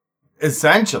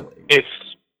 essentially.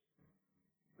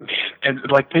 And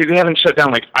they haven't shut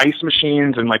down ice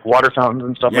machines and water fountains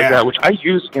and stuff like that, which I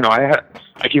use. I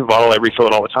keep a bottle, I refill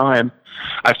it all the time.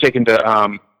 I've taken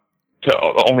to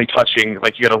only touching, you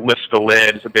got to lift the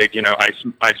lid. It's a big,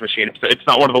 ice machine. It's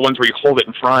not one of the ones where you hold it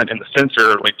in front and the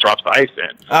sensor drops the ice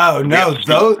in. Oh no,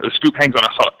 the scoop hangs on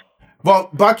a hook. Well,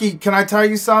 Bucky, can I tell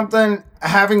you something?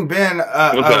 Having been,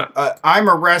 I'm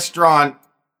a restaurant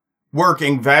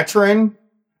working veteran.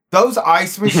 Those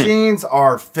ice machines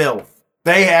are filth.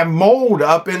 They have mold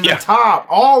up in the top.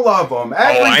 All of them.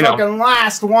 Every fucking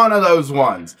last one of those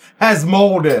ones has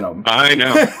mold in them. I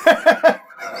know.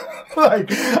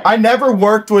 Like, I never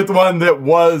worked with one that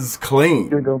was clean.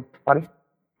 Here you go, buddy.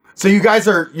 So you guys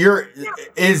are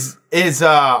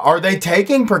they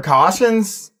taking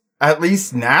precautions at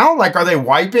least now? Like, are they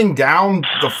wiping down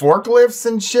the forklifts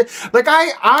and shit? Like,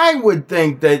 I would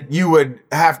think that you would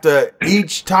have to,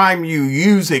 each time you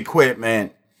use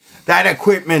equipment, that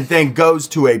equipment then goes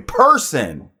to a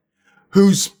person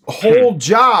whose whole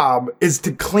job is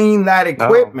to clean that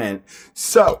equipment.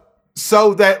 So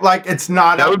that, like, it's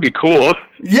not... That would be cool.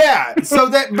 Yeah, so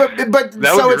that... But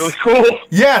that would be really cool.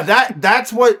 Yeah,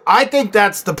 that's what... I think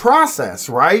that's the process,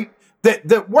 right?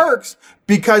 That works,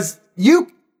 because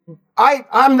you...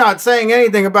 I'm not saying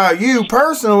anything about you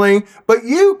personally, but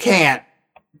you can't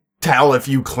tell if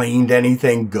you cleaned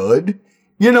anything good.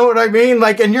 You know what I mean?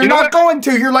 Like, and you're not going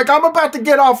to. You're like, I'm about to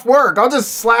get off work. I'll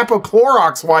just slap a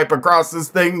Clorox wipe across this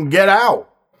thing and get out.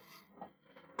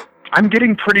 I'm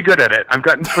getting pretty good at it. I've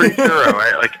gotten pretty thorough.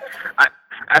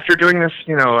 After doing this,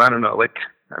 I don't know, like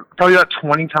probably about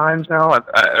 20 times now.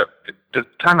 The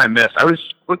time I missed, I was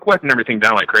wiping everything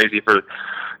down like crazy for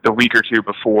the week or two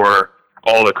before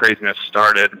all the craziness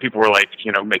started. People were like,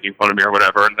 making fun of me or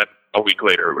whatever. And then a week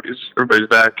later, everybody's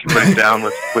back, everybody's down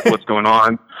with what's going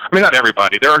on. I mean, not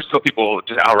everybody. There are still people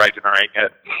just outright denying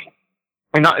it.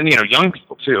 And young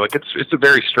people too. Like, it's a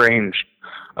very strange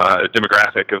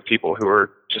demographic of people who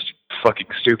are just fucking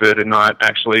stupid and not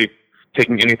actually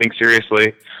taking anything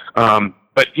seriously.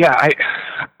 But yeah,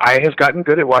 I have gotten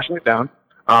good at washing it down.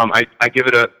 I give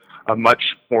it a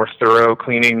much more thorough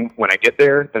cleaning when I get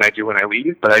there than I do when I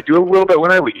leave, but I do a little bit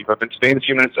when I leave. I've been staying a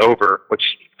few minutes over, which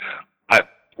I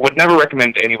would never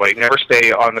recommend to anybody. Never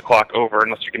stay on the clock over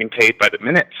unless you're getting paid by the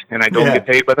minute, and I don't get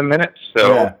paid by the minute,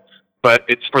 so... Yeah. But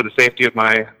it's for the safety of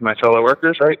my fellow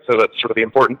workers, right? So that's sort of the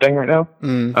important thing right now.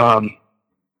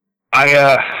 I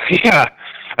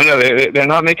don't know. They're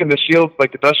not making the shields,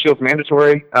 like the dust shields,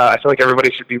 mandatory. I feel like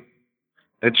it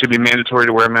should be mandatory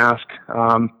to wear a mask.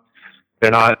 They're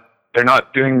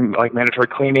not doing like mandatory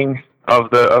cleaning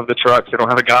of the trucks. They don't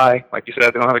have a guy, like you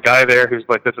said. They don't have a guy there who's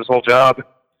like, that's his whole job.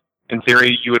 In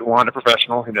theory, you would want a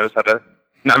professional who knows how to.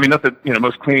 I mean, not that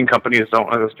most cleaning companies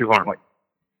don't. Those people aren't like.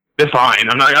 They're fine.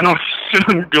 I don't sit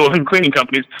on building cleaning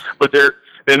companies, but they're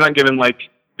not given like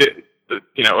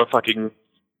a fucking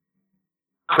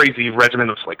crazy regimen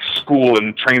of like school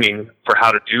and training for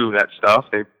how to do that stuff.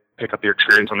 They pick up their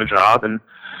experience on the job, and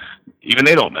even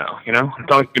they don't know. It's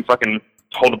not like you can fucking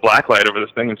hold a black light over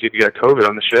this thing and see if you got COVID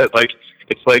on the shit. Like,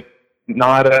 it's like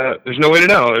not there's no way to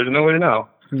know. There's no way to know.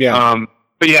 Yeah.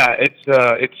 But yeah,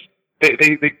 they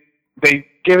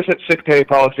gave us that sick pay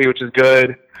policy, which is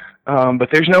good. But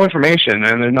there's no information,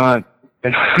 and there's not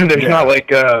like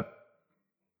the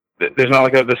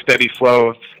steady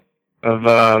flow of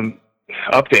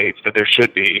updates that there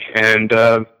should be. And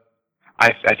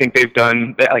I think they've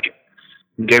done like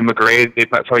gave them a grade. They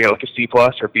probably got like a C+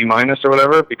 or B- or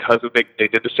whatever because they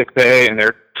did the sick pay, and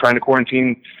they're trying to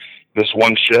quarantine this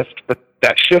one shift. But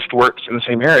that shift works in the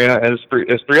same area as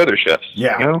three other shifts.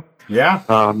 Yeah. Yeah.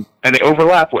 And they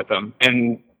overlap with them,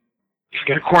 and if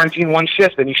you're going to quarantine one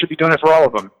shift, then you should be doing it for all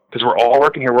of them, because we're all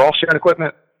working here. We're all sharing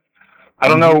equipment. I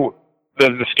don't know,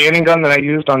 the scanning gun that I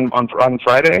used on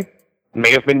Friday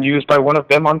may have been used by one of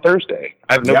them on Thursday.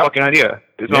 I have no fucking idea.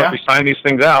 It's not like we sign these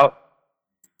things out.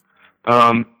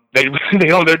 They're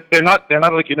not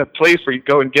like in a place where you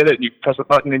go and get it and you press a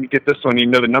button and you get this one and you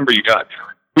know the number you got.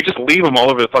 We just leave them all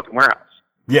over the fucking warehouse.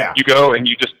 Yeah. You go and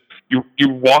you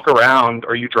walk around,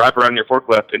 or you drive around your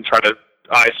forklift and try to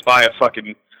spy a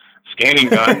fucking scanning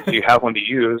gun so you have one to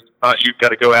use. You've got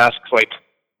to go ask like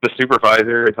the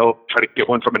supervisor, and he'll try to get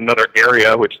one from another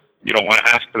area, which you don't want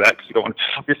to ask for that because you don't want to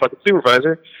help your fucking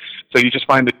supervisor. So you just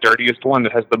find the dirtiest one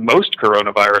that has the most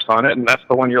coronavirus on it, and that's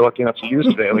the one you're lucky enough to use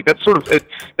today. Like, that's sort of it.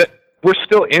 That we're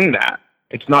still in that.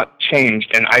 It's not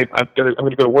changed, and I'm going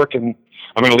to go to work, and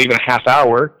I'm going to leave in a half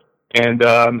hour, and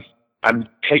I'm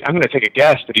going to take a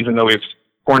guess that even though we've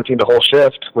quarantined the whole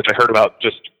shift, which I heard about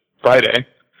just Friday,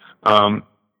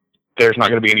 there's not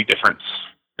going to be any difference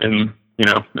in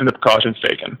the precautions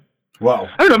taken. Wow.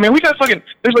 I don't know, man. We got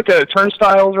there's like a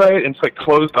turnstiles, right? And it's like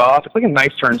closed off. It's like a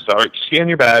nice turnstile. Right? You scan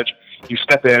your badge, you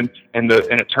step in, and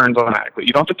it turns automatically.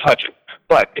 You don't have to touch it,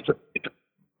 but it's a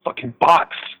fucking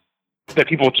box that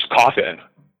people just cough in.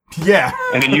 Yeah.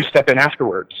 And then you step in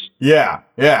afterwards. Yeah.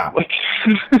 Yeah. Like,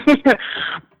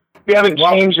 we haven't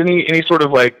changed any sort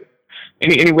of like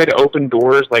any way to open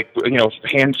doors, like,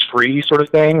 hands-free sort of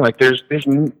thing. Like, there's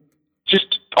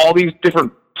just all these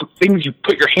different things you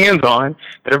put your hands on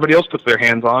that everybody else puts their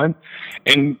hands on.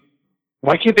 And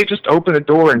why can't they just open a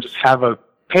door and just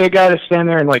pay a guy to stand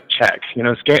there and, like, check?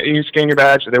 Scan your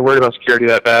badge. They're worried about security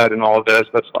that bad and all of this.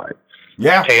 That's fine.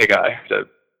 Yeah. Pay a guy to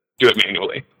do it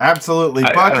manually. Absolutely.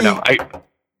 I Bucky, don't know.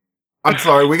 I'm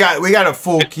sorry, we got a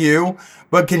full queue,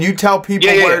 but can you tell people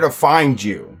where to find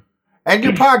you and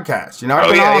your podcast?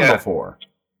 I've been on before.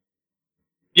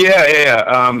 Yeah.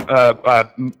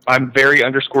 I'm very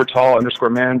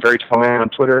 _tall_man, very tall man on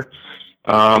Twitter.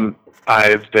 Today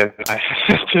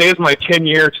is my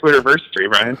 10-year Twitterversary,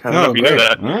 Ryan. I don't know if you know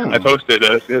that. I posted.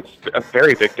 It's a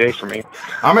very big day for me.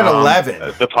 I'm at 11.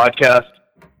 The podcast.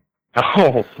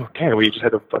 Oh, okay. Well, you just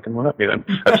had to fucking one up me then.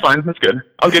 That's fine. That's good.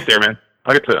 I'll get there, man.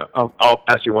 I'll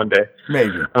pass you one day.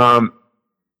 Maybe. The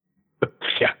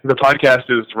podcast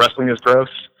is Wrestling is Gross.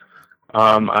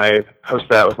 I host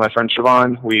that with my friend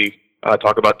Siobhan. We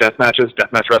talk about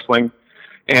deathmatch wrestling,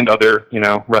 and other,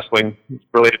 wrestling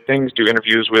related things. Do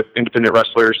interviews with independent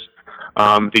wrestlers.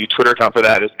 The Twitter account for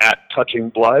that is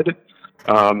 @TouchingBlood.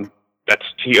 That's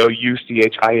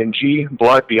TOUCHING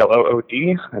Blood,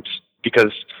 BLOOD. That's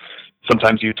because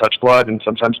sometimes you touch blood and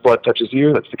sometimes blood touches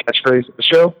you. That's the catchphrase of the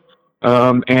show.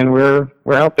 And we're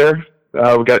out there.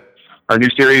 We got our new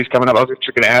series coming up. I was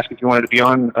actually going to ask if you wanted to be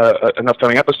on an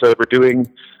upcoming episode. We're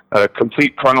doing a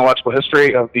complete chronological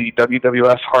history of the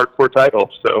WWF Hardcore title.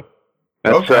 So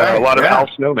that's a lot of Al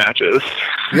Snow matches.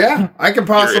 Yeah, I can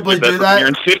possibly do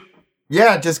that.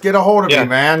 Yeah, just get a hold of me,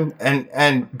 man.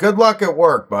 And good luck at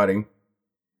work, buddy.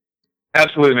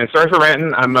 Absolutely, man. Sorry for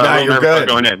ranting. I'm you're good.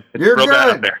 Going in. It's you're real good. Bad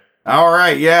out there. All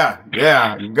right, yeah.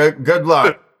 Good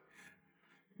luck.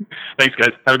 Thanks,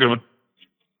 guys. Have a good one.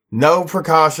 No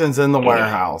precautions in the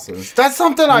warehouses. That's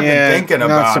something I've been thinking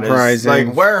about. Not surprising.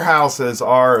 Like, warehouses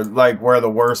are like where the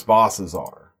worst bosses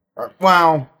are.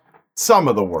 Well, some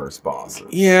of the worst bosses.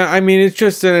 Yeah, I mean, it's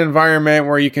just an environment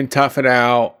where you can tough it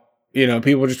out.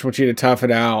 People just want you to tough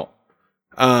it out.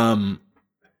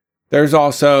 There's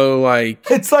also like...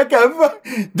 It's like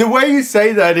the way you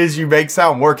say that is you make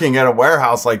sound working at a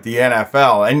warehouse like the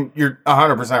NFL. And you're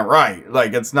 100% right.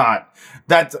 Like, it's not...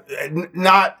 That's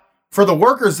not... For the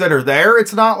workers that are there,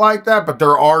 it's not like that. But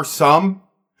there are some.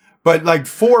 But like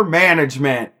for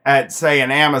management at, say,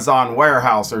 an Amazon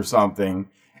warehouse or something,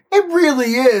 it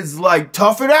really is like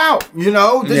tough it out.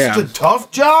 This is a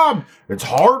tough job. It's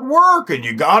hard work and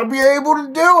you got to be able to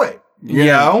do it. You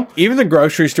know? Even the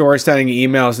grocery store is sending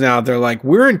emails now. They're like,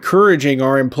 we're encouraging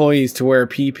our employees to wear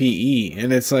PPE.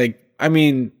 And it's like, I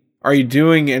mean, are you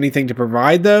doing anything to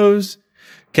provide those?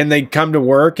 Can they come to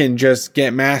work and just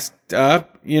get masked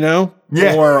up, Yeah.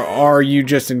 Or are you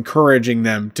just encouraging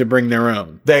them to bring their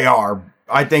own? They are.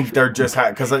 I think they're just,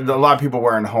 because a lot of people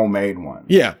wearing homemade ones.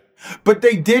 Yeah. But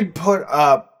they did put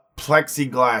up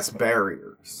plexiglass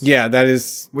barriers. Yeah, that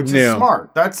is Which new. is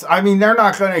smart. They're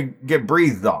not going to get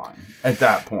breathed on at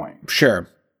that point. Sure.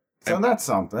 So that's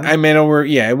something. I mean,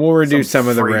 it will reduce some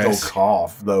of the risk.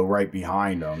 Cough though, right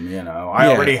behind them.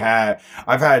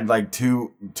 I've had like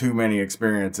too many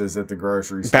experiences at the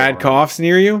grocery store. Bad coughs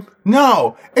near you?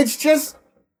 No, it's just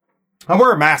I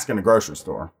wear a mask in the grocery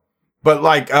store, but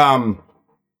like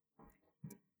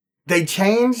they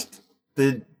changed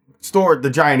the store, the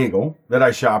Giant Eagle that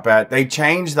I shop at. They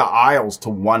changed the aisles to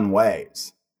one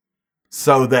ways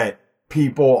so that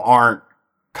people aren't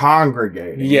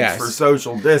congregating for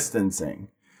social distancing,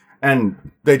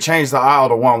 and they changed the aisle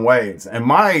to one ways. And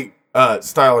my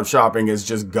style of shopping is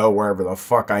just go wherever the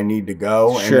fuck I need to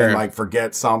go, and then like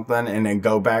forget something and then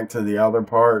go back to the other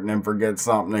part and then forget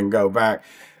something and go back.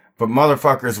 But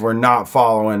motherfuckers were not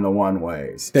following the one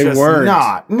ways. They weren't.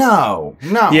 No.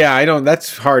 Yeah,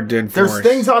 that's hard to enforce. There's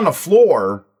things on the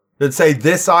floor that say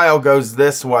this aisle goes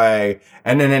this way,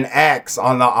 and then an X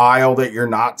on the aisle that you're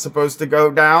not supposed to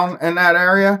go down in that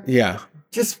area. Yeah.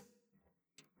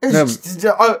 And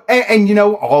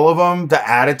all of them, the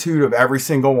attitude of every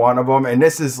single one of them, and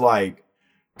this is like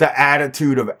the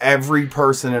attitude of every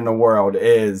person in the world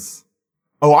is,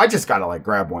 oh, I just gotta like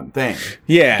grab one thing.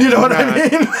 Yeah. You know what I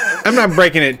mean? I'm not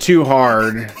breaking it too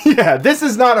hard. Yeah, this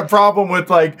is not a problem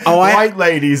with like white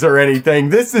ladies or anything.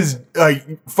 This is a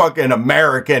fucking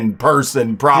American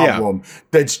person problem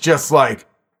that's just like,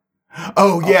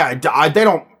 they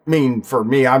don't mean for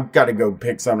me, I've got to go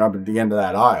pick something up at the end of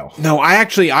that aisle. No,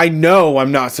 I know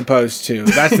I'm not supposed to.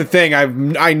 That's the thing.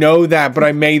 I know that, but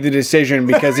I made the decision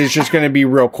because it's just going to be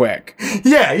real quick.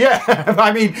 Yeah.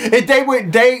 I mean, if they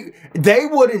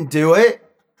wouldn't do it.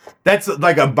 That's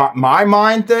like my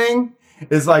mind thing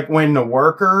is like when the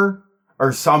worker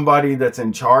or somebody that's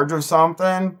in charge of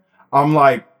something, I'm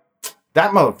like,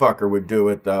 that motherfucker would do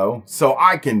it though, so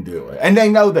I can do it. And they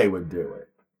know they would do it.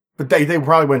 But they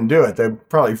probably wouldn't do it. They'd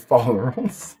probably follow the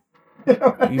rules.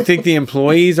 You think the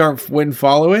employees wouldn't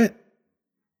follow it?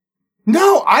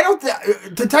 No, I don't.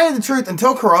 To tell you the truth,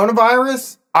 until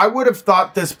coronavirus, I would have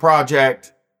thought this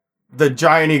project, the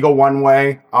Giant Eagle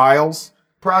One-Way Aisles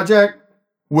project,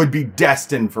 would be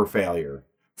destined for failure.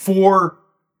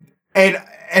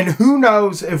 And who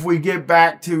knows if we get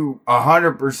back to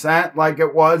 100% like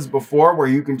it was before, where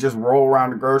you can just roll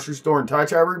around the grocery store and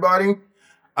touch everybody.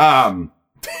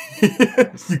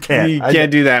 You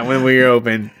can't do that when we're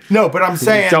open. No, but I'm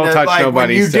saying don't touch like,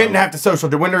 nobody. When you didn't have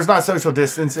to when there's not social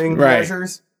distancing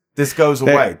measures, this goes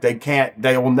away.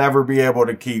 They will never be able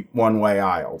to keep one-way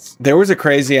aisles. There was a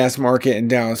crazy ass market in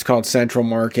Dallas called Central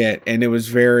Market, and it was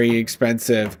very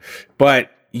expensive,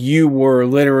 but you were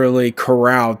literally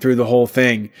corralled through the whole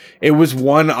thing. It was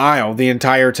one aisle the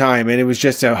entire time, and it was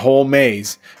just a whole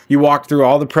maze. You walked through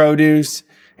all the produce,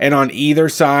 and on either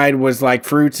side was like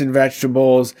fruits and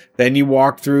vegetables. Then you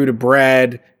walk through to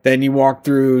bread. Then you walk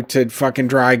through to fucking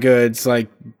dry goods. Like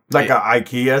an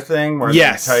IKEA thing where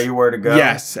they tell you where to go.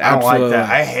 Yes, absolutely. I don't like that.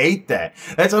 I hate that.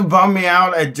 That's what bummed me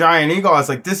out at Giant Eagle. I was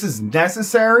like, this is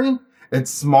necessary.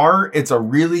 It's smart. It's a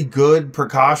really good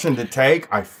precaution to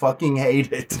take. I fucking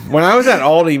hate it. When I was at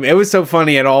Aldi, it was so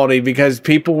funny at Aldi because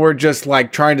people were just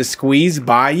like trying to squeeze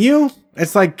by you.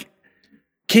 It's like,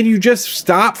 can you just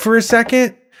stop for a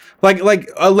second? Like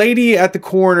a lady at the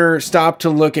corner stopped to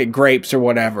look at grapes or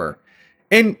whatever.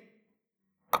 And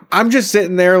I'm just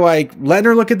sitting there like letting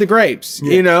her look at the grapes,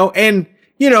 you know? And,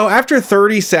 you know, after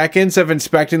 30 seconds of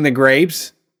inspecting the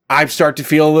grapes, I start to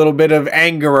feel a little bit of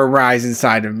anger arise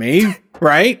inside of me,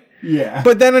 right? Yeah.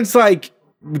 But then it's like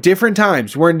different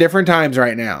times. We're in different times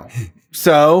right now.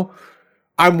 So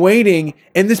I'm waiting,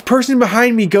 and this person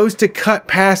behind me goes to cut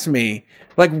past me.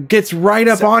 Like, gets right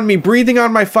up on me, breathing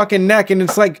on my fucking neck. And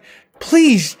it's like,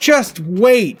 please just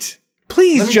wait.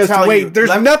 Please just wait.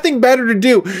 There's nothing better to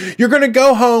do. You're going to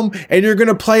go home and you're going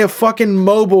to play a fucking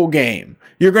mobile game.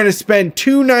 You're going to spend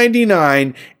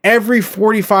 $2.99 every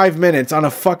 45 minutes on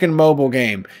a fucking mobile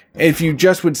game. If you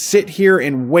just would sit here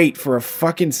and wait for a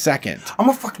fucking second. I'm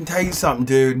going to fucking tell you something,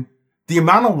 dude. The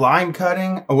amount of line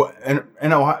cutting, and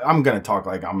I'm going to talk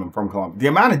like I'm from Columbia. The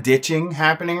amount of ditching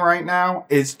happening right now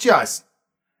is just...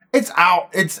 It's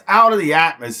out of the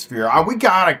atmosphere. We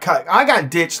gotta cut. I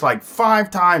got ditched like 5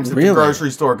 times at the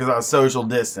grocery store because I was social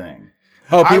distancing.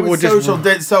 Oh, people would just...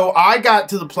 So I got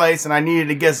to the place and I needed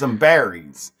to get some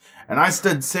berries. And I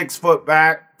stood 6 foot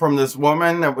back from this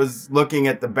woman that was looking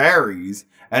at the berries.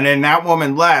 And then that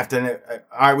woman left, and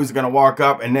I was going to walk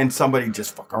up, and then somebody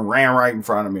just fucking ran right in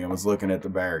front of me and was looking at the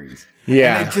berries.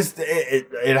 Yeah. And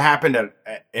it happened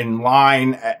in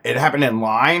line. It happened in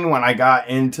line when I got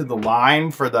into the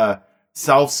line for the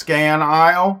self-scan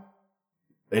aisle.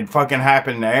 It fucking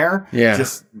happened there. Yeah.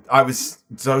 I was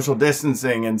social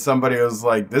distancing, and somebody was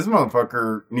like, this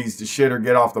motherfucker needs to shit or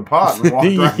get off the pot, and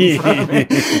walked right in front of me.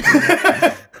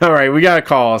 All right, we got to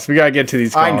call us. We got to get to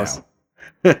these calls. I know.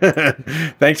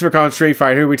 Thanks for calling Street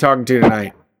Fight. Who are we talking to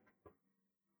tonight?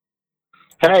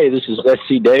 Hey, this is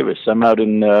SC Davis. I'm out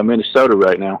in Minnesota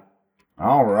right now.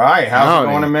 All right. How's it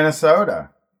going in Minnesota?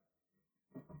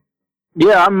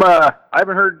 Yeah, I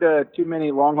haven't heard too many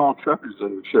long haul truckers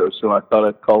on the show, so I thought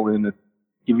I'd call in and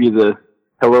give you the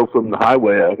hello from the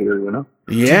highway out here, you know?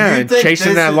 Yeah, and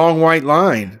chasing that long white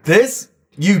line.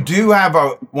 You do have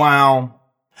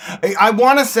I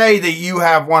want to say that you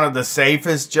have one of the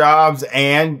safest jobs,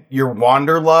 and your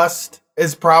wanderlust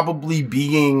is probably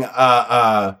being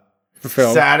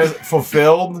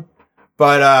fulfilled.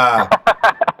 But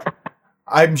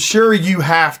I'm sure you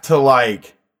have to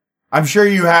load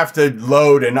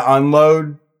and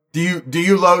unload. Do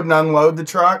you load and unload the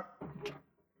truck?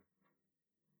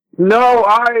 No,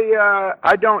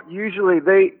 I don't usually.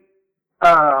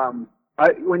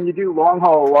 When you do long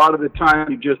haul, a lot of the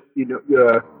time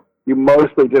you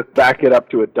mostly just back it up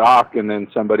to a dock, and then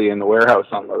somebody in the warehouse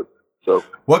unloads. So,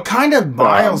 what kind of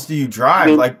miles do you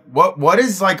drive? What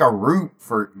is like a route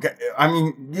for? I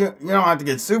mean, you don't have to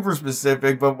get super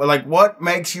specific, but like, what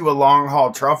makes you a long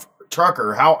haul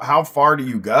trucker? How far do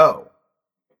you go?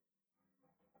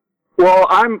 Well,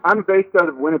 I'm based out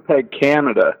of Winnipeg,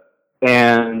 Canada,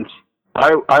 and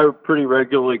I pretty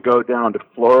regularly go down to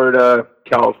Florida,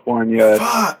 California,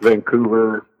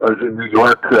 Vancouver. I was in New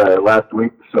York last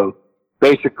week, so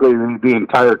basically the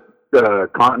entire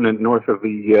continent north of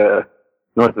the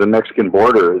Mexican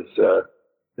border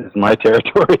is my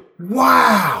territory.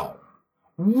 Wow!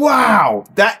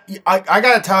 That I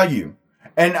gotta tell you,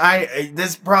 and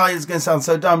this probably is gonna sound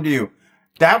so dumb to you.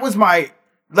 That was my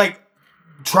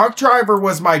truck driver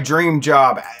was my dream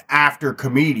job after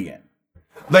comedian.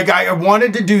 Like, I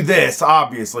wanted to do this,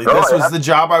 obviously. This was the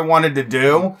job I wanted to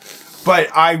do.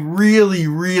 But I really,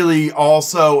 really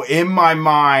also, in my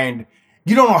mind,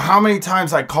 you don't know how many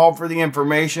times I called for the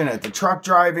information at the truck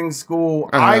driving school.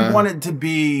 I wanted to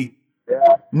be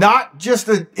not just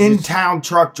an in-town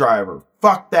truck driver.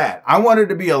 Fuck that. I wanted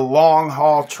to be a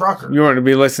long-haul trucker. You wanted to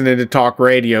be listening to talk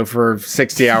radio for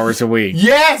 60 hours a week.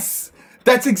 Yes!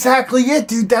 That's exactly it,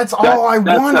 dude. That's all I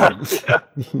wanted.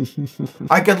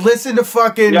 I could listen to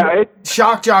fucking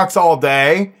shock jocks all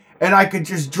day, and I could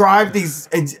just drive these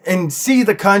and see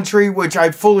the country, which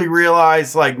I fully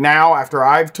realize, like, now after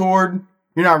I've toured,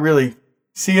 you're not really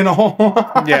seeing a whole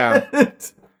lot. Yeah.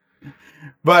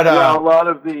 But a lot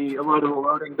of the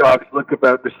loading docks look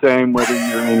about the same, whether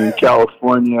you're in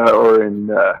California or in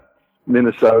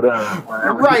Minnesota or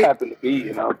wherever you happen to be,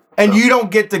 you know. And you don't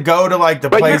get to go to like the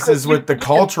places with the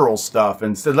cultural stuff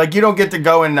and stuff. Like, you don't get to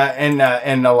go in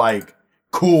the like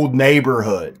cool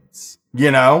neighborhoods,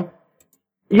 you know?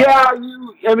 Yeah,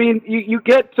 you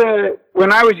get to,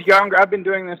 when I was younger, I've been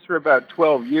doing this for about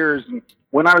 12 years, and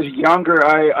when I was younger,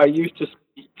 I used to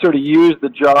sort of use the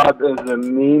job as a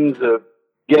means of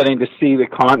getting to see the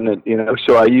continent, you know.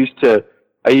 So I used to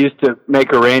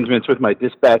make arrangements with my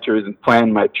dispatchers and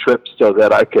plan my trips so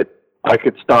that I could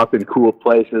stop in cool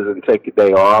places and take a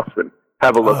day off and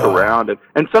have a look around.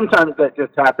 And sometimes that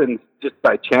just happens just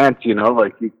by chance, you know,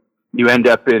 like you end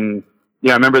up in,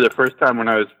 I remember the first time when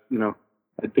I was,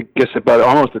 I guess about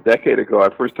almost a decade ago,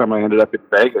 the first time I ended up in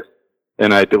Vegas,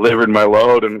 and I delivered my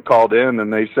load and called in,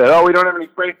 and they said, "Oh, we don't have any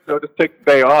freight, so just take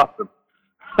the day off." And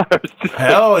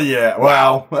hell yeah!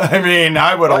 Wow. I mean,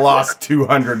 I would have lost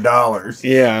 $200.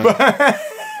 Yeah.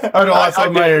 I would have lost I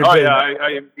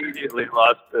immediately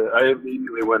lost. I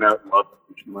immediately went out and lost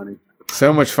money.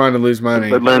 So much fun to lose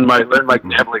money. I learned my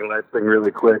gambling lesson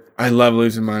really quick. I love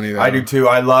losing money, though. I do too.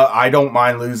 I don't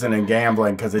mind losing and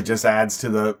gambling because it just adds to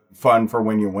the fun for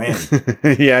when you win.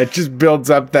 Yeah, it just builds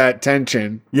up that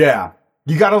tension. Yeah.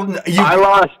 You gotta. I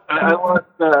lost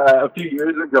a few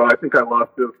years ago.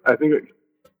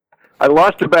 I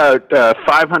lost about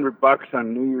 $500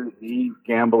 on New Year's Eve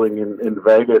gambling in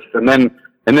Vegas, and then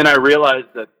I realized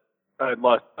that I'd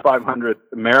lost 500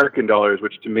 American dollars,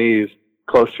 which to me is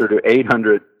closer to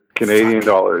 800 Canadian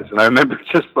dollars. And I remember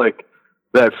just like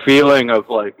that feeling of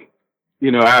like,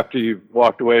 after you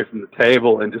walked away from the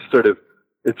table and just sort of,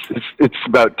 it's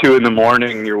about 2 a.m.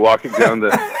 and you're walking down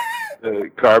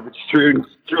the garbage-strewn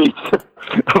streets of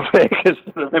Vegas.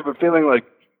 And I remember feeling like,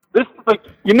 this is like,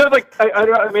 I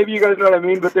don't know, maybe you guys know what I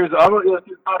mean, but there's almost,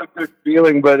 it's not a good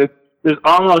feeling, but there's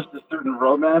almost a certain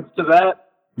romance to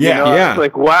that. Yeah, yeah. It's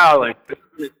like, wow, like, this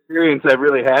is an experience I've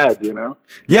really had,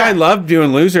 Yeah, I love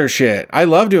doing loser shit. I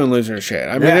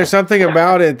mean, there's something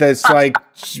about it that's like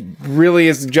really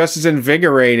is just as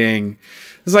invigorating.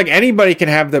 It's like anybody can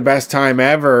have the best time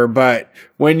ever, but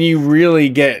when you really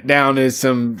get down to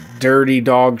some dirty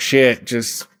dog shit,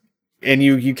 and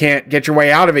you can't get your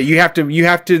way out of it, you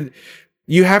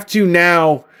have to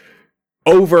now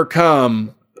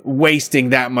overcome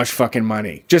wasting that much fucking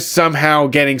money, just somehow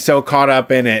getting so caught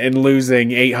up in it and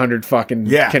losing 800 fucking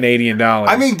Canadian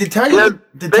dollars. I mean, go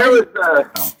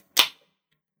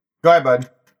ahead, bud.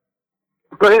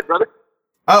 Go ahead, brother.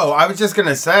 Oh, I was just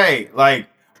gonna say, like,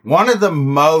 one of the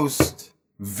most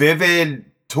vivid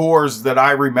tours that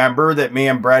I remember that me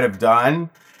and Brett have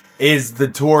done is the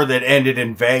tour that ended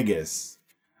in Vegas.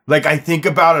 Like, I think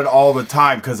about it all the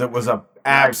time because it was a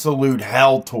absolute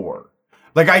hell tour.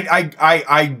 Like,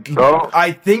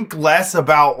 I think less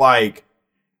about, like,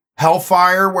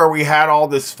 Hellfire, where we had all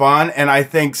this fun, and I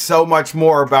think so much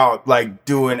more about, like,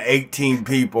 doing 18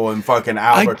 people in fucking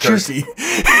Albuquerque.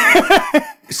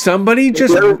 Somebody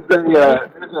just... There's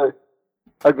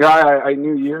a guy I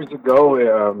knew years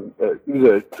ago. He's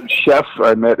a chef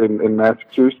I met in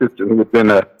Massachusetts, and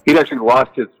he'd actually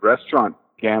lost his restaurant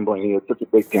gambling. He had such a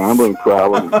big gambling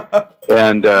problem.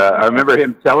 And I remember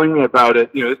him telling me about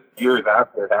it, this years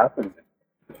after it happened.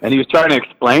 And he was trying to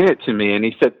explain it to me. And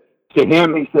he said,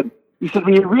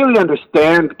 when you really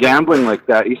understand gambling like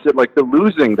that, he said, like, the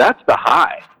losing, that's the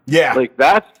high. Yeah. Like,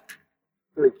 that's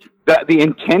the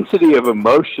intensity of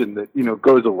emotion that,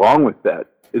 goes along with that.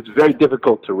 It's very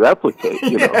difficult to replicate,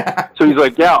 Yeah. So he's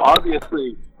like, yeah,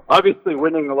 obviously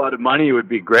winning a lot of money would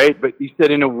be great, but he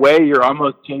said in a way you're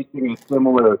almost chasing a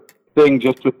similar thing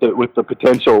just with the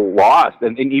potential loss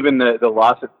and even the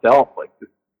loss itself, like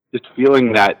just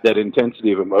feeling that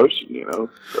intensity of emotion, So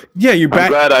yeah, I'm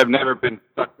glad I've never been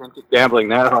sucked into gambling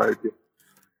that hard.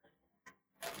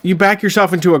 You back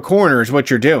yourself into a corner is what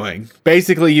you're doing.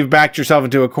 Basically, you've backed yourself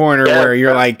into a corner where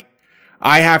you're like,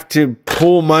 I have to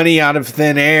pull money out of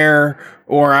thin air,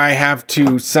 or I have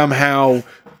to somehow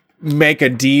make a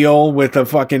deal with a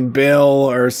fucking bill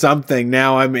or something.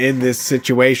 Now I'm in this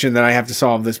situation that I have to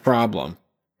solve this problem.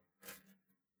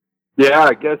 Yeah,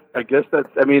 I guess that's,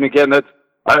 I mean, again,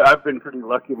 I've been pretty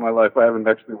lucky in my life. I haven't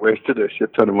actually wasted a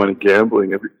shit ton of money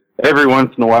gambling. Every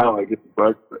once in a while I get the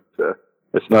bug, but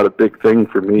it's not a big thing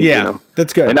for me. Yeah, you know?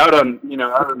 That's good. And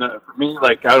for me,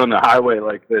 like out on the highway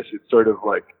like this, it's sort of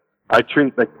like, I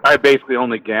basically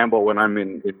only gamble when I'm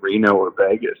in Reno or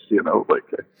Vegas, you know, like.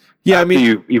 Yeah, I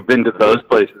mean, you've been to those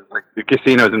places, like the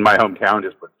casinos in my hometown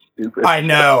just look stupid. I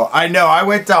know. I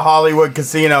went to Hollywood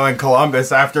Casino in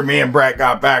Columbus after me and Brett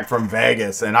got back from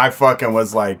Vegas, and I fucking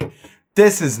was like,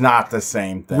 this is not the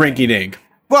same thing. Rinky dink.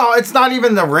 Well, it's not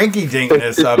even the rinky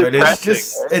dinkness of it. It's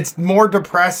just, it's more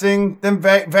depressing than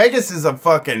Vegas is a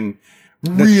fucking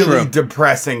really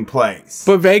depressing place.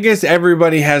 But Vegas,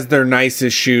 everybody has their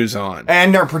nicest shoes on.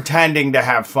 And they're pretending to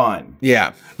have fun.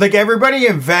 Yeah. Like everybody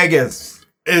in Vegas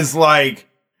is like,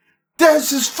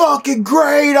 this is fucking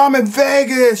great. I'm in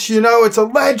Vegas. You know, it's a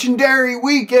legendary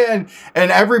weekend.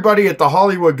 And everybody at the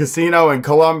Hollywood Casino in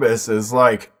Columbus is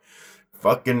like,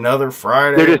 fucking another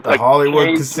Friday at the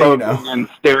Hollywood Casino. And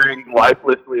staring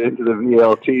lifelessly into the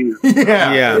VLT.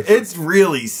 Yeah. It's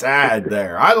really sad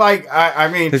there. I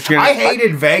mean, I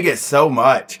hated Vegas so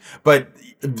much. But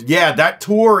yeah, that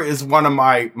tour is one of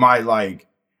my like,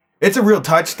 it's a real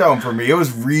touchstone for me. It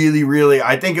was really,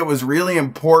 I think it was really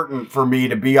important for me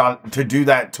to do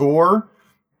that tour.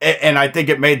 And I think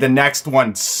it made the next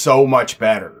one so much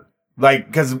better. Like,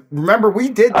 because remember, we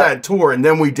did that tour and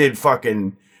then we did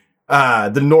fucking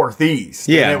the Northeast.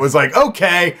 Yeah. And it was like,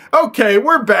 okay,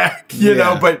 we're back, you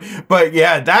know, but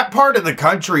yeah, that part of the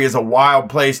country is a wild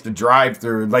place to drive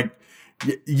through. Like,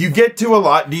 do you get to a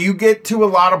lot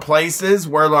of places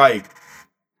where, like,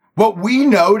 what we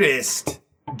noticed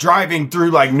driving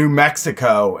through like New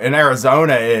Mexico and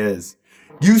Arizona is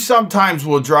you sometimes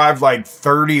will drive like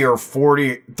 30 or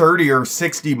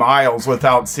 60 miles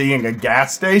without seeing a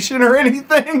gas station or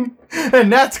anything.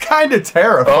 And that's kind of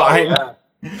terrifying. Oh,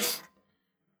 yeah.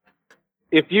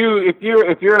 If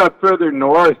you're up further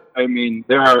north, I mean,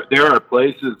 there are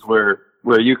places where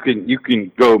you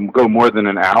can go more than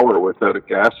an hour without a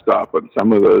gas stop on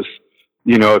some of those.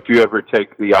 You know, if you ever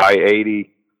take the I-80,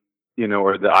 you know,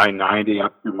 or the I-90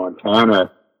 up through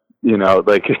Montana, you know,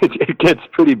 like it gets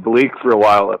pretty bleak for a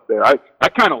while up there. I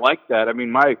kind of like that. I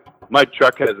mean, my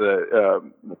truck has a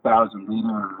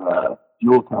 1,000-liter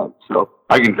fuel tank, so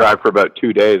I can drive for about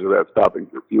 2 days without stopping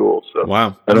for fuel. So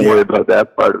wow. I don't worry about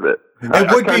that part of it.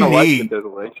 It would be neat.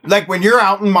 Like when you're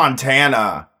out in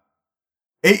Montana,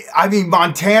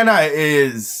 Montana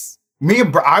is me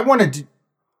and I want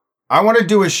to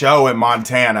do a show in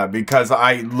Montana because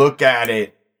I look at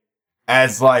it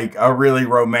as like a really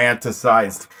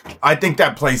romanticized. I think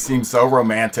that place seems so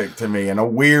romantic to me in a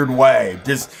weird way.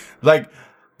 Just like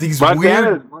these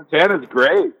Montana's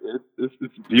great. It's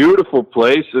a beautiful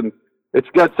place, and it's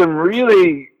got some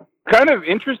really kind of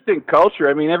interesting culture.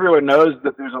 I mean, everyone knows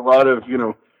that there's a lot of, you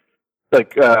know,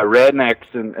 like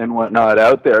rednecks and whatnot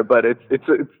out there, but it's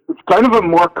kind of a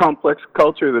more complex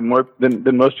culture than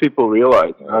most people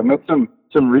realize. I met some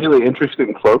really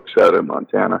interesting folks out in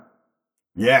Montana.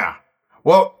 Yeah.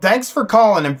 Well, thanks for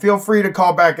calling, and feel free to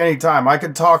call back anytime. I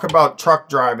could talk about truck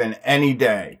driving any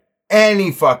day.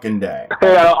 Any fucking day.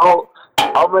 Hey,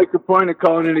 I'll make a point of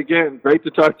calling in again. Great to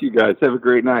talk to you guys. Have a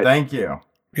great night. Thank you.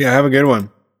 Yeah, have a good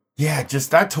one. Yeah, just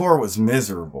that tour was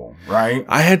miserable, right?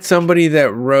 I had somebody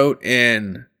that wrote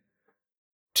in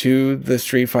to the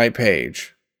Street Fight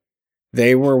page.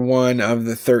 They were one of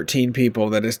the 13 people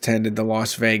that attended the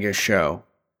Las Vegas show.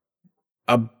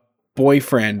 A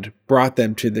boyfriend brought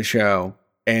them to the show,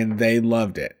 and they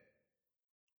loved it.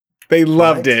 They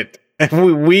loved it.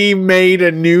 And we made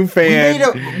a new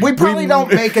fan. We probably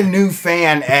don't make a new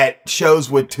fan at shows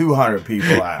with 200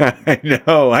 people at. I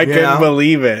know. I couldn't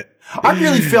believe it. I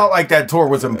really felt like that tour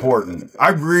was important. I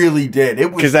really did. It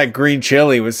was because that green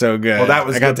chili was so good. Well, that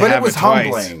was good, but it was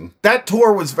humbling. That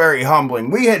tour was very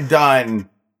humbling. We had done,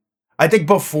 I think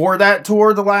before that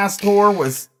tour, the last tour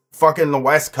was fucking the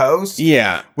West Coast.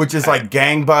 Yeah. Which is like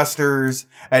gangbusters.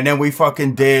 And then we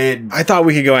fucking did. I thought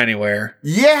we could go anywhere.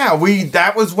 Yeah.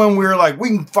 That was when we were like, we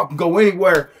can fucking go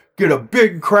anywhere. Get a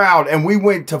big crowd, and we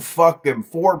went to fucking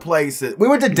 4 places. We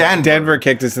went to Denver. Denver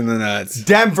kicked us in the nuts.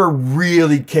 Denver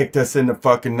really kicked us in the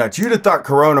fucking nuts. You'd have thought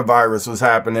coronavirus was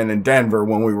happening in Denver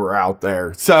when we were out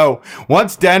there. So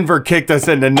once Denver kicked us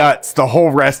in the nuts, the whole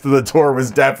rest of the tour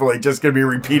was definitely just going to be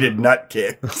repeated nut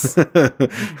kicks.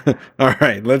 All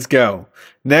right, let's go.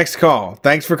 Next call.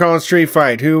 Thanks for calling Street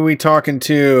Fight. Who are we talking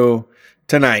to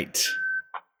tonight?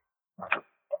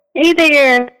 Hey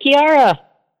there, Kiara.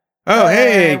 Oh,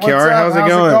 hey, Kiara. How's it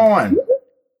going?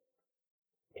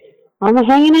 I'm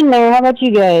hanging in there. How about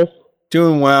you guys?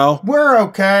 Doing well. We're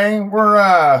okay.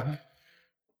 We're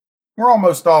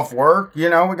almost off work. You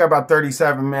know, we got about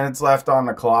 37 minutes left on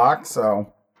the clock,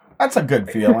 so that's a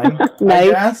good feeling. Nice.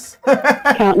 I guess.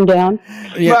 Counting down.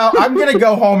 Yeah. Well, I'm gonna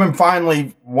go home and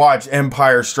finally watch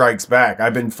Empire Strikes Back.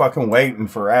 I've been fucking waiting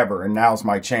forever, and now's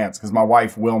my chance because my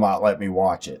wife will not let me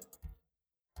watch it.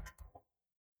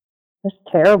 That's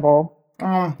terrible.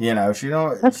 You know, she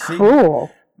don't. That's cool.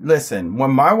 Listen,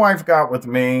 when my wife got with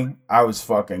me, I was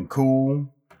fucking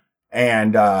cool.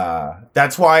 And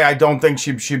that's why I don't think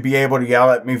she should be able to yell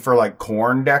at me for like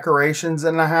corn decorations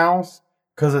in the house.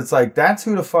 Because it's like, that's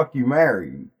who the fuck you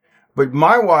married. But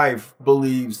my wife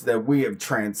believes that we have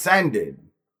transcended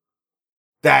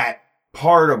that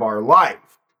part of our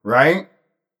life, right?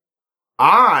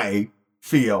 I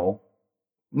feel,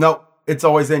 no, it's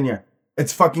always in you.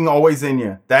 It's fucking always in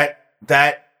you. That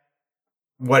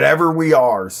whatever we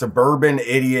are, suburban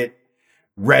idiot,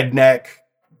 redneck,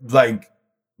 like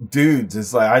dudes,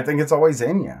 is like, I think it's always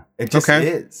in you. It just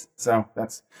is. So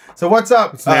what's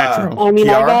up? It's natural. I mean,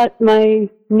 Kiara? I got my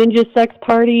Ninja Sex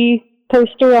Party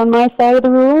poster on my side of the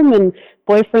room, and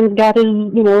boyfriend's got his,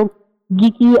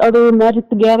 geeky other Magic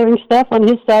the Gathering stuff on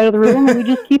his side of the room, and we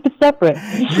just keep it separate.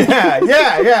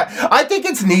 Yeah. I think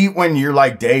it's neat when you're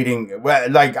like dating.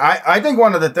 Like, I think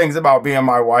one of the things about being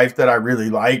my wife that I really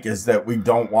like is that we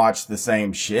don't watch the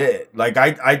same shit. Like,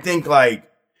 I think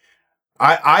like,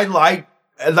 I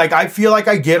feel like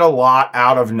I get a lot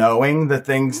out of knowing the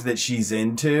things that she's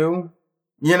into,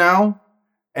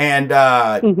 and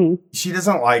she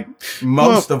doesn't like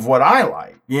most of what I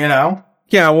like,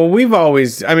 Yeah, well, we've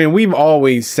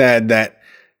always said that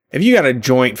if you got a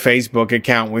joint Facebook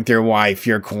account with your wife,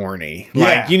 you're corny.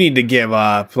 Like, you need to give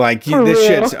up. Like, this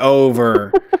shit's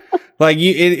over. Like,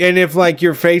 and if like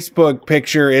your Facebook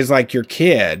picture is like your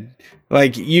kid,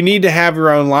 like, you need to have your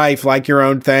own life, like your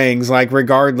own things, like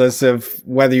regardless of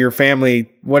whether your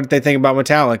family, what they think about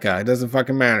Metallica. It doesn't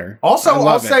fucking matter. Also,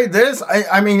 I'll say this.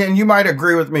 I mean, and you might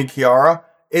agree with me, Kiara,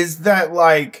 is that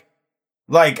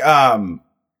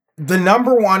the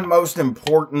number one most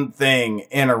important thing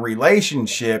in a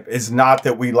relationship is not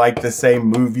that we like the same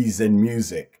movies and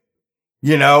music.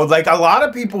 Like, a lot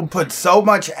of people put so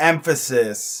much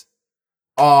emphasis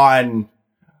on,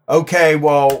 okay,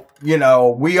 well,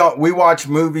 we watch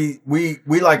movies, we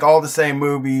like all the same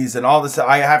movies and all this.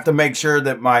 I have to make sure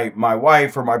that my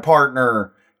wife or my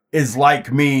partner is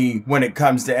like me when it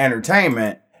comes to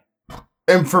entertainment.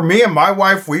 And for me and my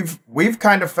wife, we've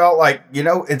kind of felt like,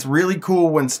 it's really cool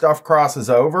when stuff crosses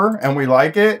over and we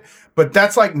like it, but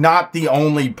that's like not the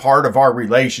only part of our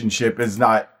relationship.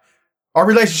 Our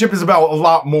relationship is about a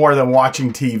lot more than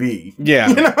watching TV. Yeah.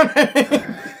 You know what I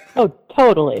mean? Oh,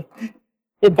 totally.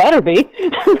 It better be.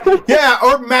 Yeah,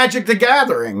 or Magic the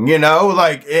Gathering,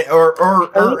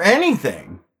 or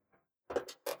anything.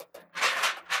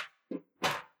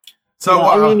 So,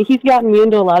 I mean, he's gotten me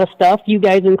into a lot of stuff, you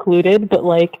guys included, but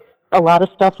like a lot of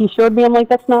stuff he showed me, I'm like,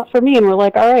 that's not for me. And we're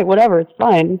like, all right, whatever, it's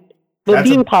fine. But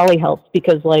being poly helps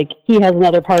because like he has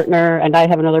another partner and I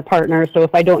have another partner. So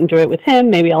if I don't enjoy it with him,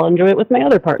 maybe I'll enjoy it with my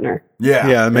other partner. Yeah,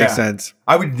 that makes sense.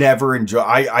 I would never enjoy.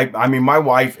 I mean, my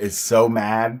wife is so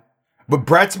mad, but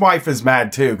Brett's wife is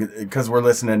mad too because we're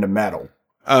listening to metal.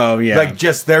 Oh yeah, like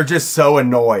they're just so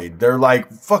annoyed. They're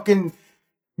like, fucking,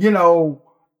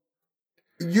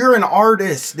 you're an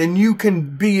artist and you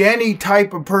can be any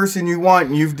type of person you want,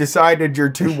 and you've decided you're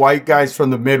two white guys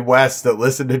from the Midwest that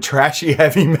listen to trashy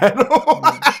heavy metal.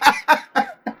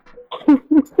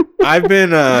 I've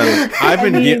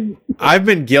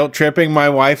been guilt tripping my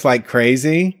wife like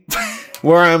crazy,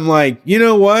 where I'm like, you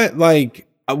know what? Like,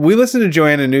 we listen to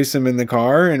Joanna Newsom in the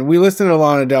car, and we listen to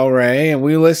Lana Del Rey, and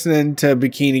we listen to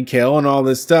Bikini Kill and all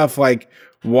this stuff. Like,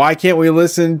 why can't we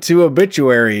listen to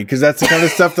Obituary? Because that's the kind of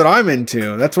stuff that I'm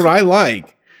into. That's what I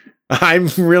like. I'm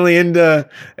really into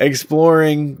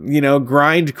exploring,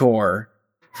 grindcore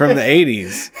from the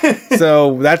 80s.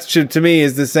 So that's, to me,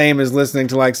 is the same as listening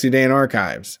to like Sudan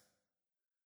Archives.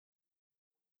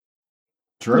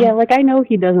 True. Yeah, like I know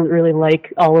he doesn't really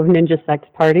like all of Ninja Sex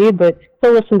Party, but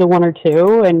he'll listen to one or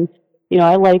two, and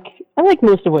I like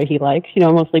most of what he likes.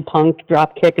 Mostly punk,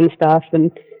 drop kick, and stuff,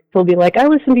 and he'll be like, I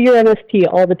listen to your MST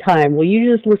all the time. Well,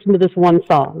 you just listen to this one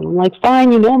song. And I'm like,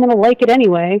 fine, I'm going to like it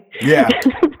anyway. Yeah.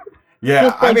 Yeah.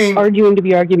 Just, I mean, arguing to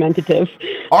be argumentative.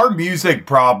 Our music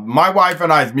problem, my wife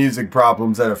and I's music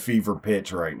problem's at a fever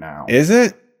pitch right now. Is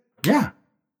it? Yeah.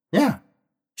 Yeah.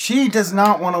 She does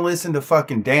not want to listen to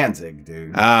fucking Danzig,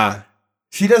 dude.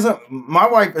 She doesn't. My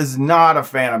wife is not a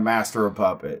fan of Master of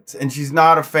Puppets, and she's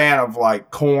not a fan of like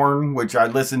Korn, which I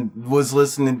was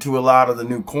listening to a lot of the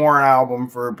new Korn album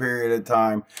for a period of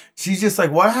time. She's just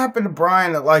like, what happened to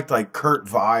Brian that liked like Kurt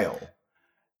Vile,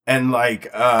 and like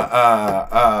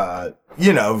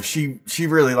you know, she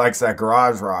really likes that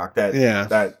garage rock,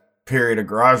 that period of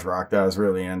garage rock that I was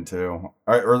really into.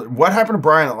 Or what happened to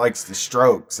Brian that likes the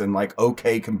Strokes and like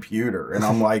OK Computer? And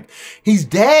I'm like, he's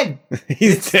dead.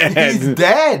 He's dead. He's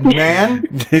dead, man.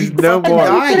 He's no more.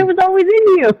 You said it was always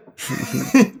in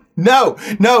you. No.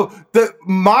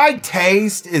 My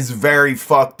taste is very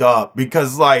fucked up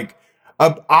because like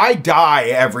I die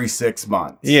every 6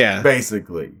 months. Yeah,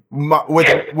 basically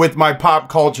with my pop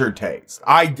culture taste.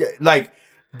 I like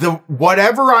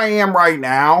whatever I am right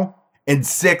now. In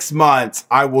 6 months,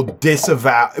 I will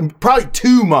disavow, probably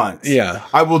 2 months. Yeah.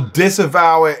 I will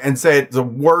disavow it and say it's the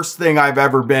worst thing I've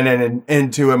ever been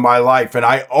into in my life. And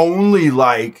I only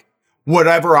like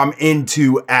whatever I'm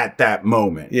into at that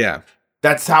moment. Yeah.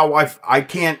 That's how I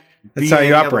can't be That's how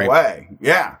you any operate. other way.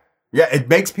 Yeah. Yeah. It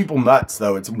makes people nuts,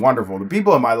 though. It's wonderful. The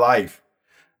people in my life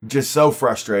just so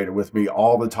frustrated with me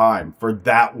all the time for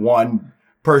that one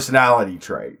personality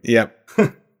trait. Yep.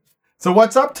 So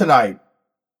what's up tonight?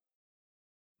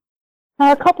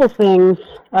 A couple things.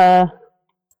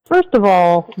 First of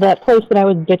all, that place that I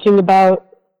was bitching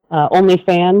about,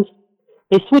 OnlyFans,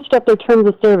 they switched up their terms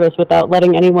of service without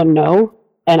letting anyone know.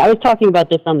 And I was talking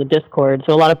about this on the Discord,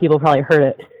 so a lot of people probably heard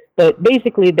it. But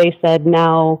basically, they said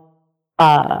now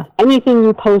anything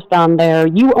you post on there,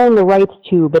 you own the rights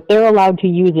to, but they're allowed to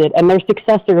use it, and their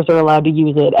successors are allowed to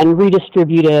use it and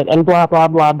redistribute it and blah, blah,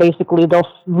 blah. Basically, they'll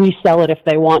resell it if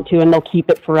they want to, and they'll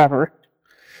keep it forever.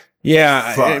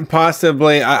 Yeah,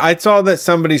 possibly. I saw that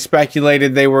somebody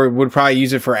speculated they would probably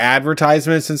use it for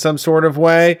advertisements in some sort of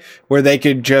way, where they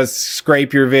could just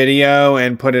scrape your video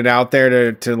and put it out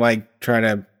there to like try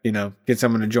to, you know, get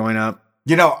someone to join up.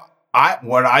 You know,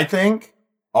 what I think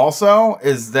also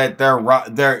is that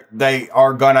they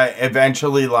are gonna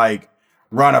eventually like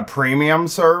run a premium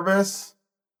service,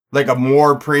 like a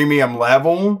more premium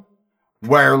level,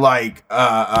 where like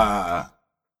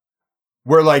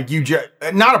where like you just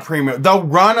not a premium. They'll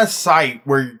run a site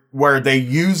where they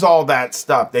use all that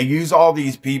stuff. They use all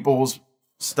these people's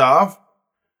stuff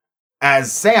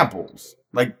as samples,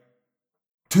 like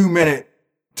 2 minute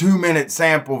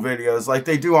sample videos, like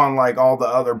they do on like all the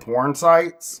other porn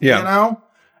sites. Yeah. You know,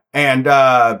 and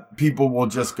people will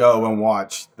just go and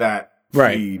watch that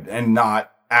feed and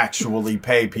not actually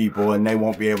pay people, and they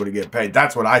won't be able to get paid.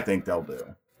 That's what I think they'll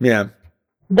do. Yeah.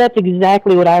 That's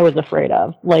exactly what I was afraid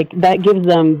of. Like, that gives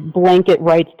them blanket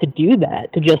rights to do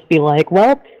that, to just be like,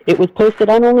 well, it was posted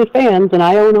on OnlyFans, and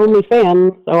I own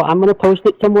OnlyFans, so I'm going to post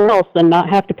it somewhere else and not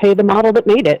have to pay the model that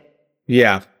made it.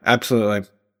 Yeah, absolutely.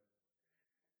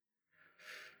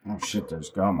 Oh, shit, there's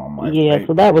gum on my Yeah,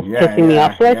 so that was pissing me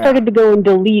off. So I started to go and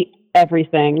delete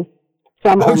everything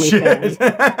from OnlyFans.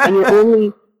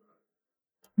 And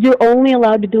you're only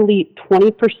allowed to delete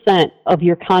 20% of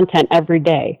your content every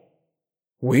day.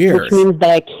 Weird. Which means that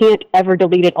I can't ever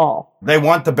delete it all. They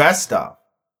want the best stuff.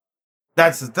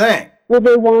 That's the thing. Well,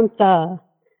 they want,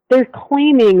 they're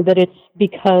claiming that it's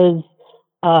because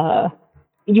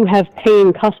you have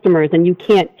paying customers and you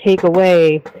can't take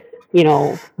away, you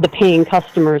know, the paying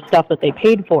customers' stuff that they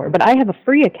paid for. But I have a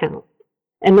free account,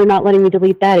 and they're not letting me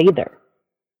delete that either.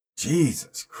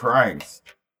 Jesus Christ.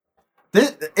 So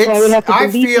I would have to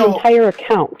delete the entire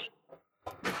account.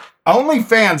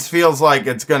 OnlyFans feels like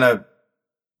it's going to...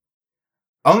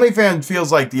 OnlyFans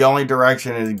feels like the only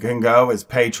direction it can go is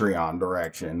Patreon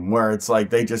direction, where it's like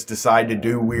they just decide to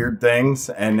do weird things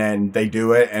and then they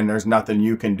do it and there's nothing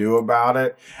you can do about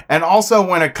it. And also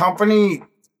when a company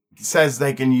says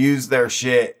they can use your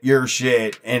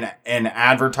shit in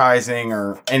advertising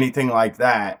or anything like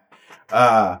that,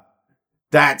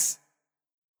 that's,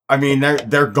 I mean,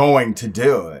 they're going to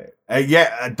do it.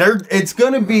 It's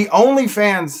going to be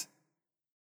OnlyFans.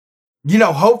 You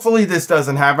know, hopefully this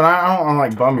doesn't happen. I don't want to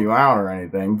like bum you out or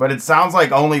anything, but it sounds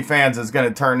like OnlyFans is going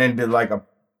to turn into like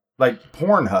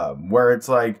Pornhub, where it's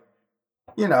like,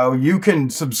 you know, you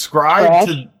can subscribe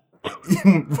to,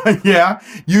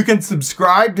 you can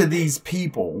subscribe to these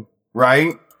people,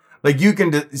 right? Like you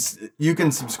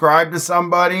can subscribe to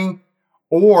somebody,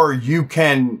 or you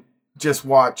can just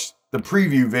watch the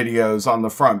preview videos on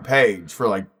the front page for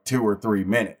like 2 or 3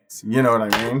 minutes. You know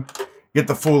what I mean? Get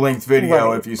the full-length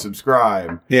video if you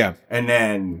subscribe. Yeah. And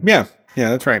then... Yeah,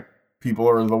 that's right. People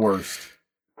are the worst.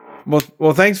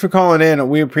 Well, thanks for calling in.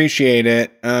 We appreciate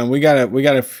it. We got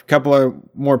a couple of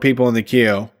more people in the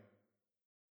queue.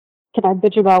 Can I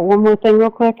bitch about one more thing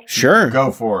real quick? Sure. Go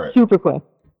for it. Super quick.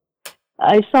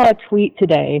 I saw a tweet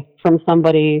today from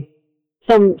somebody,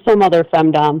 some other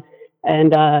femdom,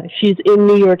 and she's in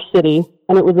New York City,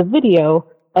 and it was a video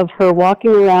of her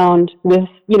walking around with,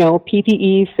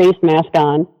 PPE face mask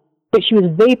on, but she was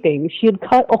vaping. She had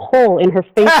cut a hole in her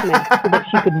face mask so that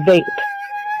she could vape.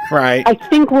 Right. I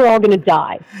think we're all going to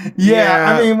die.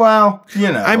 Yeah. I mean, well,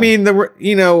 I mean,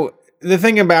 the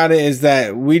thing about it is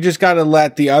that we just got to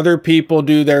let the other people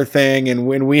do their thing, and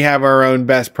when we have our own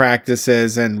best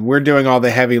practices, and we're doing all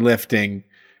the heavy lifting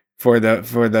for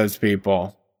those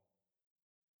people.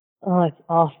 Oh, it's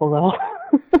awful though.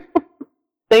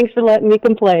 Thanks for letting me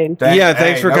complain.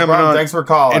 Thanks for coming on. Thanks for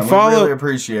calling. And we really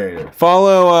appreciate it.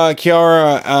 Follow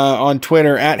Kiara on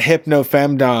Twitter at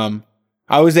HypnoFemdom.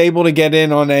 I was able to get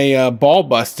in on a ball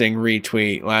busting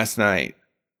retweet last night.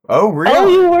 Oh, really? Oh,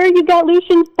 you were? You got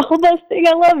Lucian's ball busting?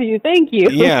 I love you. Thank you.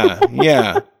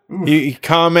 Yeah. You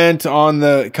comment on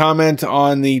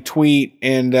the tweet,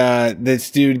 and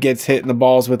this dude gets hit in the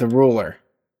balls with a ruler.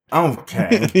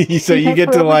 Okay. So you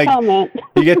get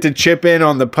to chip in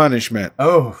on the punishment.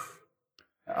 Oh,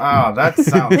 that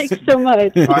sounds Thanks so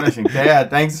much. punishing. Yeah,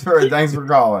 thanks for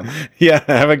calling. Yeah,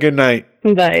 have a good night.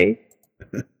 Bye.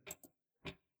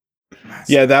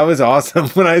 Yeah, that was awesome.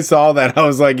 When I saw that, I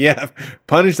was like, yeah,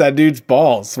 punish that dude's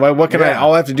balls. What can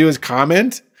all I have to do is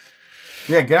comment?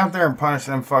 Yeah, get out there and punish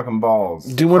them fucking balls.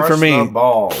 Do one for me.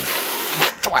 Balls.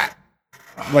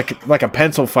 Like a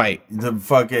pencil fight. The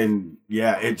fucking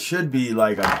it should be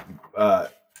like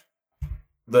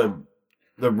the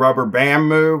rubber band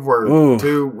move where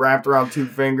two wrapped around two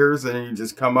fingers and you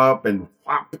just come up and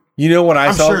whop. You know what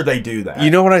I'm sure they do that. You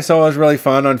know what I saw was really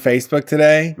fun on Facebook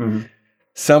today? Mm-hmm.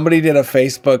 Somebody did a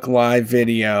Facebook Live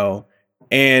video,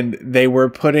 and they were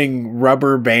putting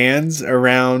rubber bands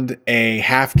around a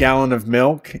half gallon of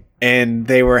milk, and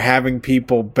they were having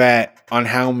people bet on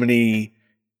how many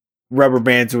rubber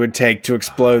bands it would take to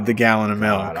explode the gallon of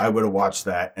milk. God, I would have watched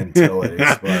that until it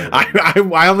exploded.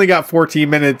 I only got 14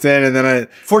 minutes in, and then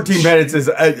 14 minutes is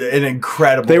an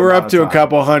incredible. They were up to a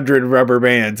couple hundred rubber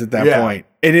bands at that point.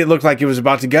 And it looked like it was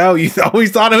about to go. You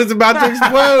always thought it was about to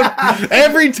explode.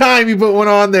 Every time you put one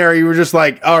on there, you were just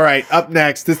like, all right, up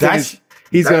next. He's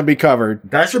going to be covered.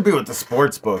 That should be what the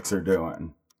sports books are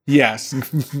doing. Yes.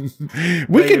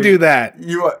 We could do that.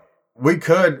 We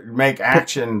could make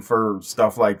action for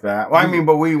stuff like that. Well, I mean,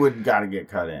 but we would got to get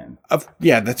cut in.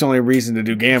 That's the only reason to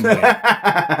do gambling.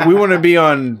 We want to be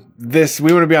on this.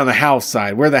 We want to be on the house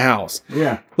side. We're the house.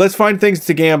 Yeah. Let's find things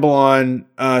to gamble on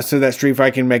so that Street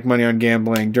Fight can make money on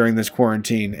gambling during this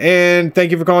quarantine. And thank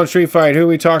you for calling Street Fight. Who are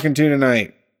we talking to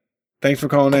tonight? Thanks for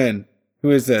calling in. Who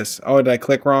is this? Oh, did I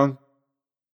click wrong?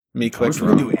 Me clicked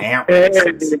wrong. Hey,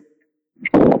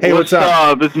 what's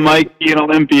up? This is Mike in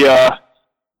Olympia.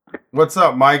 What's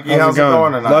up, Mikey? How's it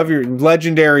going tonight? Love your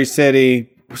legendary city.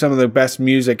 Some of the best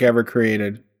music ever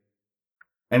created.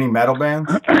 Any metal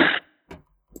bands?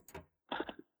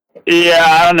 Yeah,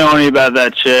 I don't know any about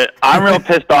that shit. I'm real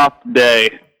pissed off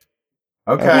today.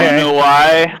 Okay. You know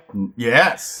why?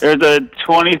 Yes. There's a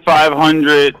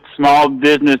 2,500 small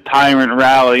business tyrant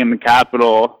rally in the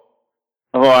capital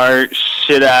of our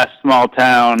shit-ass small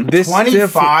town.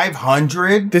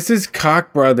 2,500? This is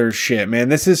Koch brothers shit, man.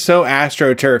 This is so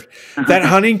AstroTurf. That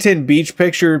Huntington Beach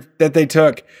picture that they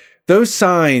took, those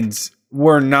signs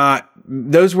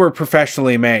those were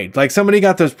professionally made. Like somebody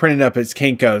got those printed up at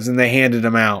Kinko's and they handed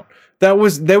them out. There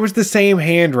was the same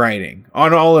handwriting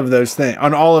on all of those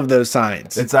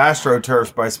signs. It's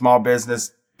AstroTurf by small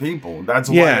business people. That's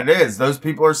what it is. Those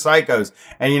people are psychos.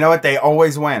 And you know what? They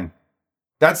always win.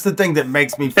 That's the thing that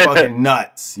makes me fucking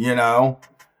nuts, you know?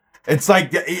 It's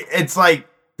like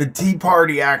the Tea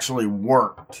Party actually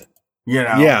worked, you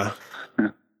know? Yeah.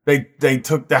 They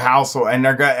took the house and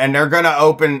they're gonna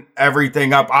open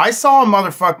everything up. I saw a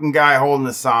motherfucking guy holding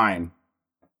a sign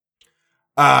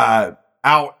out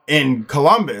in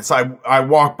Columbus. I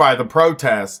walked by the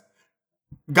protest.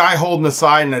 Guy holding a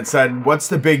sign that said, "What's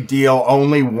the big deal?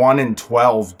 Only 1 in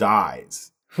 12 dies."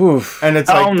 Oof. And it's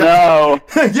like, oh no,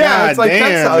 yeah, it's like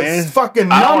that's a fucking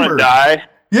number. I want to die.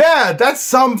 Yeah, that's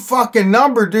some fucking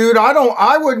number, dude.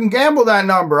 I wouldn't gamble that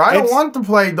number. I don't want to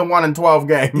play the 1 in 12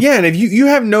 game. Yeah, and if you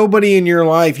have nobody in your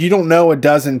life, you don't know a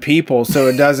dozen people, so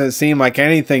it doesn't seem like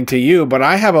anything to you. But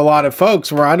I have a lot of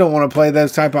folks where I don't want to play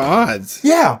those type of odds.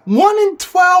 Yeah, 1 in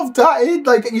 12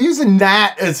 like using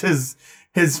that as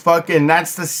his fucking,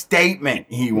 that's the statement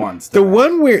he wants to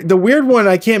make. The weird one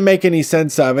I can't make any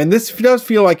sense of, and this does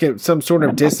feel like it's some sort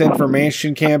of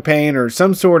disinformation campaign or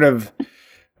some sort of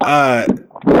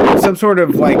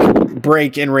like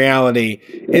break in reality,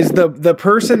 is the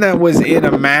person that was in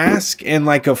a mask and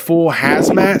like a full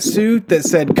hazmat suit that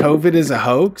said COVID is a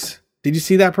hoax. Did you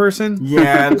see that person?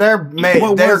 Yeah,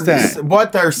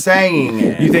 what they're saying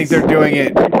is, you think they're doing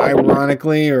it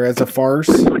ironically or as a farce?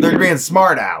 They're being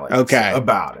smart Alex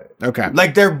about it. Okay.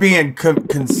 Like they're being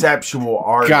conceptual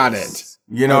artists. Got it.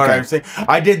 You know what I'm saying?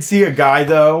 I did see a guy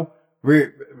though,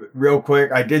 real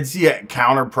quick. I did see a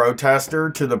counter protester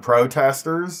to the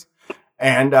protesters,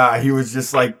 and he was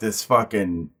just like this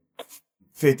fucking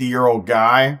 50-year-old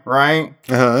guy, right?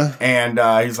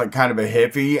 And he's like kind of a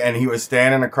hippie, and he was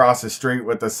standing across the street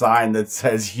with a sign that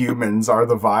says "Humans are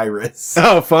the virus."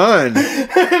 Oh, fun!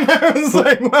 And I was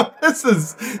like, "Well, this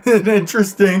is an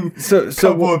interesting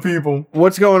couple of people."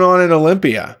 What's going on in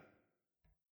Olympia?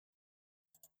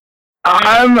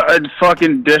 I'm a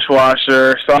fucking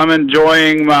dishwasher, so I'm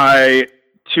enjoying my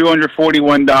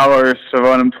 $241 of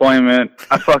unemployment.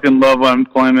 I fucking love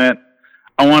unemployment.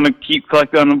 I want to keep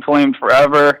collecting unemployment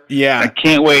forever. Yeah. I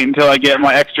can't wait until I get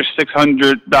my extra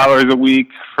 $600 a week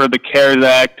for the CARES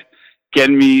Act,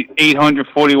 getting me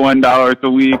 $841 a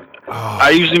week. I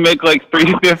usually make like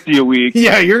 $350 a week.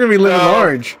 Yeah, you're gonna be living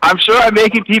large. I'm sure I'm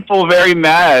making people very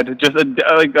mad. Just a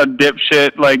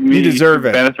dipshit like me. You deserve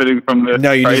it. Benefiting from this.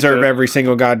 No, you crisis. deserve every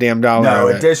single goddamn dollar. No,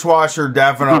 of a it. dishwasher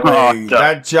definitely.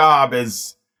 That job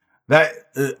is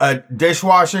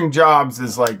dishwashing jobs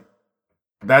is like.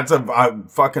 That's a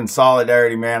fucking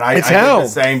solidarity, man. I did the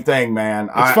same thing, man.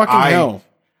 It's fucking hell.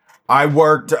 I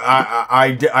worked.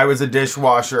 I was a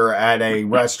dishwasher at a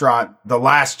restaurant. The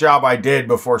last job I did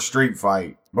before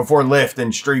Lyft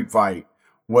and Street Fight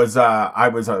was I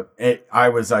was a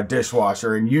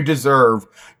dishwasher, and you deserve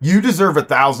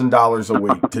 $1,000 a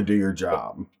week to do your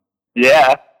job.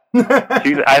 Yeah.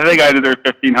 I think I deserve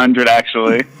 $1,500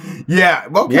 actually. Yeah.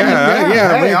 Okay.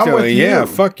 Yeah.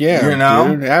 Fuck yeah. You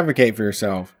know, dude, advocate for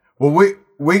yourself. Well,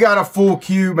 we got a full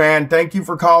queue, man. Thank you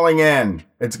for calling in.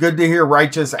 It's good to hear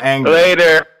righteous anger.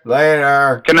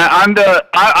 Later. Can I'm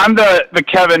the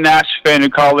Kevin Nash fan who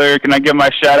called there. Can I give my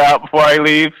shout out before I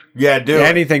leave? Yeah, do it.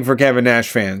 Anything for Kevin Nash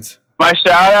fans. My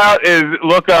shout out is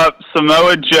look up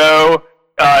Samoa Joe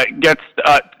gets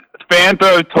fan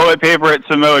throws toilet paper at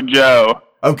Samoa Joe.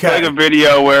 Okay. It's like a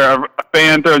video where a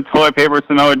fan throws toilet paper at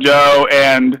Samoa Joe,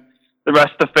 and the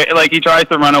rest of the he tries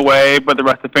to run away, but the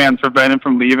rest of the fans prevent him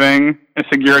from leaving. A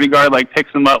security guard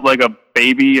picks him up like a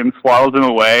baby and swallows him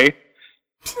away.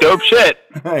 Dope shit.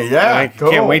 Yeah, cool.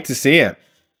 Can't wait to see it.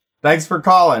 Thanks for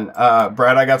calling,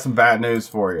 Brad. I got some bad news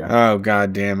for you. Oh,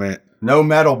 god damn it! No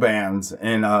metal bands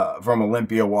from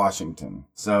Olympia, Washington.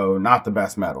 So not the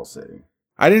best metal city.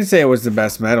 I didn't say it was the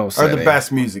best metal city or the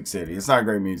best music city. It's not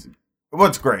great music. Well,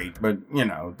 it's great, but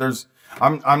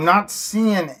I'm not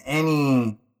seeing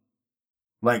any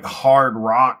hard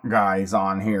rock guys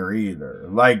on here either.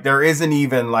 There isn't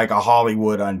even a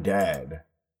Hollywood Undead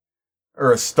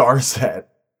or a Starset.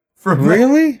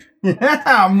 Really? Yeah,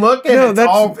 I'm looking. It's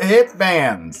all hit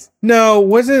bands. No,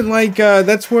 wasn't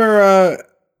that's where.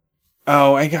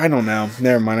 I don't know.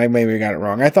 Never mind. Maybe I got it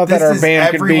wrong. I thought that our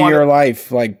band could be your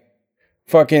life.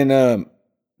 Fucking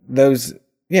those.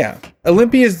 Yeah,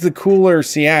 Olympia's cooler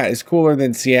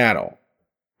than Seattle.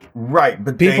 Right,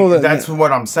 but that's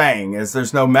what I'm saying is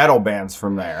there's no metal bands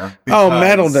from there.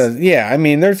 Metal does. Yeah, I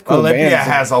mean there's cool Olympia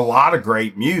bands. has a lot of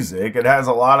great music. It has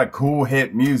a lot of cool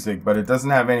hit music, but it doesn't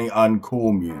have any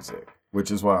uncool music,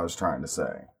 which is what I was trying to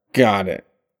say. Got it.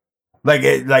 Like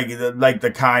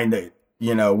the kind that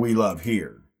we love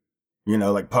here.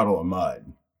 Like Puddle of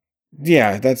Mud.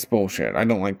 Yeah, that's bullshit. I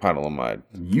don't like Puddle of Mud.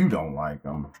 You don't like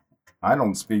them. I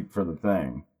don't speak for the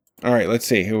thing. All right, let's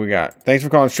see who we got. Thanks for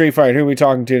calling Street Fight. Who are we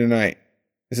talking to tonight?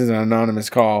 This is an anonymous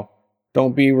call.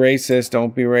 Don't be racist.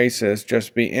 Don't be racist.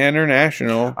 Just be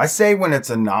international. I say when it's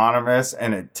anonymous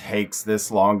and it takes this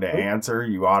long to answer,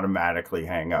 you automatically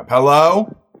hang up.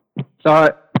 Hello?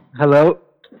 Sorry. Hello?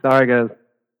 Sorry, guys.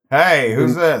 Hey,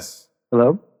 who's this?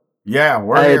 Hello? Yeah,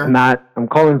 we're here. It's Matt. I'm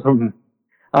calling from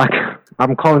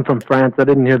France. I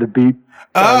didn't hear the beep.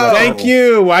 Oh, thank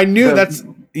you. I knew that's...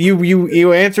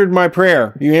 You answered my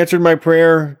prayer. You answered my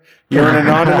prayer. You're an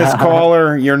anonymous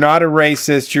caller. You're not a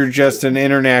racist. You're just an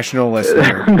international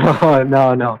listener.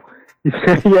 No.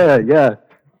 yeah.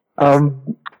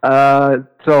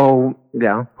 So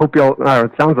yeah. Hope y'all.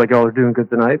 It sounds like y'all are doing good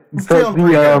tonight.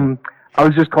 I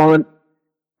was just calling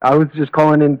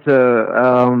in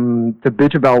to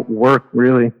bitch about work.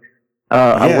 Really.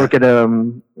 I work at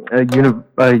a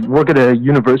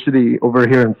university over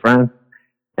here in France.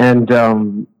 And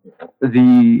I've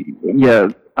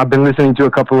been listening to a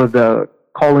couple of the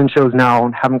call-in shows now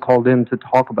and haven't called in to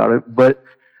talk about it. But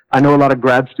I know a lot of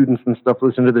grad students and stuff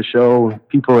listen to the show,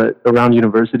 people around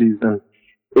universities, and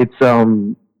it's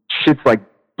shit's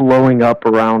blowing up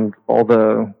around all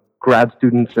the grad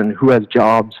students and who has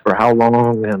jobs for how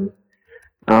long. And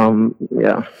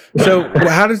Yeah. So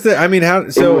how does the? I mean, how?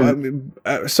 So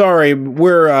sorry,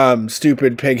 we're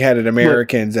stupid, pig-headed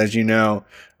Americans, as you know.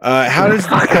 How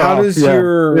does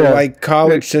your like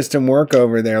college system work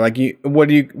over there? Like, what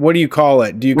do you call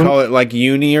it? Do you call it like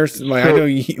uni or like? I know.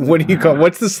 What do you call?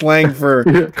 What's the slang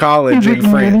for college in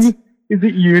France? Uni? Is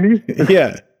it uni?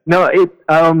 Yeah. No,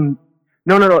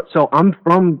 No. So I'm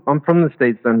from the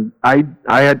States, and I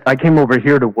came over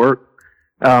here to work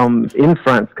in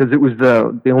France because it was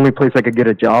the only place I could get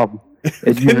a job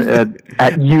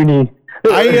at uni.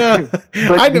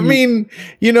 I mean,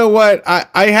 you know what?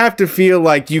 I have to feel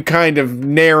like you kind of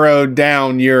narrowed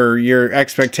down your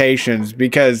expectations,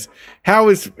 because how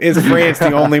is France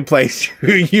the only place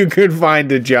you could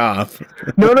find a job?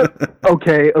 No.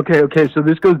 Okay. So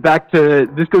this goes back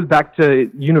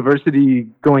to university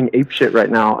going apeshit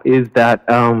right now. Is that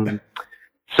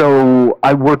so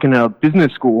I work in a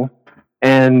business school,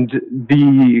 and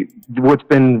what's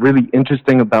been really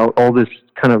interesting about all this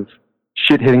kind of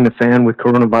shit hitting the fan with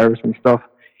coronavirus and stuff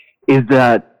is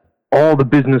that all the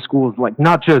business schools, like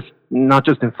not just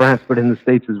in France but in the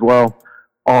States as well,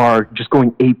 are just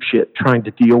going ape shit trying to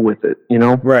deal with it, you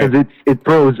know? Right. Because it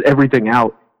throws everything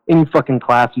out. Any fucking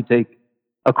class you take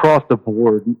across the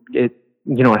board, it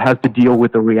has to deal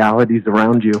with the realities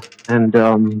around you, and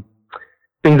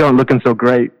things aren't looking so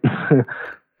great.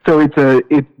 So my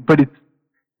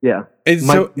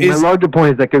larger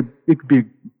point is that it could be.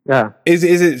 Yeah. Is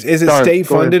it state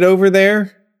funded over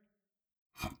there?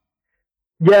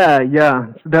 Yeah.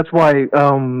 So that's why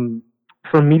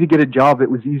for me to get a job, it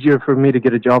was easier for me to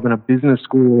get a job in a business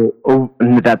school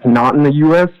that's not in the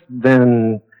U.S.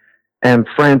 and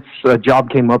France. A job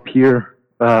came up here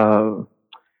because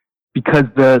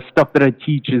the stuff that I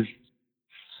teach is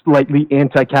slightly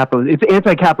anti-capitalist. It's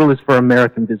anti-capitalist for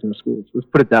American business schools. Let's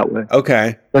put it that way.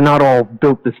 Okay. They're not all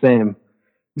built the same.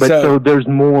 But so there's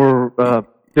more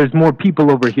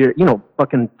people over here,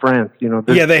 fucking France,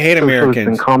 yeah, they hate Americans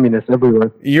and communists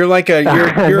everywhere. You're like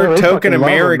you're a token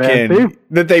American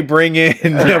that they bring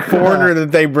in, a foreigner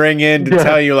that they bring in to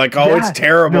tell you like, it's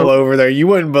terrible over there. You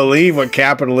wouldn't believe what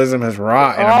capitalism has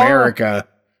wrought in America.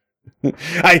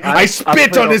 I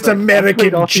spit on this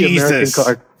American Jesus.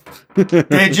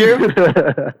 Did you?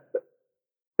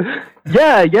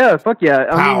 Yeah, fuck yeah.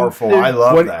 Powerful. I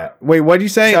love that. Wait, what'd you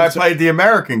say? So I played the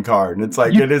American card, and it's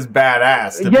like, it is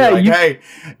badass to be like, hey,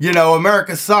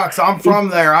 America sucks. I'm from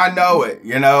there. I know it,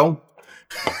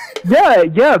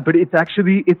 Yeah, but it's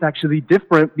actually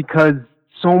different because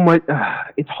so much,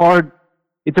 it's hard.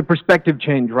 It's a perspective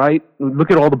change, right? Look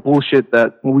at all the bullshit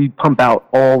that we pump out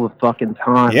all the fucking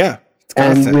time. Yeah.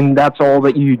 And when that's all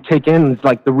that you take in, it's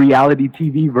like the reality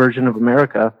TV version of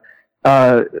America.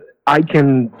 I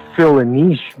can fill a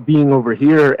niche being over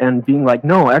here and being like,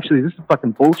 no, actually, this is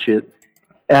fucking bullshit.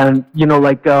 And, you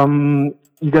guys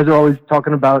are always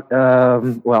talking about,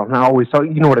 not always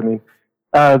talking, you know what I mean?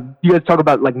 You guys talk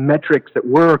about, like, metrics at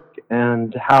work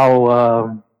and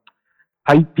how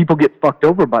people get fucked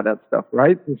over by that stuff,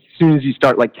 right? As soon as you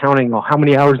start, like, counting, how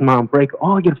many hours am I on break?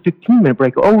 Oh, I get a 15-minute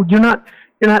break. Oh, you're not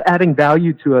adding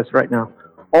value to us right now.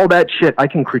 All that shit, I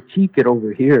can critique it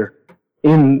over here.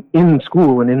 In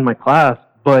school and in my class,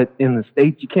 but in the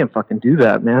States, you can't fucking do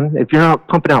that, man. If you're not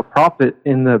pumping out profit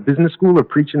in the business school or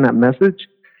preaching that message,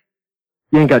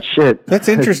 you ain't got shit. That's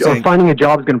interesting. Finding a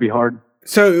job is going to be hard.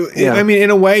 So, yeah. I mean,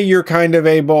 in a way, you're kind of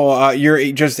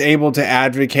you're just able to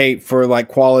advocate for like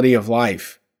quality of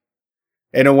life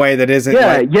in a way that isn't,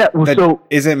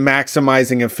 isn't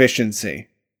maximizing efficiency.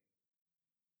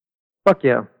 Fuck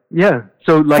yeah. Yeah.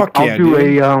 So like, I'll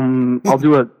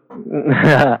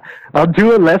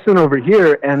do a lesson over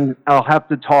here, and I'll have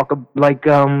to talk like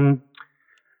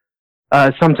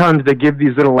sometimes they give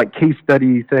these little like case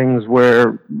study things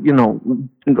where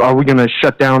are we going to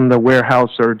shut down the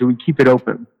warehouse or do we keep it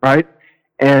open, right?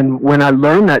 And when I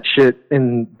learned that shit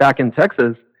back in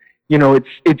Texas,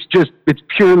 it's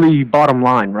purely bottom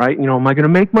line, right? Am I going to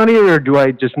make money or do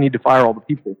I just need to fire all the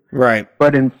people? Right.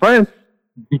 But in France,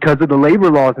 because of the labor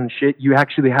laws and shit, you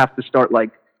actually have to start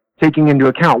like taking into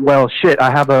account, well, shit, I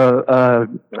have a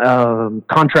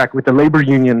contract with the labor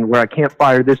union where I can't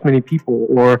fire this many people,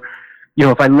 or,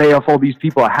 if I lay off all these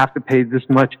people, I have to pay this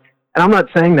much. And I'm not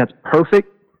saying that's perfect,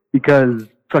 because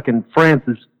fucking France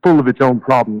is full of its own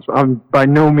problems. I'm by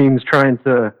no means trying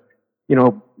to,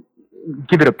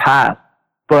 give it a pass,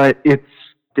 but it's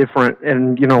different,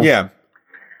 and, Yeah.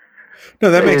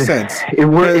 No, that makes sense.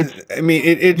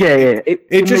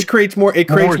 It just creates more. It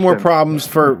creates more problems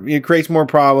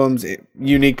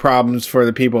unique problems for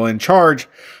the people in charge.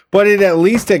 But it at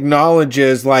least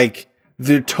acknowledges like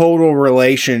the total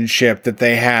relationship that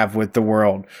they have with the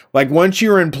world. Like once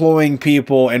you're employing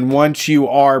people and once you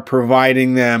are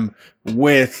providing them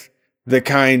with the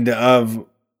kind of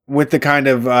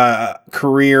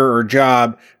career or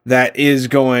job that is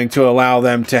going to allow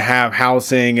them to have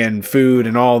housing and food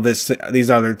and all these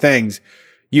other things,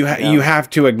 you have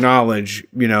to acknowledge,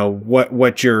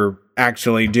 what you're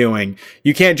actually doing.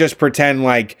 You can't just pretend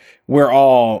like we're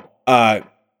all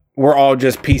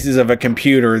just pieces of a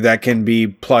computer that can be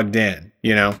plugged in,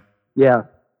 Yeah,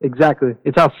 exactly.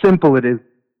 It's how simple it is.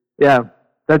 Yeah,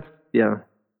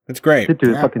 that's great. Sit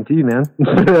to the fucking tea, man.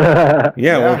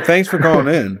 Well, thanks for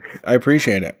calling in. I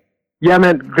appreciate it. Yeah,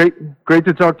 man. Great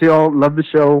to talk to y'all. Love the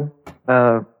show.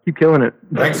 Keep killing it.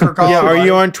 Thanks for calling. Yeah, are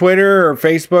you on Twitter or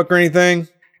Facebook or anything?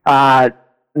 Nah.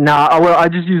 Well, I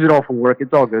just use it all for work.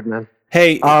 It's all good, man.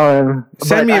 Hey,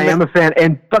 send me. I am a fan,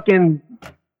 and fucking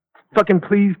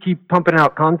please keep pumping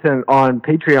out content on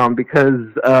Patreon because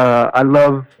I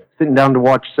love sitting down to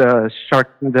watch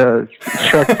Shark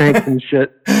Tank and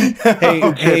shit.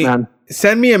 Hey, man.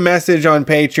 Send me a message on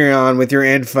Patreon with your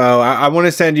info. I want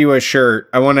to send you a shirt.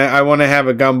 I want to have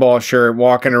a Gumball shirt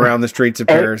walking around the streets of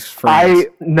Paris. I'll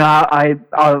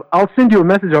send you a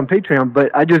message on Patreon,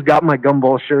 but I just got my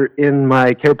Gumball shirt in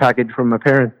my care package from my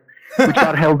parents, which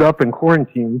got held up in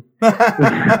quarantine.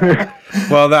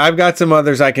 Well, I've got some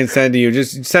others I can send to you.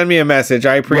 Just send me a message.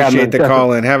 I appreciate the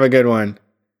call in. Have a good one.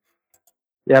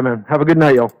 Yeah, man. Have a good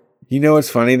night, y'all. You know what's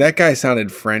funny? That guy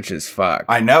sounded French as fuck.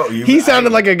 I know. He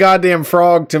sounded like a goddamn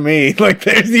frog to me. Like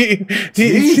there's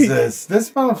Jesus, this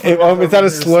motherfucker. Is that a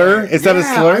slur? Is that a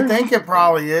slur? I think it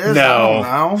probably is. No,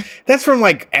 I don't know.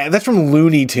 That's from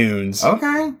Looney Tunes.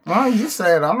 Okay, well you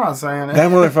said. I'm not saying it.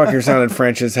 That motherfucker sounded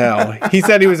French as hell. He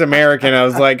said he was American. I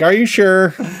was like, are you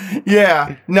sure?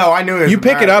 Yeah. No, I knew it was You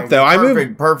pick American. it up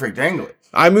though. Perfect English.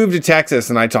 I moved to Texas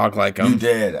and I talk like him. You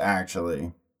did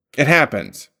actually. It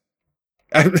happens.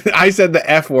 I said the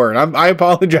F word. I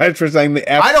apologize for saying the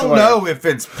F word. I don't know if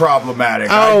it's problematic.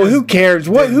 Oh, who cares?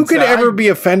 Who could ever be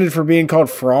offended for being called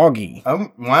Froggy?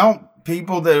 Well,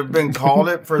 people that have been called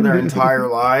it for their entire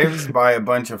lives by a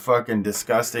bunch of fucking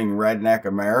disgusting redneck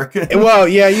Americans. Well,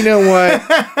 yeah, you know what?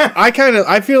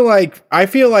 I feel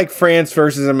like France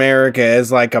versus America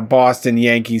is like a Boston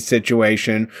Yankees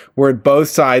situation where both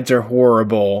sides are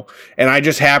horrible, and I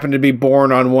just happen to be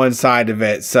born on one side of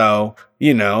it, so.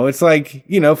 It's like,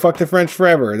 fuck the French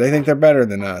forever. They think they're better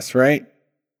than us, right?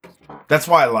 That's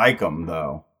why I like them,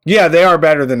 though. Yeah, they are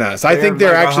better than us. I think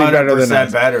they're actually better than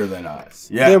us. Better than us.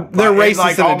 Yeah, they're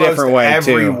racist in a different way,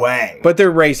 every too. way. But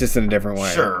they're racist in a different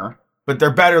way. Sure, but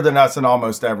they're better than us in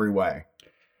almost every way,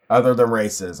 other than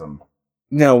racism.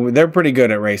 No, they're pretty good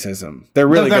at racism. They're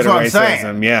really good at racism.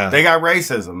 Saying. Yeah, they got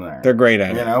racism there. They're great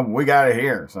at it. We got it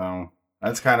here, so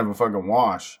that's kind of a fucking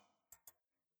wash.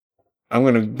 I'm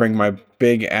going to bring my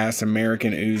big ass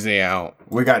American Uzi out.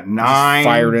 We got 9.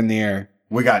 Fired in the air.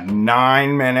 We got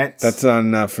 9 minutes. That's not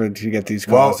enough to get these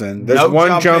calls in. There's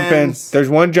one jump in. There's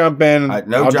one jump in.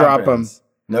 I'll drop them.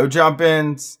 No jump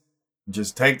ins.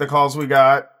 Just take the calls we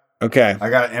got. Okay. I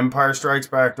got Empire Strikes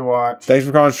Back to watch. Thanks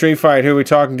for calling Street Fight. Who are we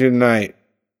talking to tonight?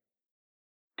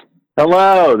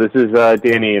 Hello. This is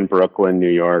Danny in Brooklyn, New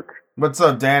York. What's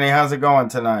up, Danny? How's it going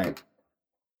tonight?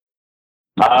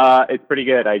 It's pretty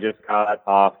good. I just got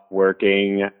off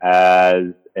working as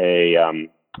a,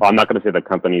 I'm not going to say the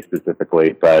company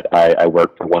specifically, but I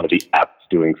work for one of the apps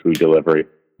doing food delivery.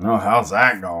 Oh, how's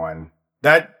that going?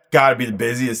 That got to be the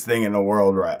busiest thing in the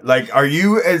world, right? Like, are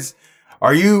you,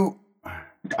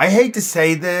 I hate to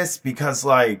say this because,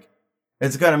 like,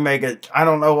 it's going to make it, I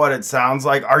don't know what it sounds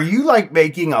like. Are you, like,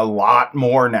 making a lot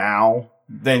more now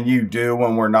than you do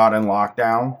when we're not in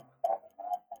lockdown?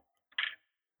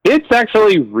 It's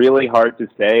actually really hard to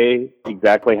say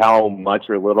exactly how much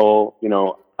or little,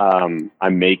 I'm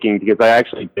making because I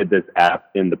actually did this app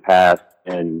in the past.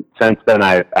 And since then,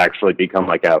 I've actually become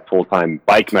like a full-time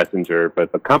bike messenger.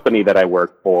 But the company that I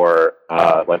work for,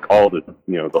 like all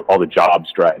the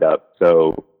jobs dried up.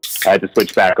 So I had to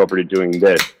switch back over to doing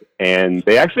this. And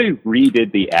they actually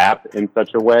redid the app in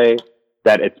such a way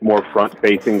that it's more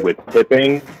front-facing with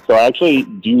tipping. So I've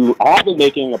been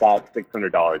making about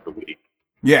 $600 a week.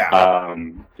 Yeah.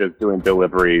 Just doing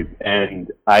deliveries.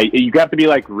 And you have to be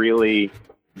like really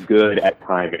good at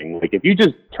timing. Like if you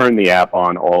just turn the app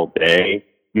on all day,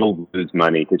 you'll lose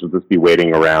money because you'll just be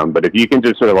waiting around. But if you can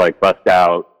just sort of like bust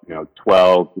out,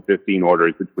 12 to 15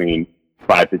 orders between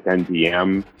 5 to 10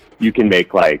 p.m., you can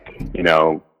make like,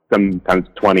 sometimes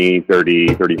 $20,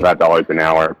 $30, $35 an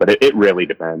hour. But it really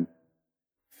depends.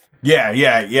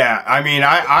 Yeah. I mean,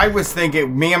 I was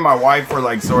thinking, me and my wife were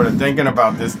like sort of thinking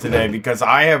about this today because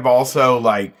I have also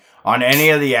like, on any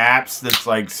of the apps that's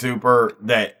like super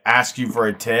that ask you for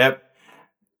a tip,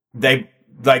 they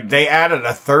added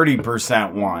a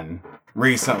 30% one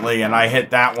recently, and I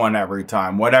hit that one every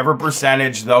time. Whatever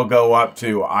percentage they'll go up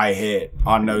to, I hit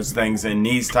on those things in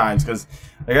these times, because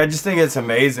like I just think it's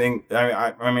amazing.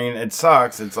 I mean, it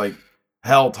sucks. It's like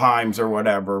hell times or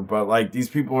whatever, but like these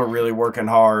people are really working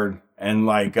hard, and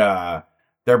like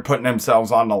they're putting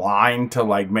themselves on the line to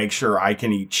like make sure I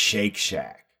can eat Shake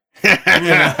Shack. Shake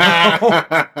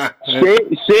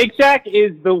Shack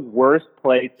is the worst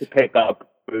place to pick up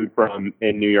food from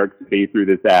in New York City through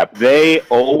this app. They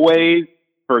always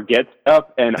forget stuff,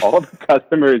 and all the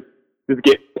customers just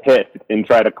get pissed and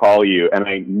try to call you, and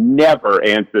I never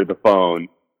answer the phone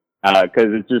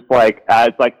because it's just like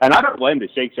and I don't blame the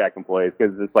Shake Shack employees,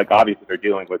 because it's like obviously they're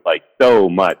dealing with like so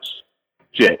much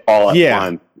shit all at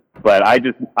once. But I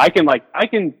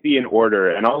can see an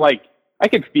order, and I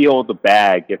can feel the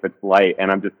bag if it's light,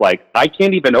 and I'm just like, I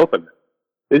can't even open it.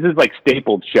 This is like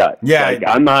stapled shut. Yeah. Like,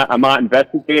 I'm not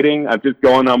investigating. I'm just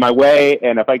going on my way.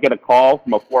 And if I get a call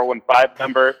from a 415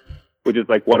 number, which is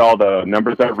like what all the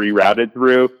numbers are rerouted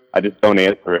through, I just don't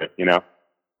answer it, you know?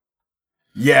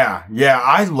 Yeah.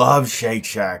 I love Shake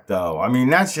Shack though. I mean,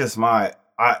 that's just I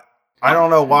don't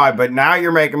know why, but now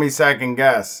you're making me second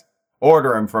guess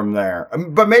ordering from there.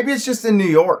 But maybe it's just in New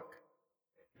York.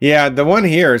 Yeah, the one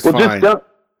here is fine. I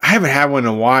haven't had one in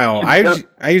a while.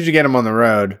 I usually get them on the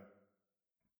road.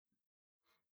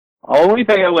 Only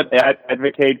thing I would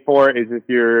advocate for is if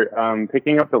you're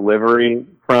picking up delivery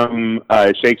from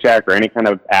Shake Shack or any kind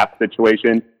of app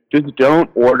situation, just don't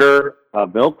order a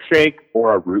milkshake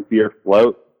or a root beer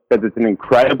float, because it's an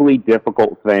incredibly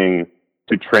difficult thing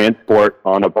to transport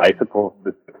on a bicycle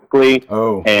specifically.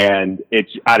 Oh. And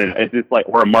it's just like,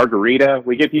 or a margarita.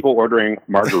 We get people ordering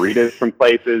margaritas from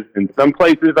places, and some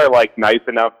places are like nice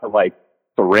enough to like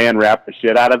saran wrap the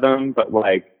shit out of them, but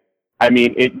like, I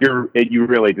mean, you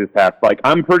really just have to, like,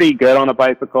 I'm pretty good on a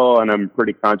bicycle and I'm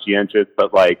pretty conscientious,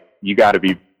 but like, you got to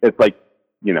be, it's like,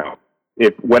 you know,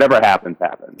 if whatever happens,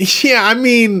 happens. Yeah, I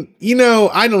mean, you know,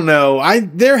 I don't know.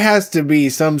 There has to be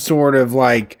some sort of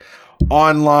like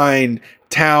online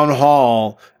town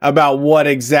hall about what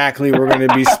exactly we're going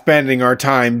to be spending our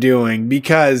time doing,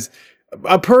 because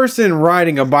a person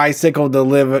riding a bicycle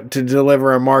to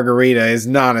deliver a margarita is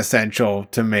non-essential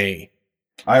to me.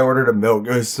 I ordered a milk.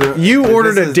 You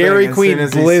ordered a Dairy Queen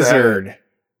Blizzard.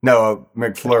 No, a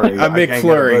McFlurry. A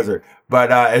McFlurry.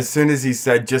 But as soon as he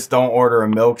said, just don't order a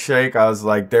milkshake, I was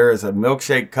like, there is a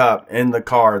milkshake cup in the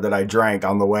car that I drank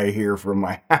on the way here from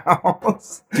my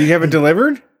house. Do you have it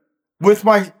delivered? With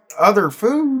my other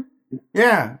food.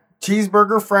 Yeah.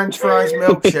 Cheeseburger, French fries,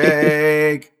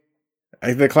 milkshake.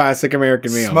 The classic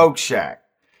American meal. Smoke Shack.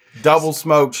 Double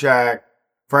Smoke Shack.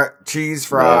 Cheese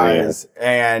fries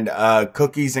and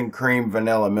cookies and cream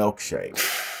vanilla milkshake.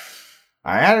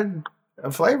 I added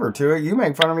a flavor to it. You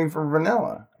make fun of me for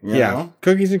vanilla. You know?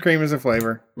 Cookies and cream is a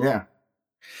flavor. Yeah.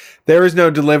 There is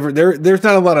no delivery. There's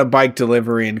not a lot of bike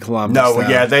delivery in Columbus. No,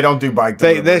 yeah, they don't do bike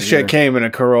delivery. This shit came in a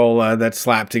Corolla that's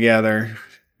slapped together.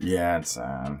 Yeah, it's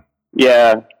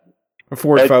yeah. A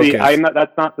Ford Focus.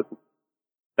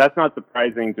 That's not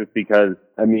surprising, just because,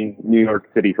 I mean, New York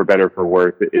City, for better or for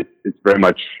worse, it's very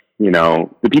much, you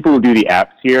know, the people who do the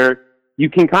apps here, you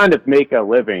can kind of make a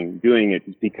living doing it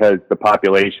just because the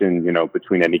population, you know,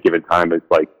 between any given time is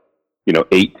like, you know,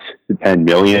 8 to 10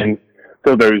 million.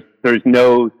 So there's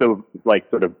no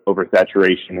sort of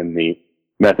oversaturation in the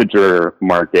messenger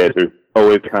market. There's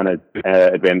always kind of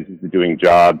advantages to doing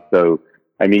jobs. So,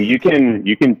 I mean, you can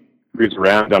cruise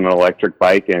around on an electric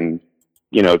bike, and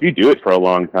you know, if you do it for a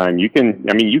long time, you can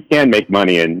make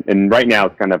money, and right now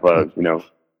it's kind of a, you know,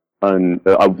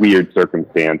 a weird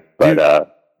circumstance,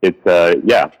 but it's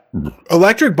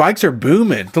electric bikes are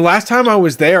booming. The last time I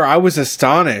was there, I was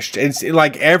astonished. It's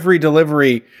like every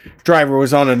delivery driver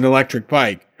was on an electric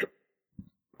bike.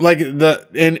 Like sorry,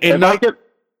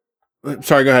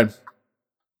 go ahead.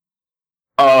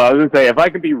 Oh, I was gonna say, if I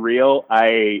could be real,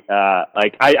 I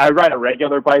ride a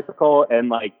regular bicycle, and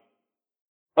like,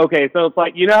 okay, so it's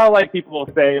like, you know how like people will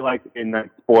say like in like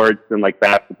sports and like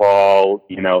basketball,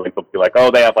 you know, like they'll be like, oh,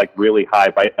 they have like really high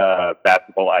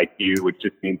basketball IQ, which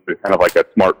just means they're kind of like a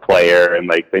smart player and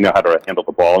like they know how to handle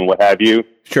the ball and what have you.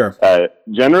 Sure.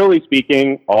 Generally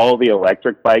speaking, all the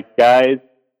electric bike guys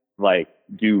like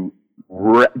do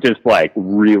just like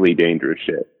really dangerous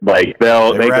shit. Like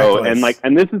they go and like,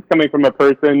 and this is coming from a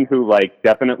person who like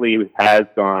definitely has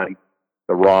gone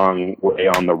the wrong way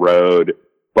on the road.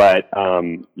 But,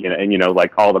 you know, and, you know,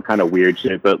 like all the kind of weird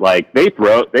shit, but like they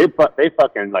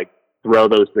fucking like throw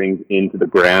those things into the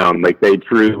ground. Like they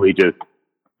truly just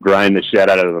grind the shit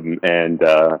out of them. And,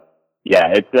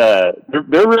 Yeah, it's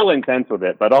they're real intense with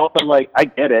it, but also like I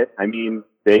get it. I mean,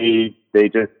 they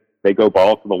go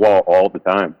balls to the wall all the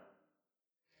time.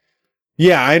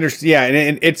 Yeah, I understand. Yeah,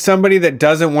 and it's somebody that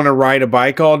doesn't want to ride a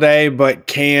bike all day, but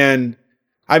can.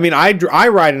 I mean, I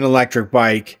ride an electric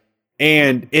bike,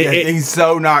 and he's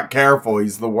so not careful.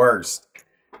 He's the worst.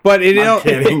 But I'm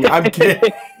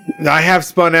kidding. I have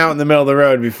spun out in the middle of the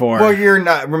road before. Well, you're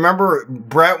not. Remember,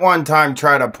 Brett one time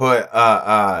tried to put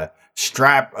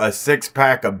strap a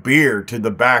 6-pack of beer to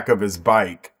the back of his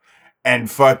bike, and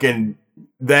fucking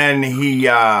then he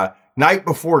night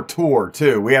before tour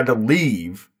too. We had to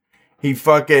leave.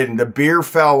 The beer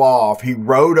fell off. He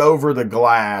rode over the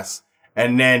glass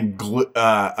and then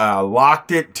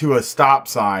locked it to a stop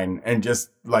sign and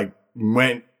just like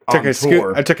went on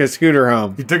tour. I took a scooter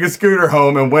home. He took a scooter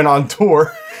home and went on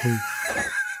tour.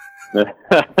 So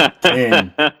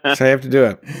I have to do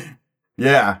it.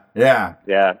 Yeah.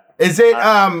 Is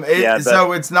it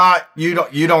so it's not you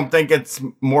don't think it's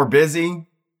more busy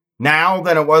now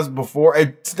than it was before?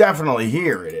 It's definitely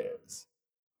here it is.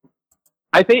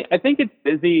 I think it's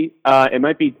busy. It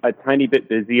might be a tiny bit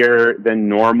busier than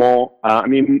normal. I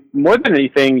mean, more than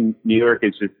anything, New York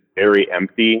is just very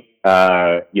empty.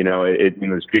 The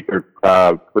streets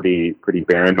are pretty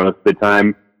barren most of the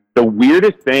time. The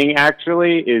weirdest thing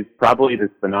actually is probably this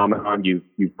phenomenon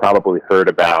you've probably heard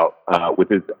about,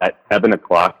 which is at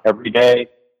 7:00 every day,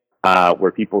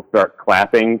 where people start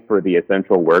clapping for the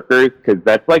essential workers, because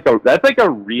that's like a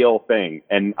real thing.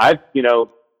 And that's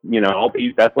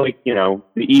like, the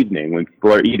evening when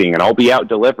people are eating, and I'll be out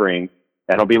delivering,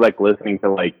 and I'll be like listening to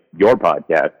like your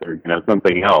podcast or,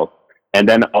 something else. And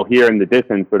then I'll hear in the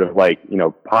distance sort of like,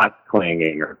 pots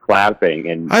clanging or clapping.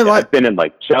 And I've been in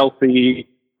like Chelsea,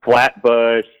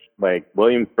 Flatbush, like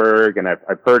Williamsburg, and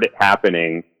I've heard it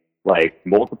happening like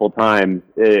multiple times.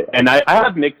 And I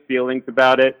have mixed feelings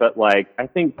about it, but like, I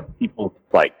think people's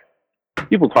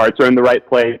hearts are in the right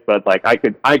place, but like I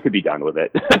could be done with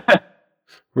it.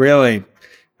 Really?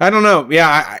 I don't know.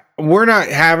 Yeah, we're not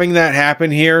having that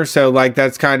happen here. So like,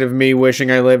 that's kind of me wishing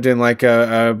I lived in like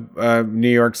a New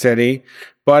York City,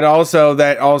 but also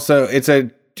it's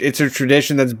a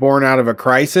tradition that's born out of a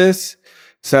crisis.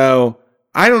 So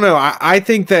I don't know. I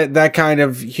think that kind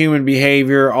of human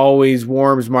behavior always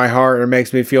warms my heart or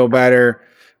makes me feel better.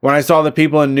 When I saw the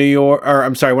people in when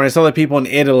I saw the people in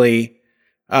Italy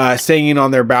singing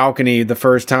on their balcony the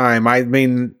first time, I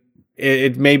mean,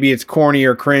 maybe it's corny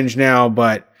or cringe now,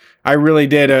 but I really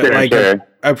did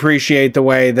appreciate the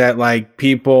way that like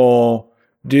people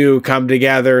do come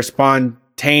together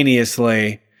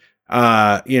spontaneously,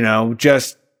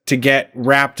 just to get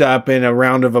wrapped up in a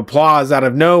round of applause out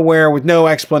of nowhere with no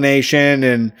explanation.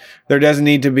 And there doesn't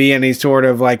need to be any sort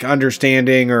of like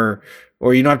understanding or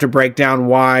you don't have to break down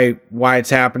why it's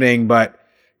happening. But,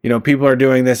 people are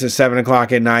doing this at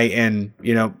 7:00 at night and,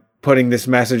 putting this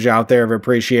message out there of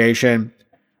appreciation.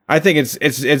 I think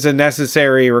it's a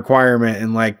necessary requirement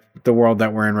in like the world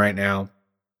that we're in right now.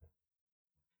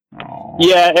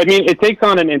 Yeah, I mean, it takes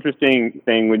on an interesting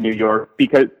thing with New York,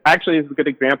 because actually it's a good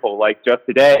example. Like just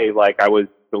today, like I was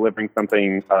delivering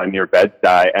something near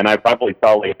Bed-Stuy, and I probably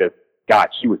saw like this, God,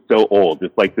 she was so old,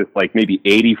 just like this, like maybe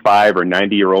 85 or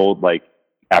 90-year-old, like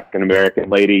African-American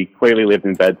lady, clearly lived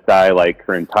in Bed-Stuy like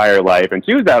her entire life. And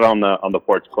she was out on the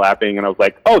porch clapping, and I was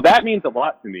like, oh, that means a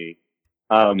lot to me.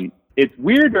 It's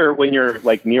weirder when you're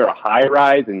like near a high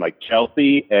rise in like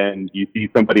Chelsea and you see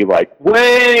somebody like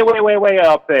way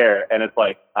up there. And it's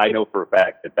like, I know for a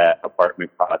fact that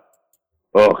apartment costs,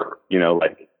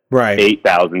 like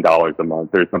 $8,000 a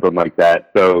month or something like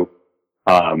that. So,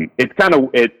 that's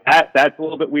a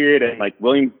little bit weird. And like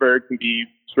Williamsburg can be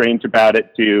strange about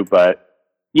it too. But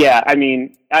yeah, I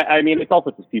mean, it's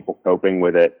also just people coping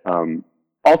with it.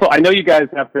 Also, I know you guys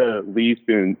have to leave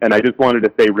soon, and I just wanted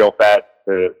to say real fast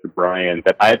to Brian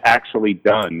that I've actually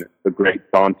done the Great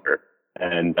Saunter,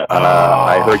 and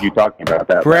I heard you talking about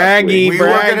that. Braggy. We were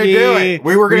going to do it.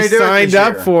 We signed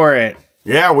up for it.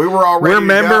 Yeah, we were already. We're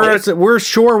members. We're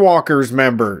Shore Walkers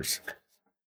members.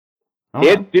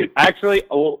 Actually,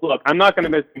 look, I'm not going to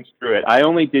misconstrue it. I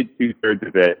only did 2/3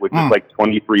 of it, which is like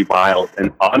 23 miles,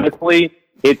 and honestly,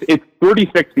 it's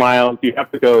 36 miles. You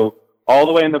have to go all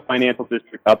the way in the financial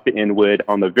district up to Inwood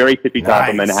on the very tippy top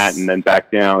of Manhattan, then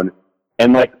back down.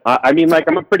 And like,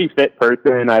 I'm a pretty fit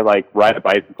person. I like ride a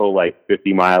bicycle like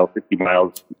 50 miles, 60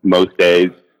 miles most days.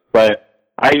 But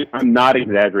I'm not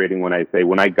exaggerating when I say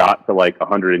when I got to like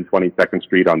 122nd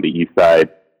Street on the east side,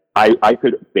 I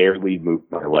could barely move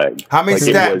my legs. How many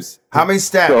steps? How many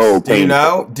steps? So do you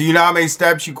know? Do you know how many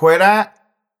steps you quit at?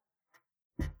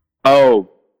 Oh,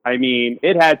 I mean,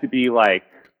 it had to be like,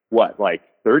 what, like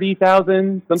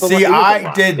 30,000. See,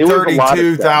 I did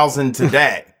 32,000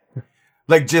 today,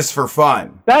 like just for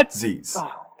fun. That's insane.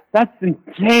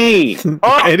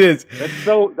 Oh, it is. That's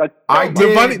so. The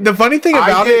funny thing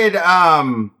about it. I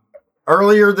did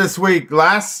earlier this week,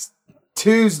 last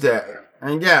Tuesday,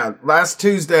 and last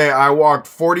Tuesday I walked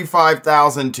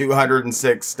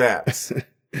 45,206 steps.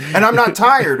 And I'm not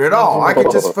tired at all. I could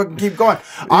just fucking keep going.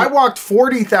 I walked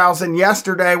 40,000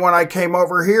 yesterday when I came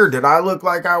over here. Did I look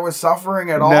like I was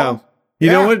suffering at all? No.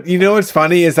 You know what's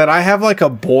funny is that I have like a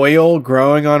boil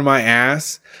growing on my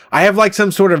ass. I have like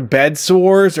some sort of bed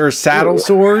sores or saddle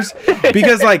sores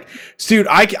because like, dude,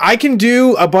 I can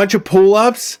do a bunch of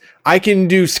pull-ups. I can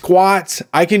do squats.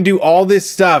 I can do all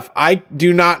this stuff. I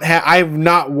have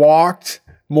not walked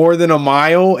more than a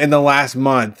mile in the last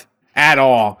month. At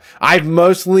all. I've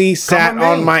mostly sat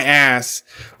on my ass.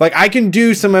 Like I can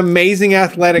do some amazing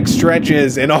athletic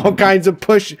stretches and all kinds of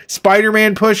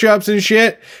Spider-Man push-ups and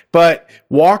shit, but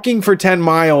walking for 10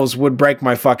 miles would break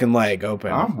my fucking leg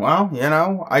open. Oh, well,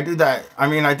 I do that. I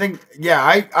mean, I think,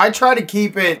 I try to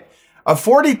keep it. A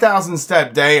 40,000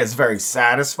 step day is very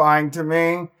satisfying to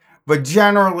me, but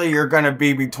generally you're going to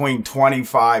be between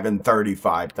 25 and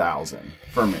 35,000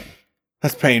 for me.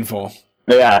 That's painful.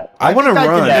 Yeah, I want to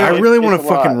run. I really want to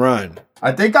fucking run.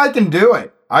 I think I can do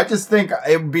it. I just think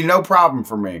it would be no problem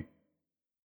for me.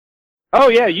 Oh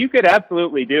yeah, you could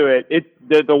absolutely do it. It's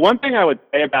the one thing I would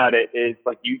say about it is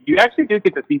like you actually do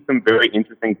get to see some very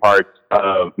interesting parts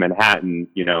of Manhattan.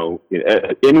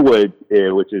 Inwood,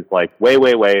 which is like way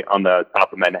on the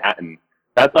top of Manhattan.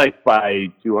 That's like by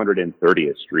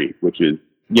 230th Street, which is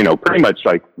pretty much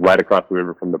like right across the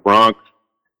river from the Bronx.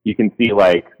 You can see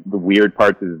like the weird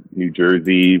parts of New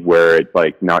Jersey where it's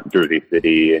like not Jersey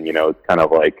City and, it's kind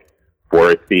of like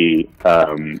foresty.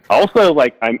 Also,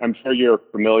 like, I'm sure you're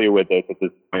familiar with this at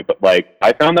this point, but like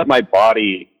I found that my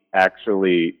body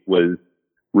actually was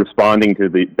responding to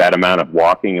that amount of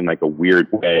walking in like a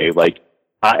weird way. Like,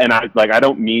 I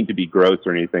don't mean to be gross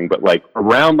or anything, but like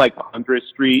around like 100th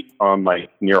Street on like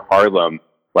near Harlem,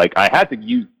 like I had to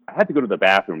go to the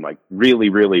bathroom like really,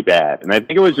 really bad. And I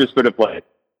think it was just sort of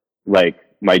like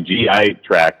my GI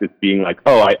tract is being like,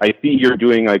 oh, I see you're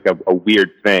doing like a weird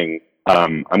thing.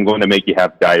 I'm going to make you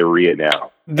have diarrhea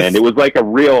now. And it was like a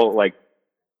real like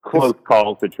close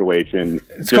call situation.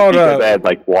 It's called because I had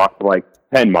like walked like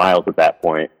 10 miles at that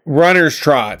point. Runner's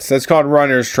trots. That's called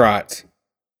runner's trots.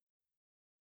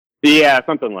 Yeah,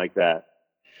 something like that.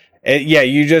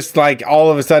 You just like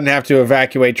all of a sudden have to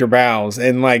evacuate your bowels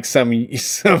in like some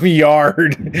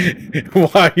yard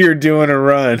while you're doing a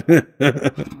run.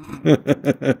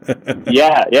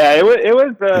 yeah, it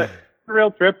was a real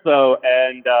trip though,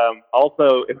 and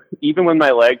also even when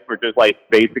my legs were just like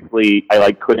basically I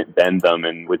like couldn't bend them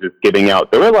and was just giving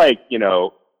out. There were like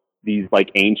these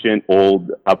like ancient old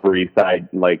Upper East Side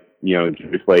like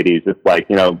Jewish ladies just like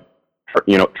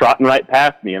trotting right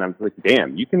past me, and I'm like,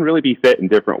 damn, you can really be fit in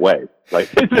different ways. Like,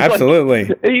 absolutely,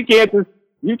 like, you can't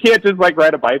just like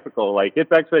ride a bicycle. Like, it's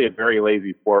actually a very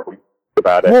lazy sport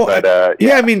about it. Well, but I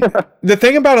mean, the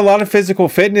thing about a lot of physical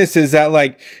fitness is that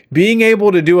like being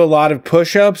able to do a lot of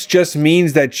push-ups just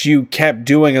means that you kept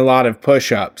doing a lot of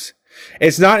push-ups.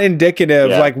 It's not indicative,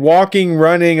 like walking,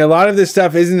 running, a lot of this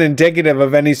stuff isn't indicative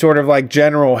of any sort of like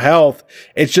general health.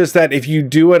 It's just that if you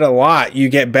do it a lot, you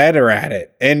get better at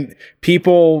it. And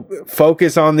people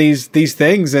focus on these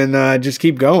things and just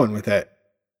keep going with it.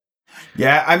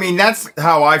 Yeah, I mean, that's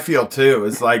how I feel too.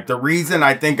 It's like the reason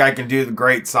I think I can do the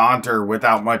Great Saunter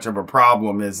without much of a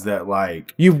problem is that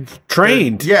like you've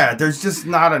trained. There's just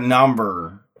not a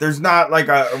number. There's not like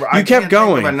you kept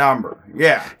going. Think of a number.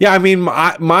 Yeah. Yeah. I mean,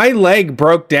 my leg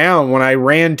broke down when I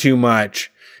ran too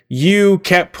much. You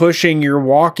kept pushing your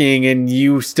walking and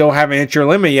you still haven't hit your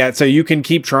limit yet. So you can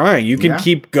keep trying. You can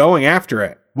keep going after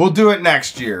it. We'll do it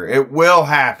next year. It will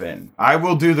happen. I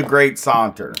will do the Great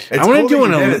Saunter. I want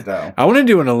to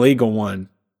do an illegal one.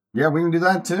 Yeah, we can do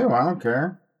that too. I don't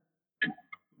care.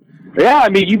 Yeah, I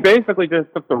mean, you basically just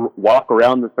have to walk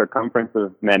around the circumference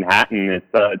of Manhattan.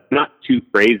 It's not too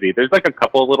crazy. There's like a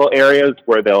couple of little areas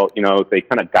where they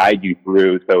kind of guide you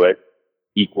through, so it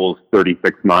equals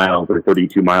 36 miles or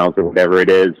 32 miles or whatever it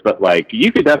is. But like,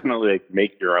 you could definitely like,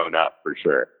 make your own up for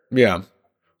sure. Yeah.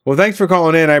 Well, thanks for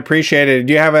calling in. I appreciate it.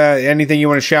 Do you have anything you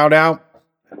want to shout out?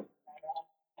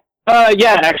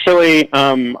 Yeah, actually,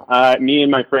 me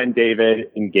and my friend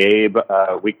David and Gabe,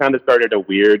 we kind of started a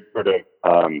weird sort of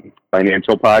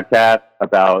financial podcast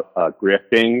about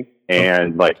grifting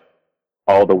and like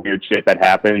all the weird shit that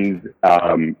happens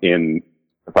in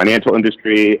the financial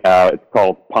industry. It's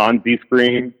called Ponzi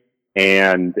Screen,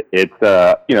 and it's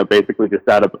basically just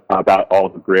about all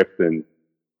the grifts and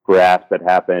graphs that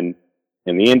happen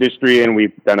in the industry. And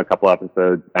we've done a couple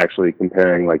episodes actually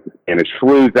comparing like the Spanish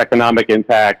flu's economic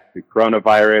impact to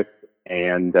coronavirus.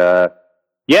 And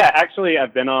actually,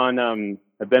 I've been on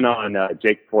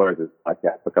Jake Flores'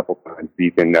 podcast a couple times. So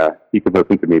you can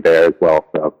listen to me there as well.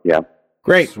 So yeah,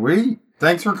 great, sweet.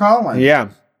 Thanks for calling. Yeah,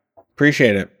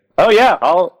 appreciate it. Oh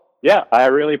yeah, I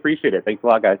really appreciate it. Thanks a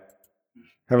lot, guys.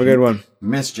 Have a good one.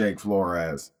 Miss Jake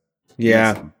Flores.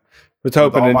 Yeah, was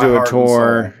hoping to do a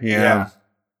tour. Yeah.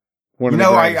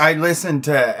 I listened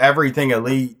to Everything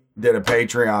Elite did a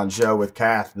Patreon show with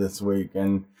Kath this week,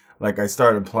 and like I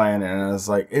started playing it, and I was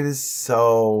like, it is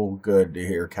so good to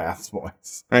hear Kath's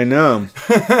voice. I know.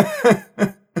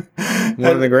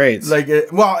 One of the greats. Like,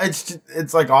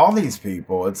 it's like all these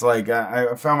people. It's like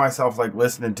I found myself like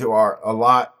listening to a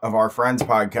lot of our friends'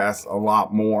 podcasts a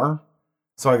lot more,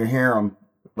 so I can hear them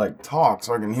like talk,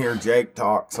 so I can hear Jake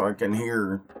talk, so I can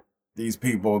hear these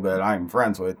people that I'm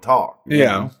friends with talk. You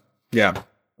know? Yeah.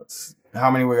 How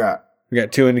many we got? We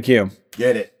got 2 in the queue.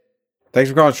 Get it. Thanks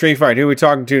for calling Street Fight. Who are we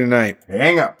talking to tonight?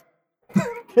 Hang up.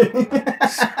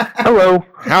 Hello.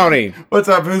 Howdy. What's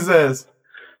up? Who's this?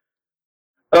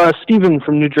 Steven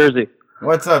from New Jersey.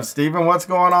 What's up, Steven? What's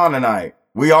going on tonight?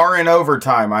 We are in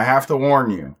overtime. I have to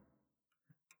warn you.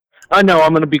 I know.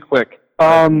 I'm going to be quick.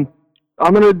 I'm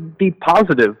going to be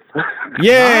positive.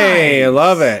 Yay! Nice. I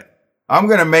love it. I'm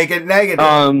going to make it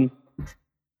negative.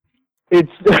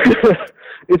 It's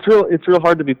it's real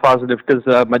hard to be positive because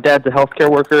my dad's a healthcare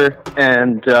worker,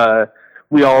 and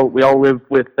we all live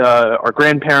with our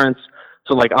grandparents.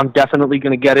 So like, I'm definitely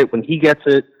going to get it when he gets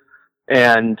it.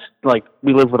 And like,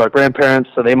 we live with our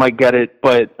grandparents, so they might get it.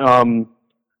 But I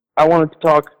wanted to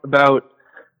talk about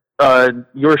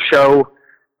your show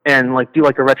and like do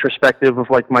like a retrospective of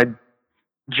like my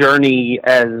journey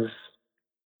as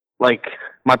like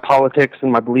my politics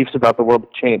and my beliefs about the world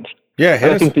have changed. Yeah,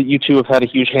 I think that you two have had a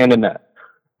huge hand in that.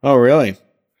 Oh, really?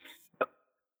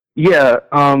 Yeah.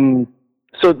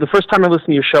 So the first time I listened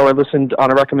to your show, I listened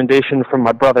on a recommendation from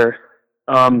my brother.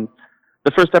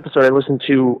 The first episode I listened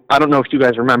to, I don't know if you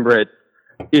guys remember it,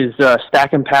 is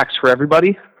Stacking Packs for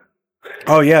Everybody.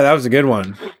 Oh, yeah, that was a good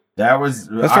one. That's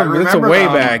a way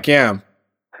back, yeah.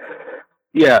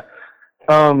 Yeah.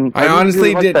 I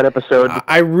honestly really did that episode.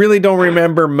 I really don't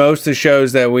remember most of the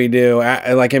shows that we do.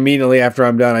 Like immediately after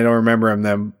I'm done, I don't remember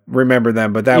them.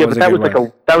 But that was a good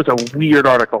one. That was a weird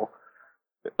article.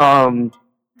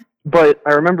 But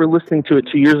I remember listening to it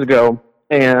 2 years ago,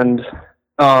 and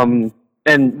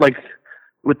like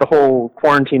with the whole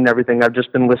quarantine and everything, I've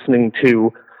just been listening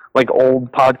to like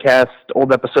old podcasts,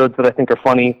 old episodes that I think are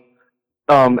funny.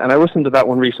 And I listened to that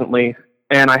one recently,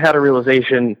 and I had a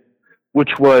realization,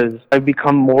 which was I've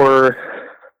become more,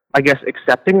 I guess,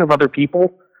 accepting of other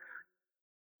people.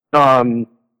 And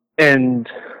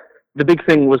the big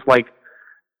thing was like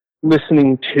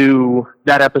listening to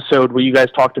that episode where you guys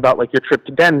talked about like your trip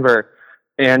to Denver.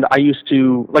 And I used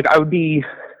to, like, I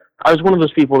was one of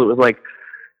those people that was like,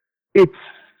 it's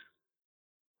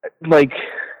like,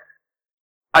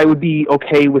 I would be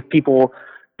okay with people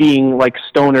being like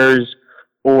stoners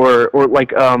or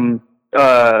like,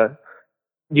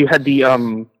 you had the,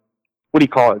 what do you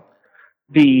call it?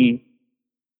 The,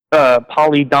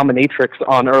 poly dominatrix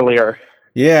on earlier.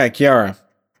 Yeah, Kiara.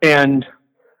 And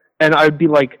I'd be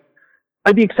like,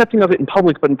 I'd be accepting of it in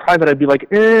public, but in private, I'd be like,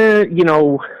 you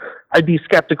know, I'd be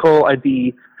skeptical. I'd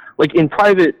be like, in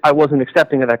private, I wasn't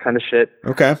accepting of that kind of shit.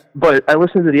 Okay. But I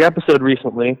listened to the episode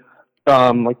recently,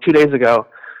 like 2 days ago.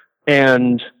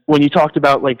 And when you talked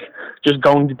about like just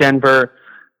going to Denver,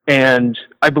 and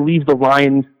I believe the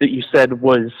line that you said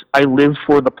was, I live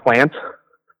for the plant.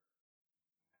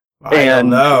 I don't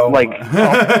know. Like,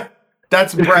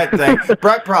 that's Brett thing.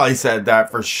 Brett probably said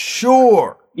that for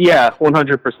sure. Yeah,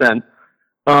 100%.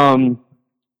 And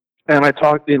I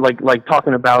talked like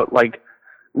talking about like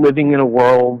living in a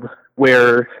world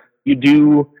where you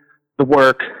do the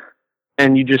work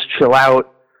and you just chill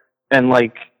out, and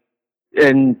like,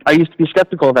 and I used to be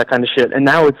skeptical of that kind of shit, and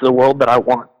now it's the world that I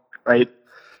want, right?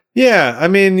 Yeah, I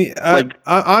mean,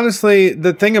 honestly,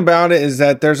 the thing about it is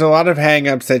that there's a lot of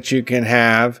hang-ups that you can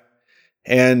have.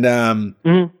 And,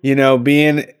 you know,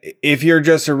 if you're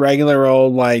just a regular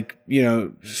old, like, you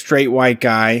know, straight white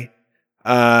guy,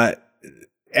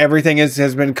 everything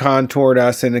has been contoured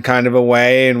us in a kind of a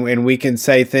way, and we can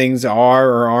say things are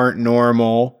or aren't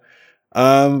normal.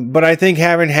 But I think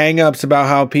having hang-ups about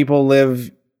how people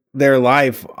live their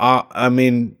life, I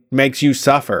mean, makes you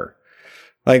suffer.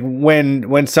 Like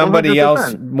when somebody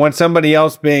 100%.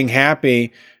 else being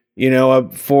happy,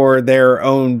 for their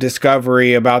own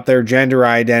discovery about their gender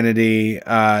identity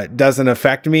doesn't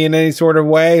affect me in any sort of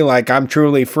way. Like, I'm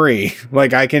truly free.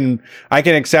 Like, I can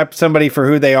accept somebody for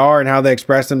who they are and how they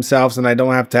express themselves, and I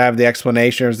don't have to have the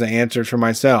explanations, the answers for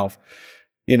myself.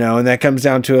 And that comes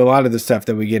down to a lot of the stuff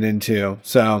that we get into.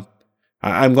 So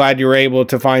I'm glad you were able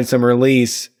to find some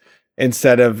release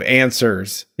instead of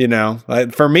answers.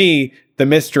 Like, for me, the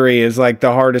mystery is like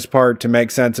the hardest part to make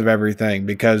sense of everything,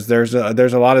 because there's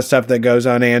a lot of stuff that goes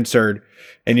unanswered,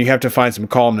 and you have to find some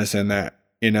calmness in that,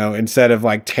 instead of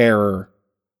like terror.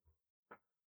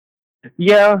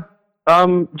 Yeah.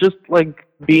 Just like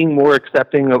being more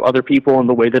accepting of other people and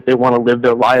the way that they want to live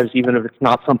their lives, even if it's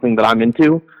not something that I'm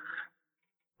into.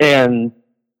 And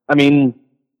I mean,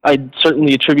 I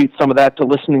certainly attribute some of that to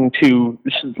listening to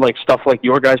like stuff like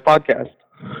your guys' podcast.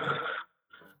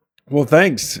 Well,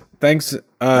 thanks. Thank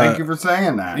you for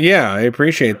saying that. Yeah, I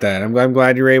appreciate that. I'm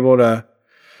glad you're able to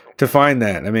find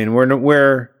that. I mean,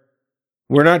 we're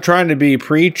not trying to be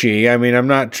preachy. I mean,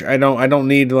 I don't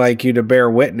need like you to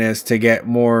bear witness to get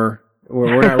more.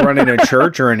 We're not running a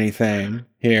church or anything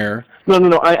here.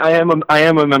 No. I am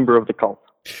a member of the cult.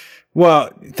 Well,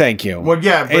 thank you. Well,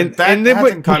 yeah, but that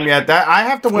hasn't come yet. That I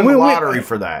have to win the lottery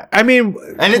for that. I mean,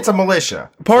 and it's a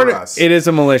militia. It is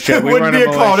a militia. It wouldn't be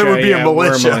a cult. It would be a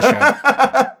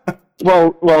militia.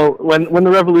 Well, when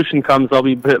the revolution comes, I'll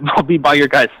be by your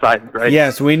guys' side, right?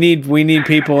 Yes, we need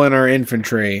people in our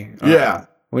infantry. Yeah,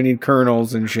 we need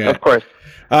colonels and shit. Of course.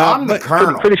 I'm the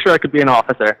colonel. Pretty sure I could be an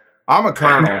officer. I'm a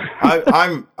colonel.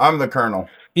 I'm the colonel.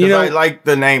 I like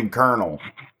the name Colonel.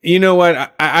 You know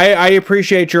what? I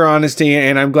appreciate your honesty,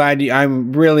 and I'm glad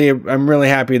I'm really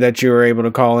happy that you were able to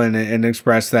call in and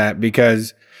express that,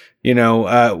 because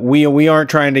we aren't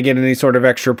trying to get any sort of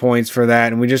extra points for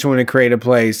that, and we just want to create a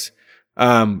place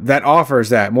that offers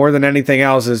that more than anything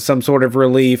else, is some sort of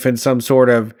relief and some sort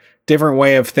of different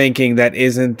way of thinking that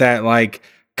isn't that like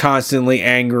constantly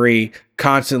angry,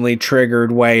 constantly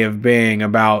triggered way of being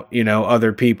about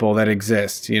other people that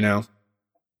exist. 100%.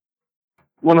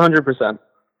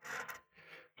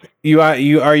 Are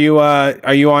you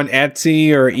on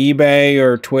Etsy or eBay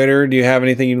or Twitter? Do you have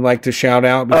anything you'd like to shout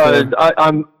out?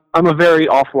 I'm a very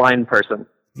offline person.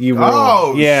 You rule.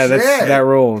 Oh, yeah, shit. That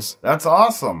rules. That's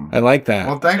awesome. I like that.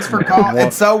 Well, thanks for calling.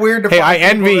 It's so weird to. Hey, I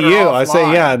envy you. I say,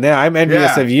 I'm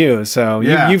envious of you. So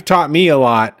you've taught me a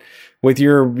lot with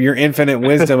your infinite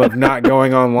wisdom of not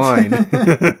going online.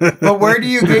 But where do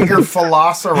you get your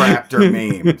Velociraptor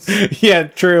memes? Yeah,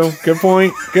 true. Good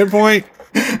point.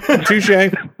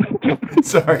 Touche.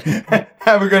 Sorry.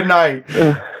 Have a good night.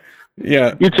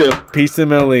 Yeah. You too. Peace in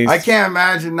the Middle East. I can't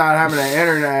imagine not having an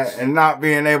internet and not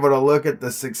being able to look at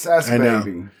the success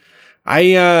baby.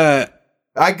 What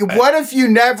if you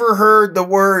never heard the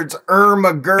words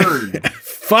Irma Gerd?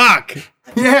 Fuck.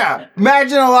 Yeah.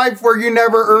 Imagine a life where you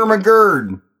never Irma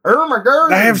Gerd. Irma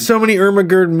Gerd. I have so many Irma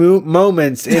Gerd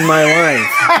moments in my life.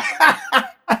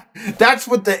 That's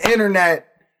what the internet.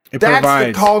 That's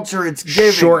the culture it's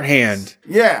giving. Shorthand.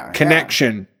 Yeah.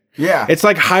 Connection. Yeah. It's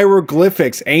like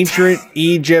hieroglyphics. Ancient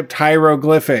Egypt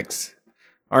hieroglyphics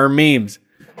are memes.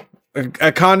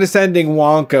 A condescending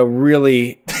Wonka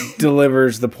really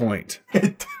delivers the point.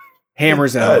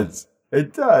 Hammers out.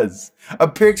 It does. A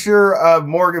picture of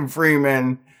Morgan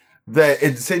Freeman that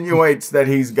insinuates that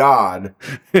he's God.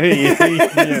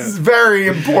 It's very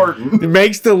important. It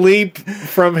makes the leap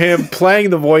from him playing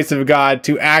the voice of God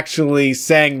to actually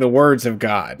saying the words of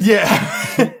God.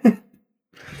 Yeah.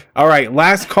 All right,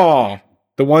 last call.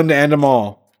 The one to end them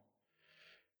all.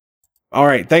 All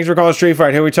right, thanks for calling Street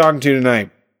Fight. Who are we talking to tonight?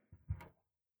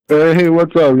 Hey,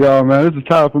 what's up, y'all, man? This is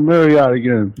Tyler from Marriott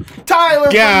again. Tyler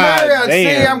from Marriott.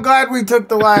 See, I'm glad we took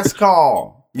the last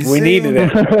call. We needed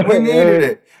it. We needed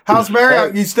it. How's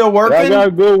Marriott? You still working? I got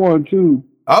a good one, too.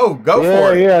 Oh, go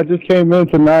for it. Yeah, I just came in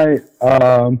tonight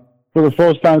for the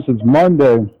first time since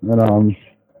Monday. And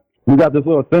we got this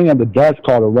little thing on the desk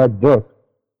called a Red Book.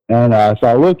 And so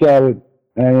I looked at it,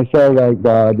 and it said, like,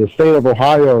 the state of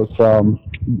Ohio's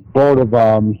Board of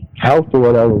Health or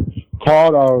whatever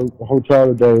called our hotel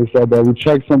today and said that we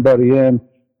checked somebody in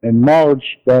March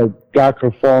that got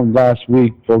confirmed last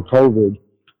week for COVID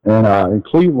in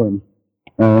Cleveland.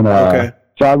 And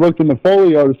so I looked in the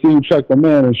folio to see who checked them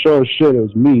in, and sure as shit, it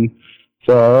was me.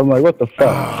 So I'm like, what the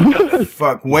fuck? Oh,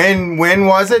 fuck. When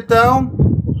was it, though?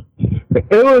 It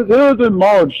was in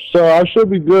March, so I should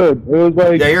be good. It was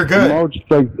like you're good. March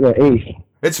like the 8th.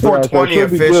 It's 420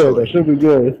 officially. I should be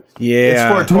good. Yeah. It's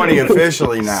 420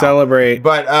 officially now. Celebrate.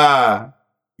 But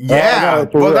yeah.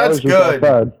 Well, that's good.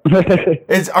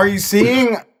 Are you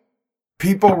seeing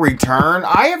people return?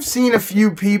 I have seen a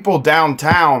few people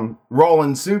downtown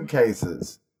rolling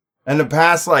suitcases. in the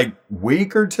past like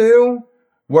week or two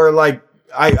where like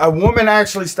a woman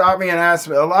actually stopped me and asked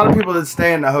me. A lot of people that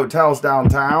stay in the hotels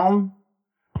downtown,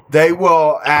 they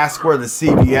will ask where the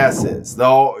CVS is.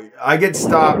 I get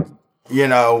stopped,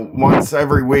 once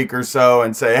every week or so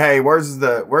and say, "Hey, where's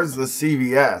the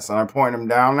CVS?" And I point them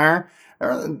down there.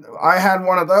 I had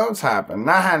one of those happen.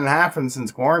 That hadn't happened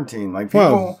since quarantine. Like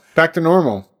people back to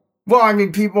normal. Well, I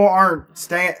mean, people aren't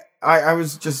staying. I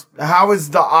was just, how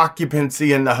is the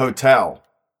occupancy in the hotel?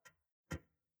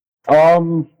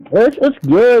 It's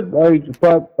good.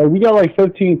 But we got like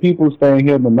 15 people staying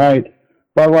here tonight.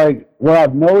 But like what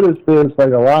I've noticed is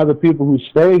like a lot of the people who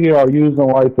stay here are using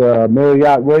like the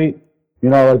Marriott rate,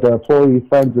 like the employee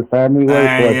friends and family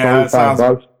rate for like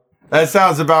 $35. That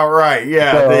sounds about right.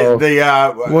 Yeah. So,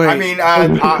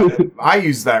 I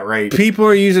use that rate. People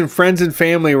are using friends and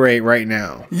family rate right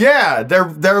now. Yeah,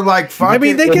 they're like fucking. I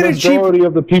mean, they get a cheap. The majority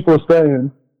of the people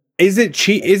staying. Is it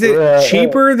cheap? Is it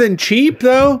cheaper than cheap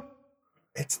though?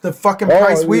 It's the fucking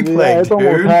price we pay, it's dude.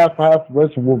 Almost half.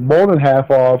 It's more than half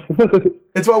off.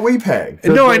 It's what we pay.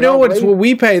 No, I know it's what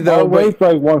we pay though. Our rate's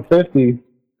like $150.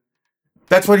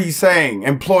 That's what he's saying.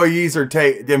 Employees and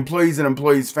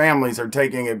employees' families are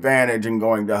taking advantage and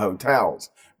going to hotels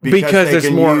because there's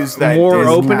more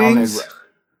openings.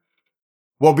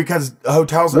 Well, because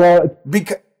hotels no,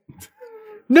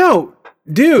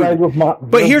 dude.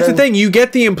 But here's the thing: you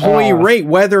get the employee rate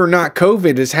whether or not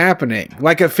COVID is happening.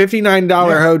 Like a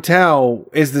 $59 hotel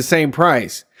is the same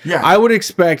price. Yeah, I would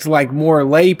expect like more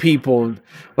lay people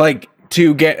like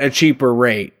to get a cheaper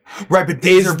rate. Right, but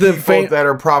these are people that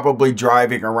are probably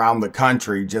driving around the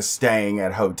country just staying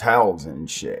at hotels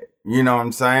and shit. You know what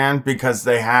I'm saying? Because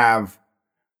they have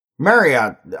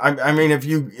Marriott. I mean, if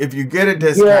you get a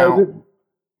discount,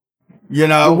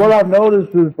 What I've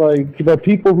noticed is like the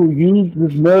people who use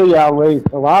this Marriott rate,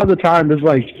 a lot of the time is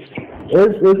like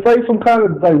it's like some kind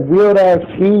of like weird ass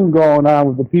scheme going on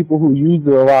with the people who use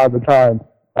it a lot of the time.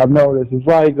 I've noticed it's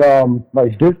like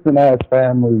distant ass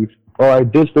families. Or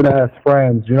like distant ass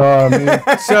friends, you know what I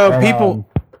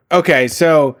mean?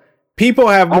 So people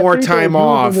have more time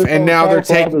off, and now they're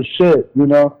taking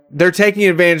they're taking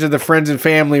advantage of the friends and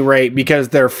family rate because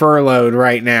they're furloughed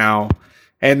right now,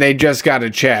 and they just got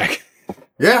a check.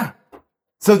 Yeah.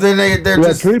 So then they're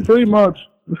just pretty much.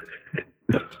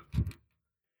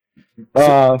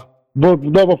 But for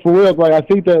real, like I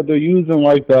think that they're using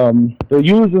not I'm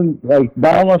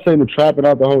saying they're trapping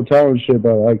out the hotel and shit,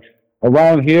 but like.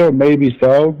 Around here, maybe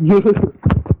so.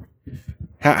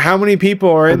 How many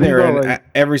people are in there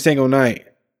every single night?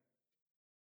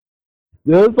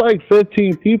 There's like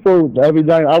 15 people every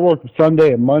night. I work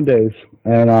Sunday and Mondays,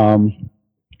 and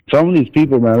some of these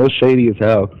people, man, they're shady as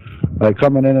hell. Like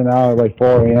coming in and out at like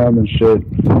 4 a.m. and shit.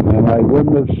 And like when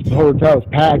this hotel's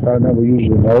packed, I never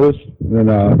usually notice. And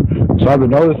so I've been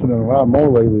noticing it a lot more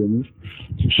lately. And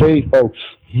some shady folks.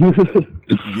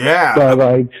 Yeah. But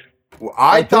like.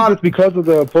 I thought it's because of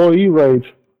the employee rates.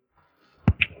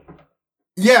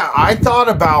 Yeah, I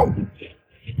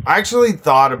actually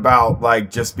thought about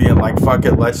like just being like, fuck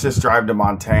it, let's just drive to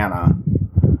Montana.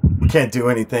 We can't do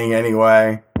anything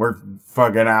anyway. We're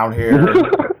fucking out here.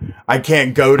 I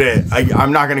can't go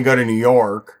I'm not gonna go to New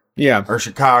York. Yeah. Or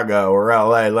Chicago or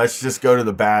LA. Let's just go to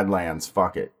the Badlands.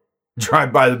 Fuck it.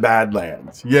 Drive by the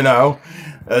Badlands.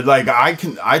 Like I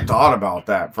thought about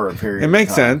that for a period. It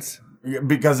makes sense.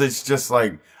 Because it's just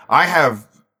like I have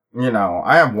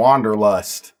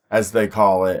wanderlust, as they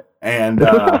call it, and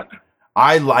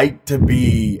I like to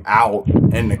be out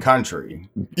in the country.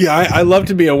 Yeah, I love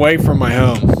to be away from my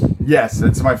home. Yes,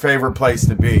 it's my favorite place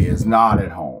to be, is not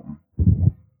at home.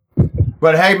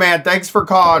 But hey, man, thanks for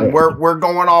calling. We're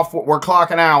going off. We're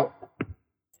clocking out.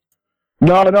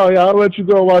 No, yeah, I'll let you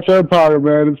go watch Empire,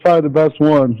 man. It's probably the best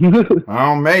one.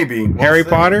 Oh, maybe. Harry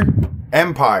Potter?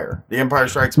 Empire. The Empire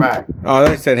Strikes Back. Oh,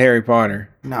 they said Harry Potter.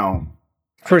 No.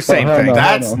 For same thing.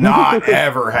 That's not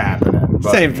ever happening.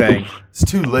 Same thing. It's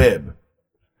too lib.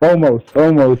 Almost.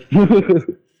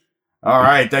 All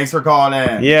right. Thanks for calling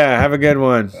in. Yeah, have a good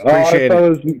one. Appreciate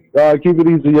it. Keep it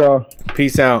easy, y'all.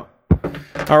 Peace out.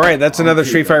 All right, that's another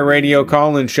Street Fight Radio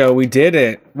call-in show. We did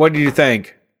it. What did you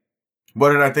think?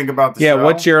 What did I think about the show? Yeah,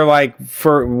 what's your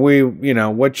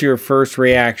what's your first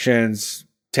reactions?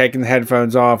 Taking the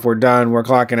headphones off, we're done, we're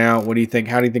clocking out. What do you think?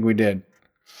 How do you think we did?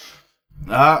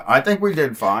 I think we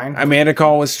did fine. Amanda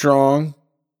call was strong.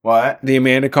 What? The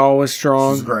Amanda call was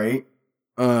strong. This is great.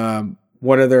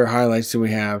 What other highlights do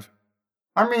we have?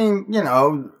 I mean,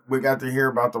 we got to hear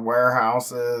about the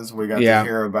warehouses. We got to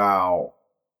hear about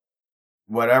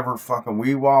whatever fucking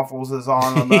Weed Waffles is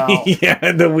on about.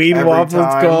 Yeah, the Weed Waffles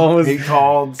call was... He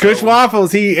called. Kush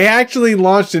Waffles, he actually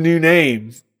launched a new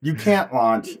name. You can't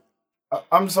launch.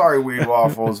 I'm sorry, Weed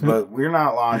Waffles, but we're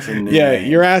not launching new names.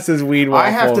 Your ass is Weed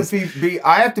Waffles.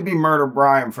 I have to be Murder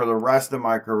Brian for the rest of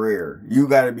my career. You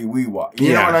got to be Weed Waffles.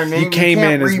 You know what I mean? You came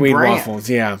in as Weed Waffles,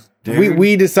 yeah. Dude.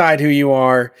 We decide who you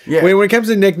are. Yeah. When it comes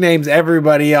to nicknames,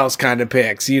 everybody else kind of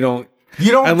picks. You don't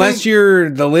unless you're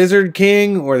the Lizard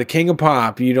King or the King of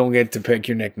Pop, you don't get to pick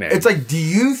your nickname. It's like, do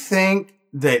you think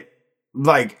that,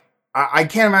 like, I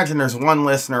can't imagine there's one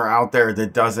listener out there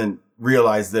that doesn't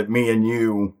realize that me and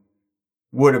you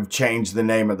would have changed the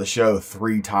name of the show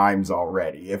 3 times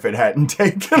already if it hadn't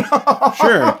taken off.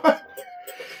 Sure.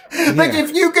 Like,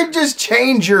 if you could just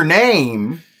change your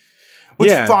name,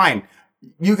 which is fine.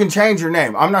 You can change your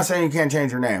name. I'm not saying you can't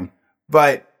change your name.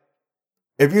 But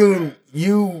if you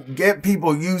get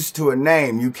people used to a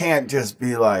name, you can't just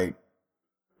be like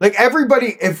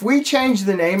everybody, if we change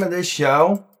the name of this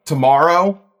show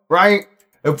tomorrow, right?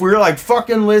 If we're like,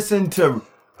 fucking listen to,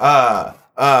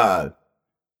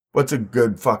 what's a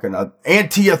good fucking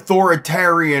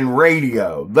anti-authoritarian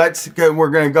radio?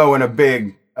 We're going to go in a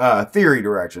big theory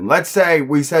direction. Let's say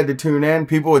we said to tune in,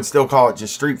 people would still call it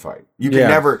just Street Fight. You can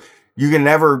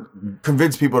never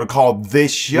convince people to call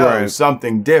this show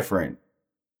something different.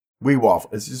 Wee Waffle.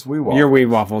 It's just Wee Waffle. You're Wee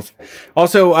Waffles.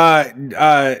 Also,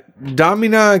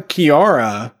 Domina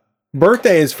Chiara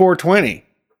birthday is 420.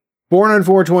 Born on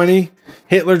 420.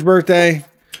 Hitler's birthday.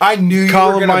 I knew you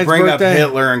were going to bring up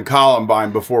Hitler and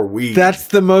Columbine before we. That's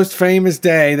the most famous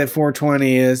day that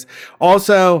 420 is.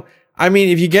 Also, I mean,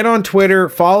 if you get on Twitter,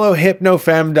 follow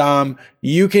HypnoFemdom,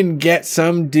 you can get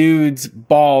some dude's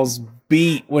balls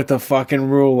beat with a fucking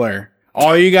ruler.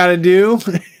 All you got to do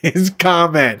is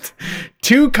comment.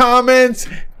 2 comments,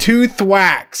 2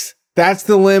 thwacks. That's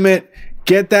the limit.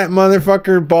 Get that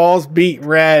motherfucker balls beat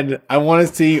red. I want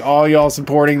to see all y'all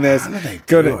supporting this.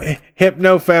 Go to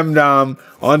HypnoFemdom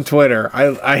on Twitter.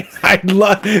 I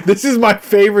love this. Is my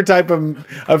favorite type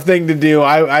of thing to do.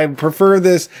 I prefer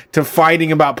this to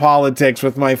fighting about politics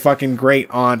with my fucking great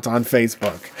aunt on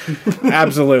Facebook.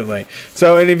 Absolutely.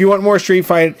 So, and if you want more Street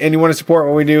Fight and you want to support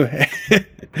what we do,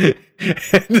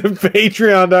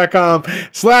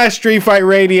 patreon.com/Street Fight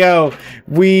Radio.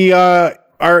 We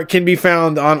can be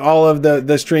found on all of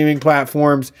the streaming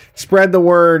platforms. Spread the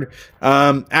word.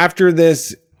 After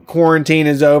this quarantine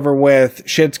is over with,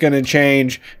 shit's gonna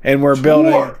change, and we're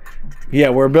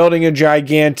building a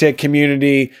gigantic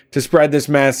community to spread this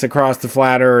mess across the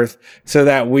flat earth so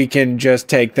that we can just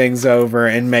take things over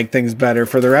and make things better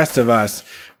for the rest of us.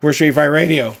 We're Street Fight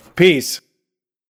Radio. Peace.